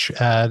each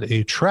add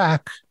a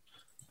track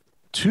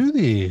to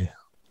the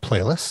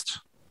playlist,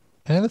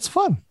 and it's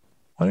fun.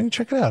 Why don't you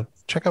check it out?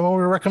 Check out what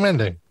we're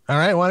recommending. All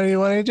right, why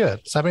don't you do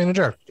it? Stop being a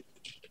jerk.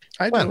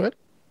 I do it.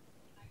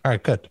 All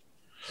right, good.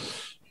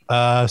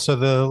 So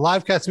the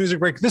Livecast Music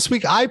Break this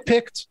week, I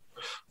picked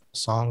a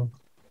song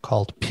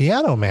called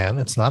Piano Man.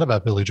 It's not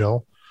about Billy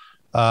Joel,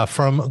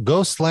 from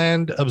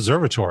Ghostland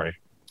Observatory.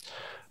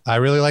 I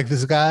really like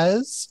these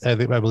guys. I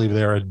believe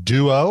they're a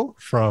duo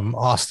from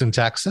Austin,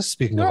 Texas.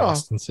 Speaking of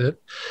Austin, Sid.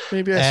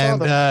 Maybe I saw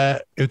them.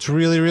 It's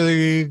really,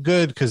 really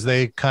good because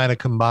they kind of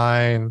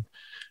combine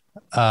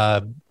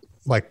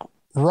like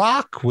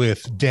rock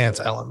with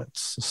dance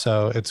elements.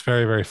 So it's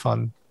very, very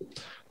fun.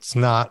 It's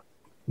not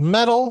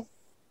metal.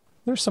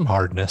 There's some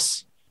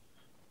hardness,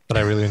 but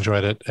I really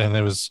enjoyed it. And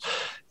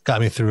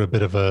got me through a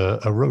bit of a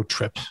road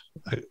trip.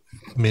 I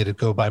made it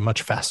go by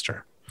much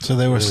faster. So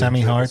they were really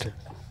semi-hard?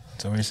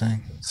 Is that what you're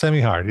saying?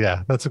 Semi-hard,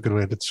 yeah. That's a good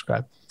way to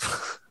describe it.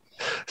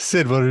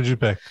 Sid, what did you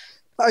pick?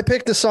 I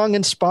picked the song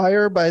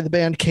Inspire by the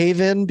band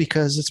Cave In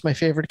because it's my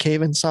favorite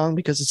Cave In song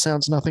because it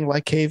sounds nothing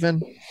like Cave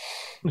In.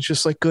 It's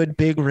just like good,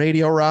 big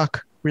radio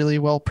rock, really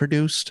well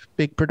produced,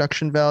 big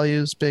production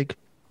values, big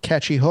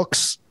catchy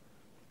hooks,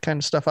 kind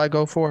of stuff I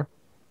go for.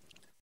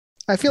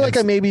 I feel like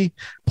I maybe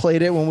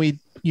played it when we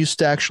used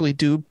to actually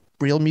do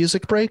real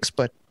music breaks,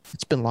 but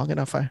it's been long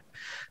enough. I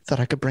thought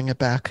I could bring it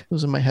back. It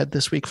was in my head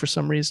this week for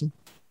some reason.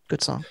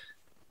 Good song.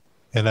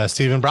 And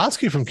Steven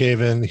Brodsky from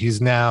Cave In,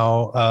 he's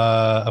now,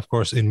 of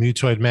course, in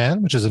Mutoid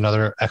Man, which is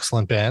another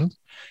excellent band.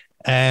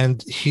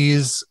 And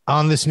he's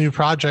on this new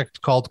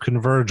project called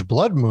Converge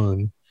Blood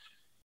Moon.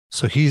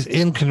 So he's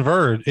in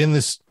Converge, in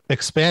this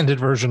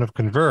expanded version of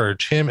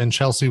Converge, him and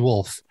Chelsea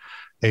Wolfe,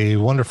 a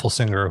wonderful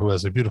singer who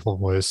has a beautiful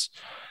voice.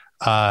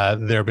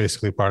 They're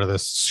basically part of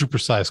this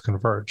supersized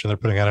Converge, and they're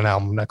putting out an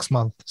album next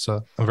month.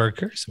 So I'm very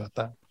curious about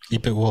that.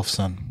 Keep it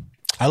Wolfson.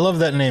 I love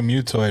that name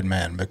Mutoid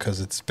Man because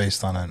it's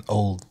based on an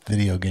old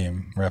video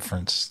game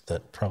reference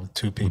that probably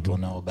two people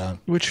know about.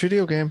 Which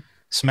video game?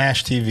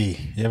 Smash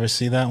TV. You ever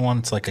see that one?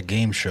 It's like a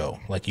game show.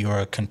 Like you're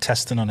a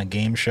contestant on a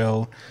game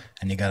show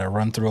and you got to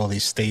run through all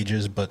these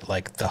stages, but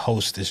like the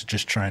host is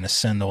just trying to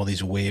send all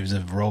these waves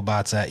of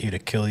robots at you to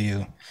kill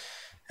you.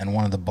 And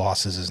one of the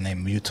bosses is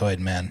named Mutoid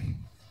Man.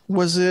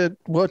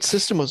 What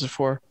system was it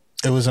for?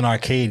 It was an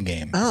arcade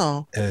game.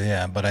 Oh,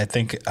 yeah, but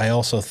I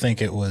also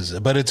think it was.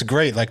 But it's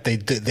great. Like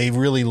they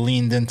really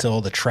leaned into all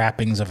the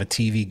trappings of a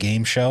TV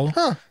game show.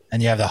 Huh.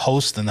 And you have the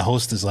host, and the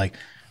host is like,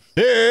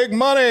 big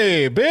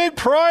money, big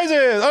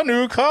prizes, a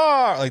new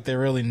car. Like they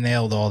really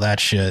nailed all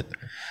that shit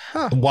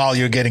while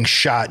you're getting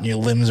shot and your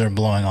limbs are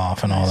blowing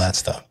off and all that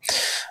stuff.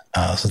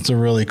 So it's a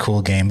really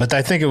cool game. But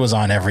I think it was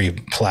on every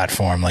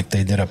platform. Like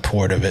they did a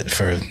port of it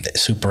for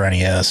Super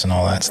NES and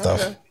all that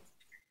stuff. Okay.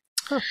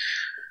 Huh.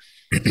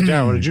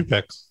 Yeah, what did you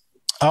pick?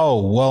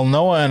 Oh, well,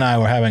 Noah and I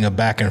were having a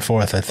back and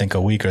forth, I think,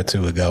 a week or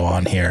two ago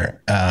on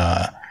here.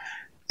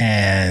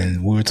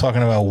 And we were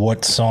talking about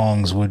what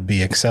songs would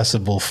be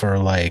accessible for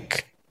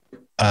like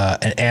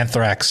an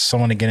Anthrax,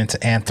 someone to get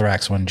into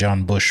Anthrax when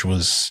John Bush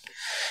was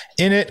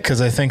in it. Because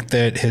I think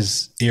that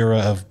his era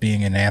of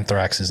being in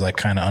Anthrax is like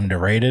kind of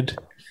underrated.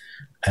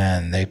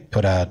 And they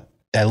put out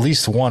at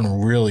least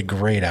one really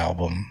great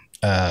album.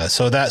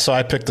 So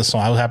I picked the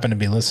song. I happened to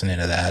be listening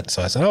to that.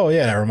 So I said, oh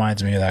yeah, that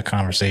reminds me of that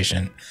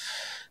conversation.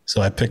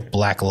 So I picked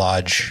Black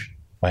Lodge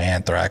by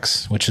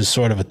Anthrax, which is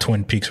sort of a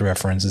Twin Peaks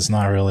reference. It's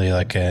not really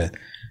like an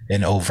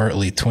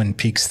overtly Twin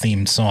Peaks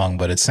themed song,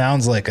 but it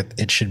sounds like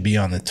it should be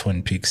on the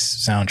Twin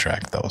Peaks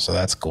soundtrack though. So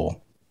that's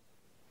cool.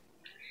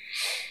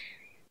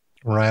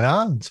 Right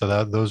on.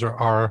 So those are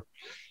our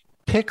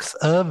picks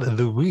of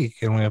the week.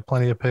 And we have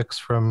plenty of picks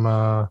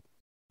from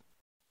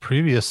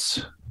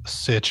previous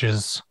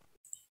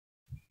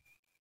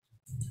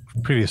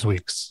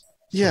weeks.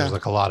 Yeah. So there's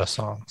like a lot of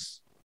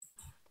songs.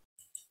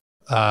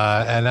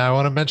 And I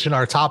want to mention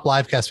our top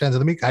Livecast fans of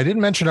the week. I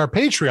didn't mention our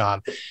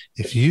Patreon.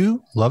 If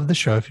you love the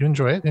show, if you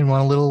enjoy it and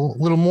want a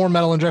little more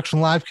Metal Injection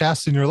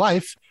Livecast in your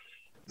life,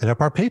 hit up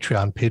our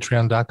Patreon,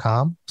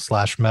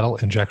 patreon.com/Metal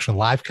Injection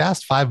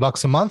Livecast.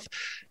 $5 a month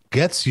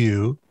gets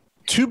you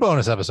 2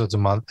 bonus episodes a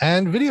month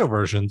and video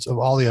versions of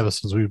all the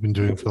episodes we've been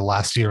doing for the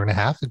last year and a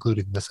half,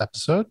 including this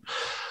episode.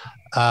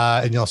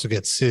 And you also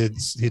get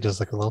Sid's, he does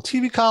like a little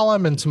TV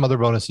column and some other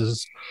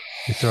bonuses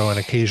we throw in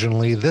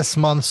occasionally. This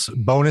month's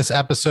bonus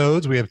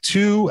episodes, we have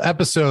 2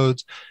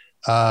 episodes,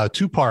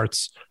 2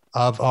 parts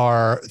of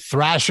our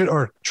Thrash It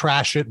or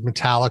Trash It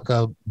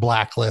Metallica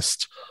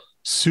Blacklist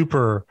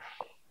super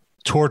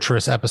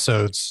torturous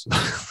episodes.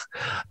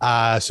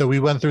 So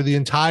we went through the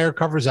entire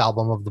covers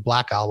album of the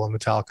Black Album.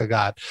 Metallica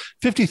got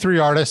 53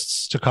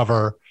 artists to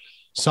cover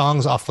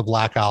songs off the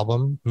Black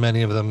Album.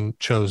 Many of them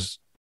chose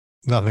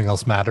Nothing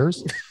Else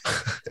Matters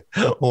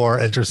or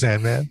Enter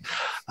Sandman.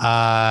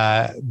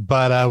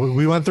 But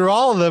we went through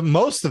all of them,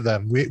 most of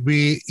them.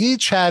 We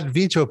each had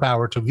veto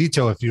power to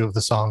veto a few of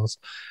the songs,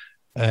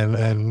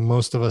 and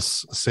most of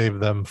us saved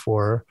them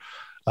for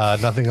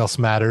Nothing Else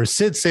Matters.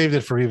 Sid saved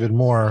it for even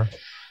more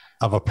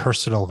of a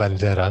personal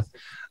vendetta.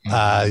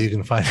 You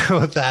can find out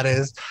what that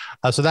is.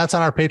 So that's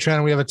on our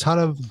Patreon. We have a ton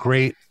of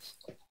great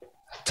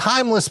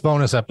timeless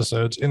bonus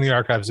episodes in the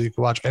archives that you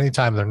can watch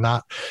anytime. They're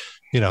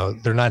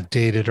not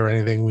dated or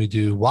anything. We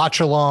do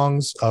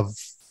watch-alongs of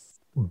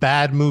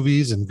bad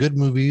movies and good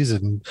movies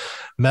and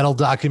metal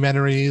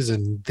documentaries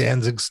and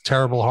Danzig's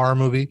terrible horror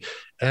movie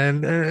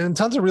and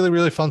tons of really,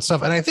 really fun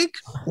stuff. And I think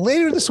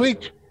later this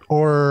week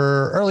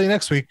or early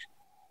next week,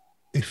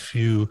 if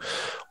you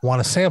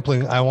want a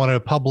sampling, I want to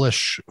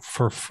publish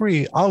for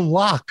free,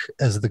 unlock,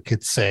 as the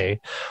kids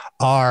say,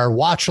 our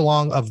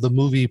watch-along of the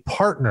movie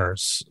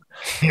Partners.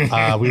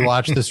 We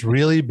watched this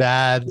really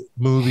bad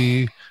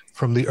movie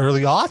from the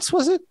early aughts,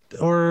 was it?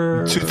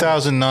 Or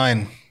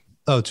 2009.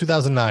 Oh,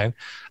 2009.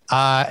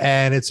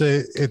 And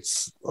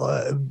it's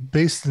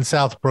based in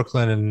South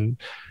Brooklyn, and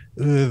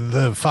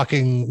the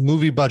fucking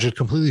movie budget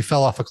completely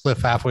fell off a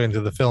cliff halfway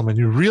into the film, and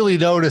you really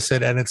notice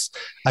it. And it's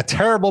a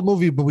terrible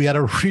movie, but we had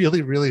a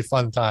really, really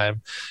fun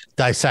time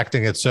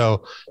dissecting it.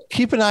 So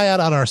keep an eye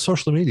out on our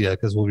social media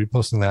because we'll be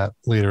posting that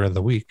later in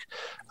the week.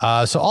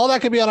 So all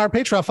that can be on our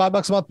Patreon,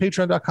 $5 a month,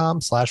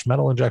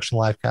 patreon.com/Metal Injection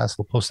Livecast.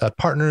 We'll post that.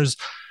 Partners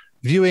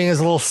viewing is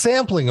a little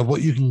sampling of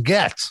what you can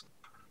get.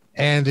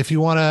 And if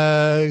you want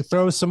to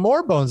throw some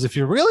more bones, if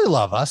you really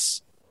love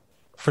us,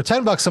 for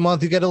 $10 a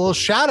month, you get a little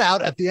shout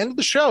out at the end of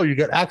the show. You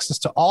get access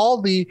to all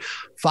the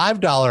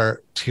 $5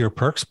 tier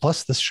perks,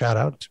 plus this shout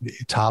out to be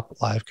a top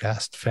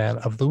Livecast fan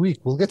of the week.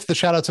 We'll get to the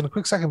shout outs in a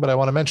quick second, but I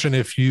want to mention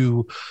if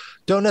you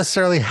don't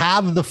necessarily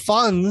have the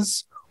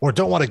funds or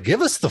don't want to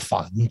give us the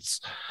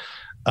funds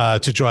to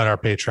join our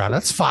Patreon,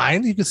 that's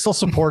fine. You can still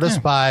support us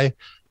by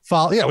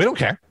follow. Yeah, we don't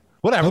care.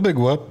 Whatever. No big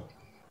whoop.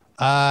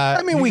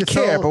 I mean, we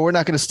care, but we're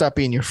not going to stop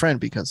being your friend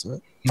because of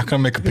it. Not going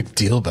to make a big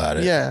deal about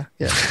it. Yeah.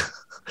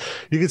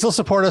 You can still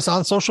support us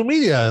on social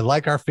media,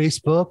 like our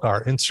Facebook,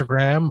 our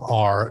Instagram,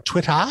 our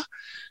Twitter.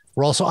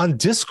 We're also on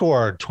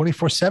Discord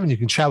 24/7. You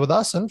can chat with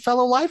us and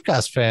fellow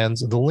Livecast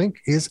fans. The link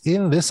is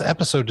in this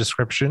episode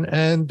description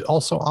and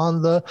also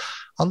on the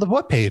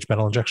webpage,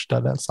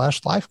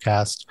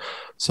 metalinjection.net/Livecast.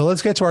 So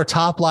let's get to our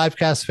top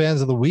Livecast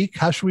fans of the week.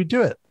 How should we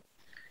do it?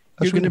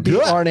 You're going to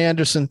be Arn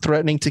Anderson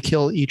threatening to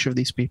kill each of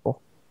these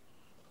people.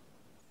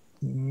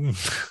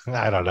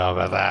 I don't know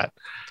about that.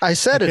 I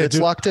said it. It's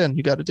locked in.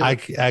 You got to do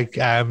it.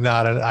 I'm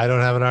not. I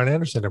don't have an Arn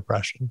Anderson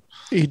impression.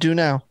 You do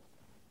now.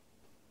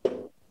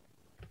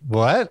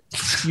 What?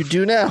 You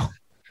do now.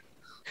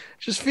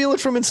 Just feel it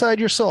from inside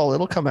your soul.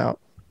 It'll come out.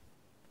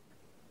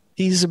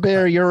 He's a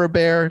bear. You're a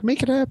bear.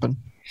 Make it happen.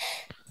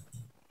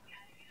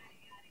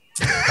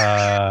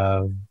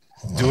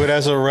 Do it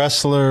as a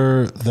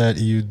wrestler that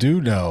you do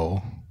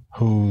know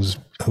who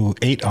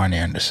ate Arn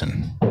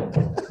Anderson.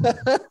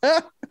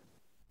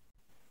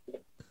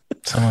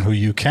 Someone who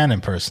you can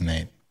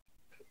impersonate.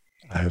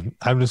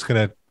 I'm just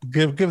gonna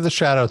give the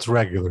shout outs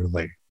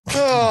regularly.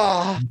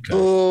 Oh,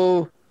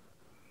 okay.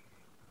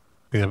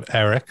 We have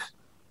Eric,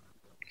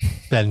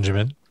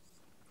 Benjamin.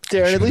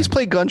 Darren, at least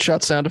play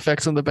gunshot sound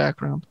effects in the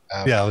background.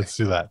 Yeah, let's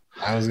do that.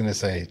 I was gonna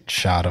say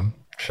shot him.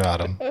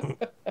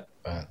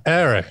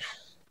 Eric.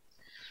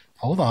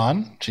 Hold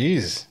on.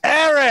 Jeez.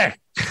 Eric!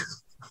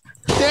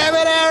 Damn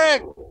it,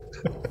 Eric!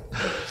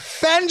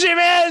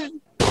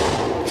 Benjamin!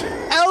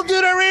 El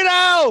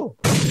Duderino!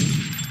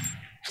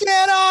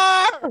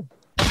 Dinner!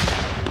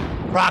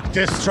 Rock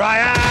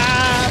Destroyer!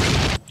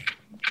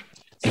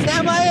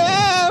 Sam I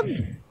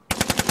am!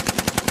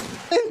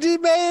 Indy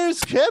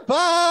Mayer's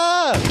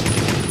Kipper!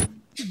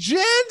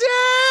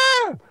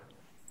 Gender!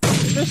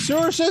 The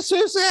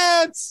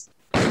Massachusetts!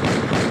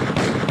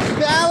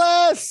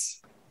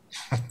 Dallas!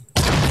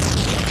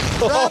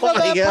 Oh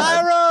my God.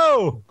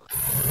 Pyro!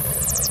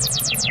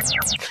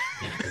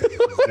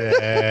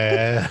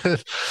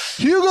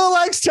 Hugo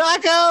likes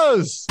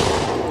tacos.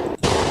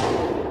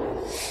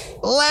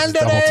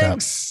 Landon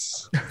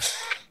eggs.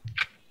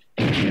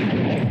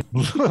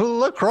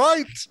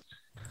 LaCroix.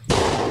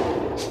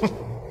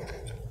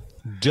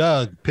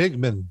 Doug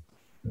Pigman.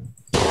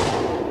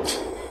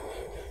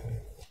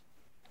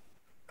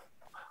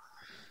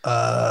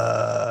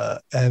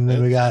 And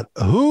then we got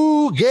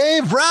who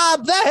gave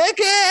Rob the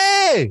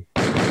hickey?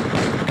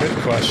 Good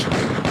question.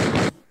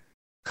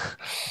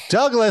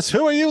 Douglas,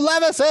 who are you,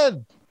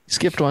 Levison?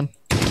 Skipped one.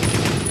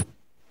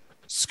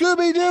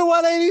 Scooby-Doo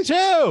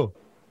 182.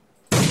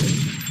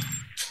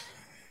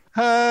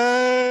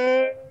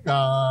 Hey,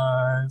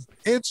 guys.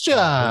 It's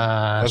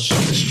Josh.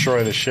 Let's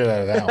destroy the shit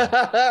out of that one.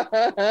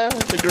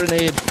 The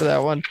grenade for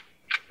that one.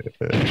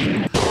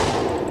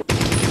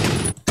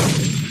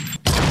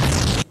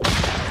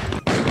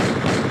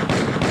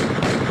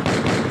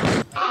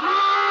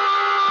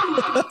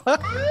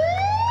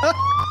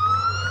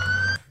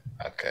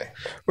 Okay.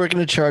 We're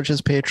going to charge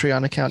his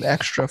Patreon account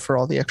extra for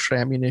all the extra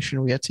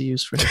ammunition we get to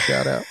use for his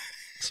shout out.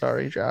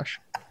 Sorry, Josh.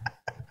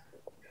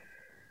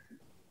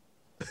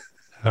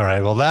 All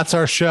right. Well, that's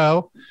our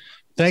show.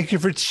 Thank you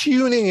for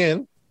tuning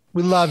in.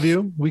 We love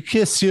you. We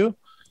kiss you.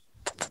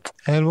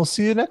 And we'll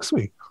see you next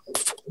week.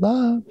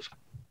 Love.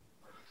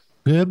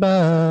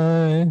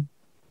 Goodbye.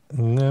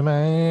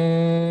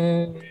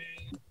 Goodbye.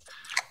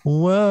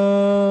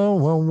 Whoa,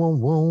 whoa, whoa,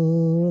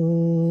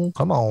 whoa.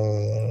 Come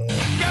on.